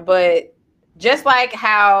fine. But just like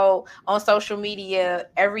how on social media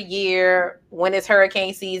every year when it's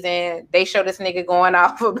hurricane season, they show this nigga going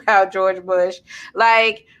off about George Bush.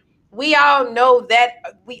 Like, we all know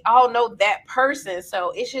that person.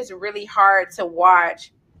 So it's just really hard to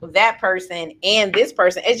watch that person and this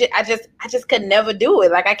person. I just could never do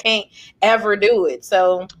it. Like, I can't ever do it.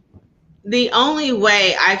 So the only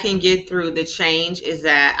way I can get through the change is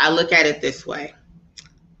that I look at it this way.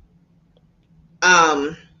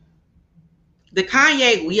 The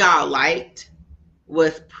Kanye we all liked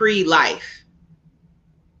was pre-life.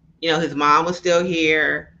 You know, his mom was still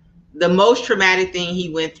here. the most traumatic thing he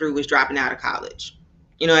went through was dropping out of college.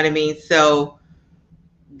 You know what I mean? So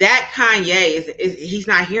that Kanye is he's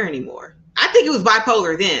not here anymore. I think it was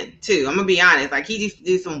bipolar then too. I'm gonna be honest. Like he used to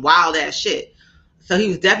do some wild ass shit. So he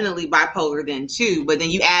was definitely bipolar then too. But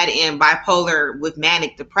then you add in bipolar with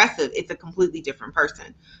manic depressive, it's a completely different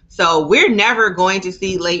person. So we're never going to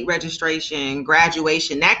see late registration,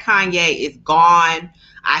 graduation. That Kanye is gone.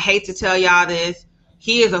 I hate to tell y'all this.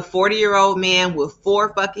 He is a 40-year-old man with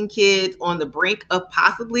 4 fucking kids on the brink of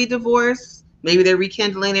possibly divorce. Maybe they're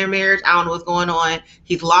rekindling their marriage. I don't know what's going on.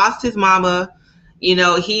 He's lost his mama. You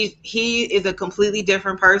know, he is a completely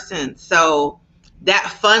different person. So that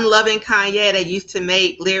fun-loving Kanye that used to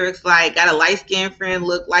make lyrics like "got a light-skinned friend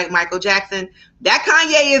look like Michael Jackson," that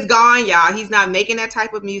Kanye is gone, y'all. He's not making that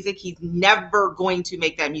type of music. He's never going to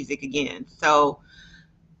make that music again. So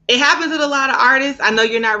it happens with a lot of artists. I know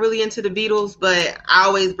you're not really into the Beatles, but I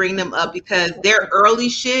always bring them up because their early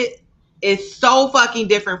shit is so fucking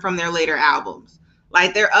different from their later albums.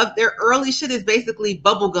 Like their early shit is basically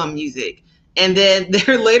bubblegum music, and then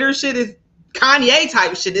their later shit is Kanye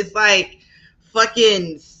type shit. It's like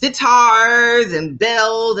fucking sitars and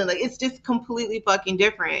bells, and like it's just completely fucking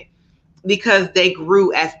different because they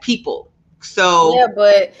grew as people. So yeah,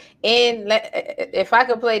 but if I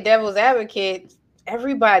could play devil's advocate,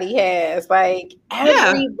 everybody has.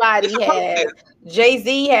 Everybody has.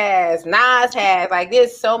 Jay-Z has, Nas has. Like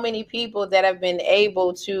there's so many people that have been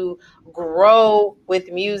able to grow with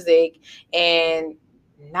music and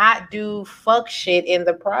not do fuck shit in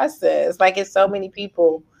the process. Like it's so many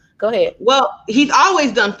people. Go ahead. Well, he's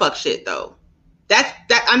always done fuck shit though. That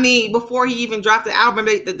I mean, before he even dropped the album,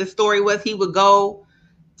 the story was he would go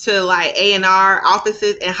to like A&R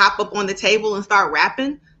offices and hop up on the table and start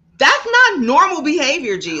rapping. That's not normal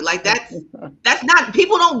behavior, G. Like that's not,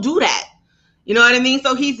 people don't do that. You know what I mean?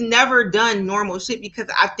 So he's never done normal shit because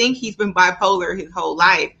I think he's been bipolar his whole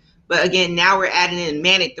life. But again, now we're adding in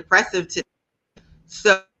manic depressive to,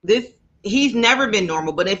 so he's never been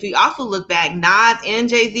normal. But if you also look back, Nas and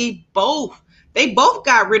Jay-Z they both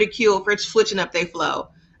got ridiculed for switching up their flow.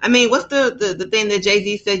 I mean, what's the thing that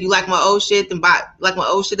Jay-Z said? You like my old shit, then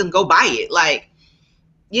go buy it. Like,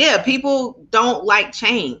 yeah, people don't like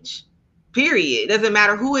change. Period. It doesn't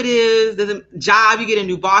matter who it is. Doesn't job, you get a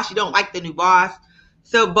new boss, you don't like the new boss.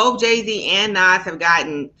 So both Jay-Z and Nas have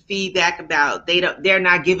gotten feedback about they're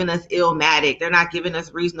not giving us Illmatic, they're not giving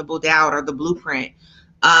us Reasonable Doubt or The Blueprint.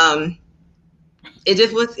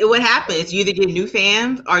 It would happen. It's you either get new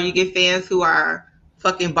fans or you get fans who are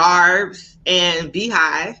fucking Barbs and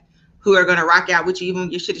Beehive who are gonna rock out with you even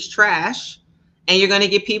when your shit is trash, and you're gonna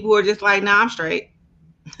get people who are just like, nah, I'm straight.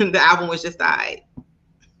 The album was just alright.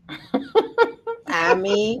 I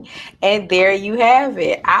mean, and there you have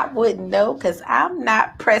it. I wouldn't know because I'm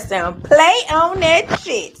not pressing play on that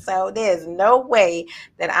shit. So there's no way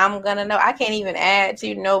that I'm gonna know. I can't even add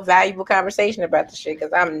to no valuable conversation about the shit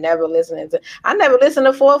because I never listen to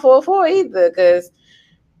 444 either. Because,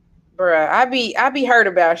 bruh, I be hurt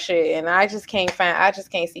about shit, and I just can't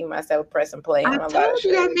see myself pressing play on a lot of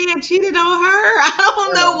shit. That man cheated on her. I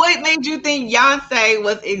don't know what made you think Beyonce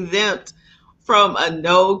was exempt from a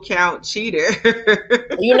no count cheater.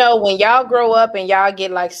 You know, when y'all grow up and y'all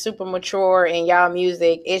get like super mature in y'all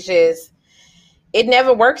music, it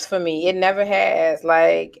never works for me. It never has.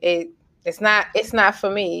 Like it's not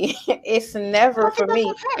for me. It's never for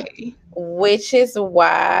me. Okay. Which is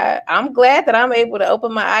why I'm glad that I'm able to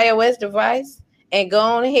open my iOS device and go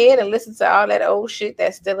on ahead and listen to all that old shit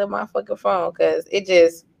that's still in my fucking phone, because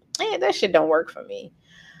that shit don't work for me.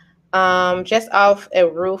 Just off a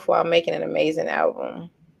roof while making an amazing album.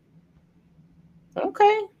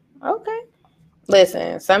 Okay.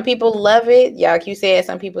 Listen, some people love it. Y'all, like you said,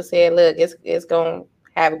 some people said, look, it's gonna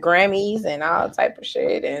have Grammys and all type of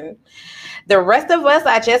shit, and the rest of us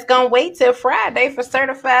are just gonna wait till Friday for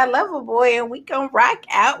Certified Lover Boy, and we gonna rock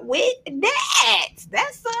out with that.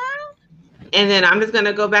 That's all. And then I'm just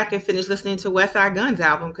gonna go back and finish listening to Westside Gunn's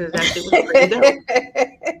album because that shit was pretty dope.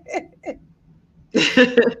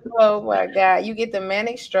 Oh my God, you get the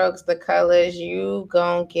manic strokes, the colors, you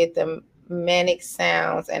gonna get the manic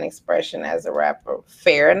sounds and expression as a rapper.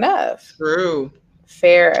 Fair enough. True.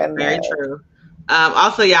 Fair enough. Very true.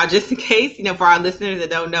 Also, y'all, just in case, for our listeners that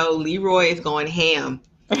don't know, Leroy is going ham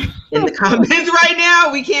in the comments right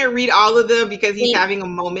now. We can't read all of them because he's having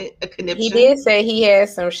a conniption. He did say he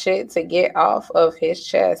has some shit to get off of his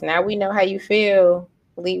chest. Now we know how you feel,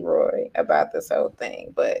 Leroy, about this whole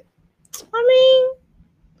thing, but I mean,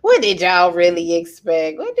 what did y'all really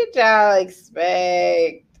expect?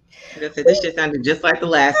 This shit sounded just like the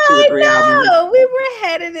last 2 or 3 albums. We were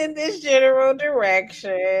headed in this general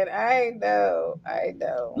direction. I know.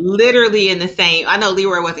 Literally in the same. I know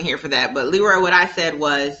Leroy wasn't here for that, but Leroy, what I said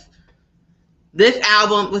was this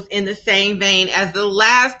album was in the same vein as the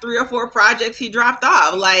last 3 or 4 projects he dropped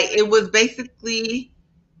off. Like, it was basically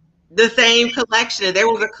the same collection. There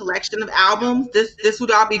was a collection of albums. This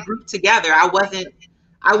would all be grouped together. I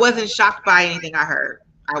wasn't shocked by anything I heard.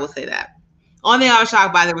 I will say that. Only thing I was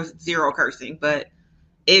shocked by, there was 0 cursing, but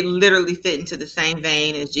it literally fit into the same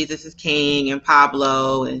vein as Jesus is King and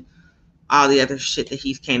Pablo and all the other shit that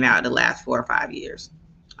he's came out in the last 4 or 5 years.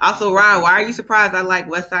 Also, Ryan, why are you surprised I like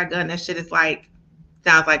Westside Gunn? That shit is like,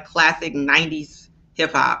 sounds like classic 90s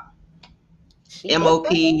hip hop. MOP.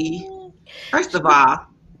 First of all,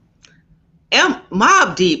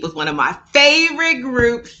 Mobb Deep was one of my favorite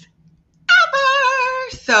groups ever.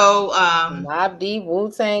 So, Mobb Deep,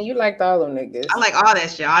 Wu-Tang, you liked all them niggas. I like all that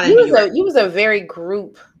shit. All that you was a very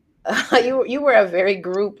group. You were a very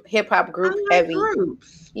group, hip hop group heavy.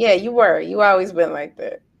 Groups. Yeah, you were. You always been like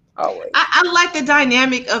that. Always. I like the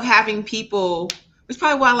dynamic of having people. It's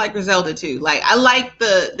probably why I like Griselda too. Like, I like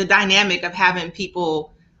the dynamic of having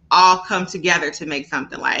people all come together to make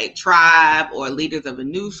something, like Tribe or Leaders of a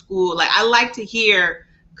New School. Like, I like to hear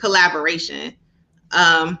collaboration.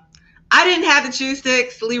 I didn't have the Chew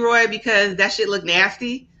Sticks, Leroy, because that shit looked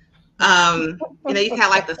nasty. You used to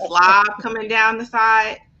have like the slob coming down the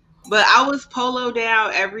side. But I was polo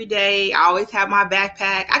down every day. I always have my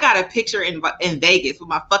backpack. I got a picture in Vegas with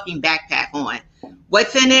my fucking backpack on.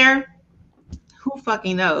 What's in there? Who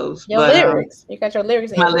fucking knows? Your lyrics. You got your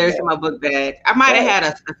lyrics. My lyrics in my book bag. I might have had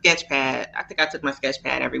a sketch pad. I think I took my sketch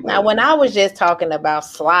pad everywhere. Now, when I was just talking about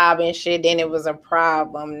slob and shit, then it was a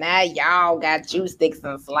problem. Now y'all got Chew Sticks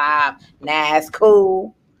and slob. Nah, it's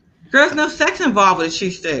cool. There's no sex involved with a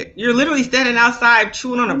chew stick. You're literally standing outside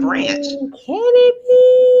chewing on a branch. Can it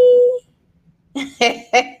be?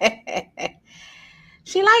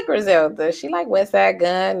 She like Griselda. She like Westside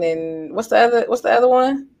Gunn and what's the other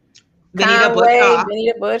one? Benita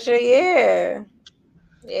Butcher. Yeah.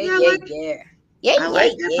 I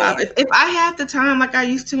like hip hop. If I had the time like I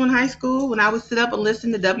used to in high school, when I would sit up and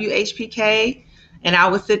listen to WHPK. And I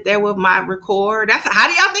would sit there with my record. How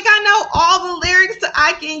do y'all think I know all the lyrics to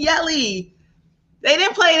Ike and Yelly? They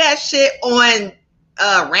didn't play that shit on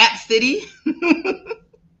Rap City.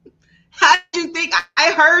 How did you think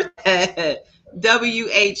I heard that?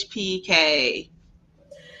 WHPK.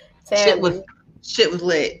 Shit was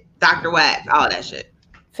lit. Dr. Wax, all that shit.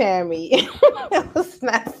 Tammy, it was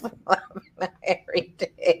not every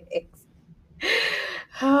day.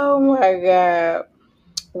 Oh my God.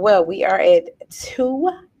 Well, we are at 2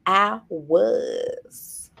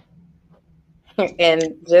 hours.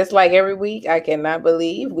 And just like every week, I cannot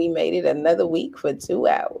believe we made it another week for 2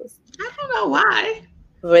 hours. I don't know why.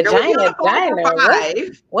 Vagina Diner.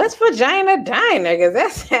 What's Vagina Diner? Because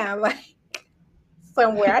that sounds like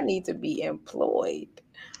somewhere I need to be employed.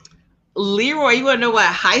 Leroy, you want to know what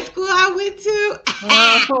high school I went to?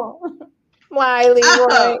 Why,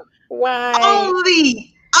 Leroy? Why?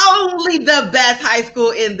 Only the best high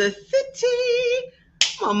school in the city.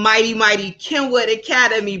 I'm a mighty Kenwood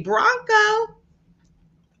Academy Bronco.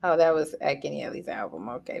 Oh, that was Akinyele's album.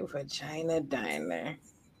 Okay, Vagina Diner.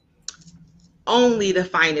 Only the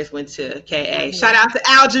finest went to KA. Shout out to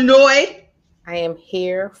Algenoy. I am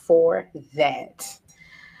here for that.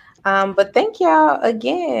 But thank y'all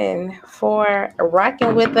again for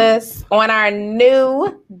rocking with us on our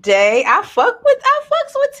new day. I fucks with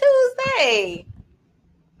Tuesday.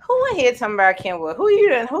 Who in here talking about Kenwood? Who you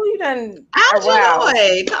done?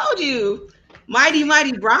 Algenoy, told you.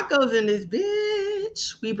 Mighty Broncos in this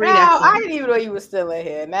bitch. We bring that. I didn't even know you were still in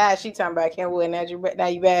here. Now she talking about Kenwood. Now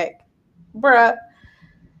you back, bruh.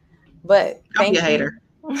 But don't be a hater.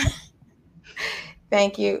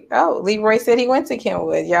 Thank you. Oh, Leroy said he went to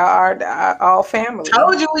Kenwood. Y'all are all family.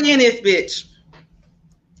 Told you we in this bitch.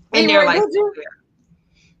 And they're like,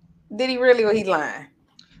 did he really, or he lying?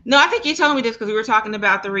 No, I think you told me this because we were talking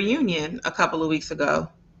about the reunion a couple of weeks ago.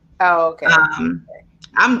 Oh, okay.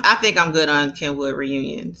 I think I'm good on Kenwood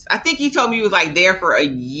reunions. I think you told me you was like there for a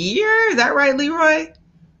year. Is that right, Leroy?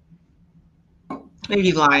 Maybe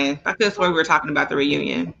he's lying. I could have sworn we were talking about the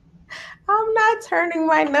reunion. I'm not turning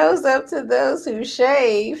my nose up to those who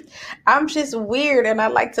shaved. I'm just weird and I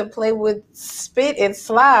like to play with spit and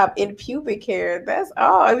slob in pubic hair. That's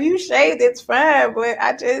all. If you shaved, it's fine. But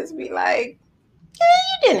I just be like,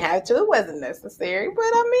 you didn't have to. It wasn't necessary. But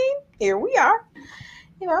I mean, here we are.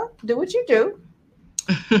 You know, do what you do.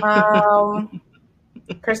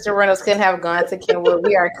 Crystal Reynolds couldn't have gone to Kenwood.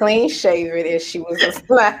 We are clean shaven if she was a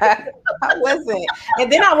slide. I wasn't.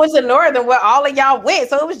 And then I went to Northern where all of y'all went.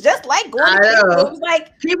 So it was just like going to Kenwood. It was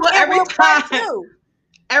like people every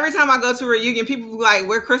time I go to a reunion, people be like,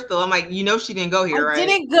 "Where Crystal?" I'm like, you know, she didn't go here, right?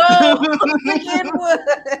 Didn't go to Kenwood.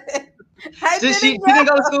 She didn't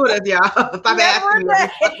go to school with us, y'all. Stop asking me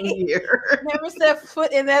every fucking year. Never set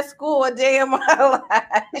foot in that school a day in my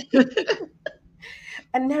life.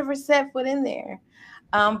 I never set foot in there.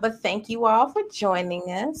 But thank you all for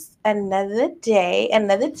joining us. Another day,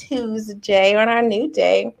 another Tuesday on our new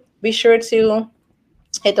day. Be sure to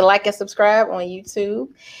hit the like and subscribe on YouTube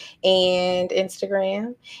and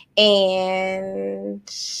Instagram. And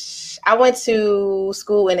I went to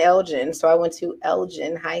school in Elgin. So I went to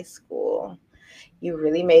Elgin High School. You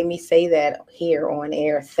really made me say that here on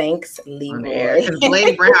air. Thanks, Leroy.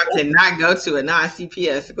 Blade Brown cannot go to a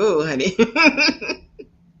non-CPS school, honey.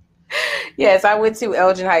 Yes, I went to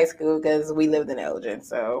Elgin High School because we lived in Elgin,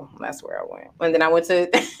 so that's where I went. And then I went to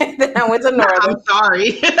Northern. I'm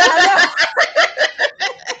sorry.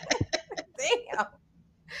 Damn.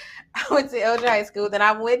 I went to Elgin High School. Then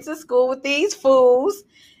I went to school with these fools,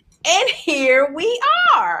 and here we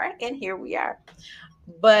are.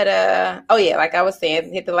 But oh yeah, like I was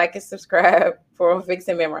saying, hit the like and subscribe for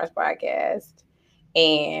Vixen Memoirs podcast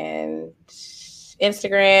and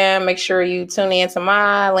Instagram. Make sure you tune in to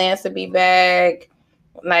my Lance to be back.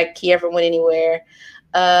 Like he ever went anywhere.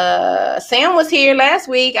 Sam was here last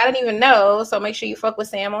week. I didn't even know. So make sure you fuck with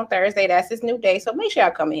Sam on Thursday. That's his new day. So make sure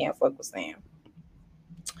y'all come in and fuck with Sam.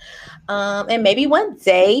 And maybe one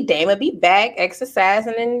day Dame will be back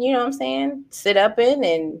exercising and, you know what I'm saying, sit up in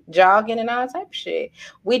and jogging and all type of shit.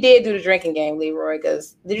 We did do the drinking game, Leroy,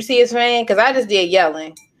 because did you see his vein? Because I just did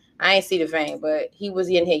yelling. I ain't see the vein, but he was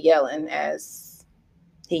in here yelling as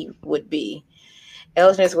he would be.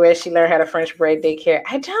 Elgin is where she learned how to French braid daycare.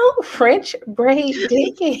 I don't French braid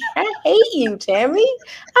daycare. I hate you, Tammy.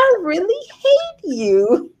 I really hate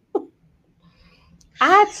you.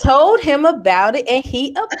 I told him about it and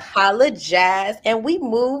he apologized and we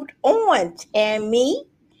moved on, Tammy.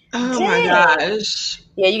 Oh my gosh.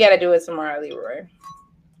 Yeah, you got to do it tomorrow, Leroy.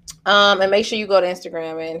 And make sure you go to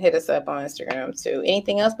Instagram and hit us up on Instagram too.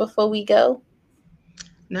 Anything else before we go?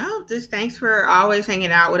 No, just thanks for always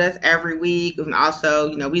hanging out with us every week. And also,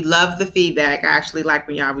 you know, we love the feedback. I actually like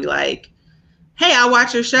when y'all be like, hey, I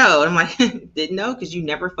watch your show. And I'm like, didn't know because you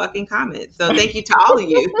never fucking comment. So thank you to all of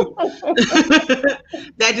you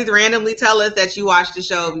that just randomly tell us that you watch the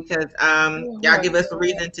show because y'all give us a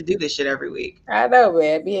reason to do this shit every week. I know,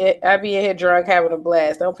 man. I be in here drunk having a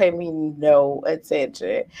blast. Don't pay me no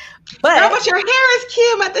attention. But how much your hair is cute.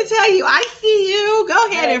 I'm about to tell you. I see you. Go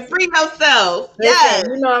ahead and free yourself. Yes.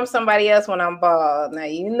 You know I'm somebody else when I'm bald. Now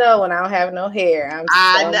you know when I don't have no hair.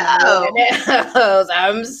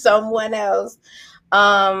 I'm someone else.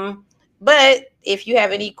 But if you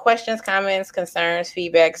have any questions, comments, concerns,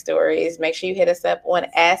 feedback, stories, make sure you hit us up on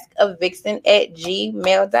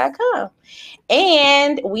askavixen@gmail.com.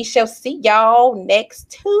 And we shall see y'all next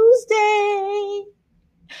Tuesday.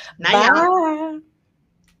 Night, bye.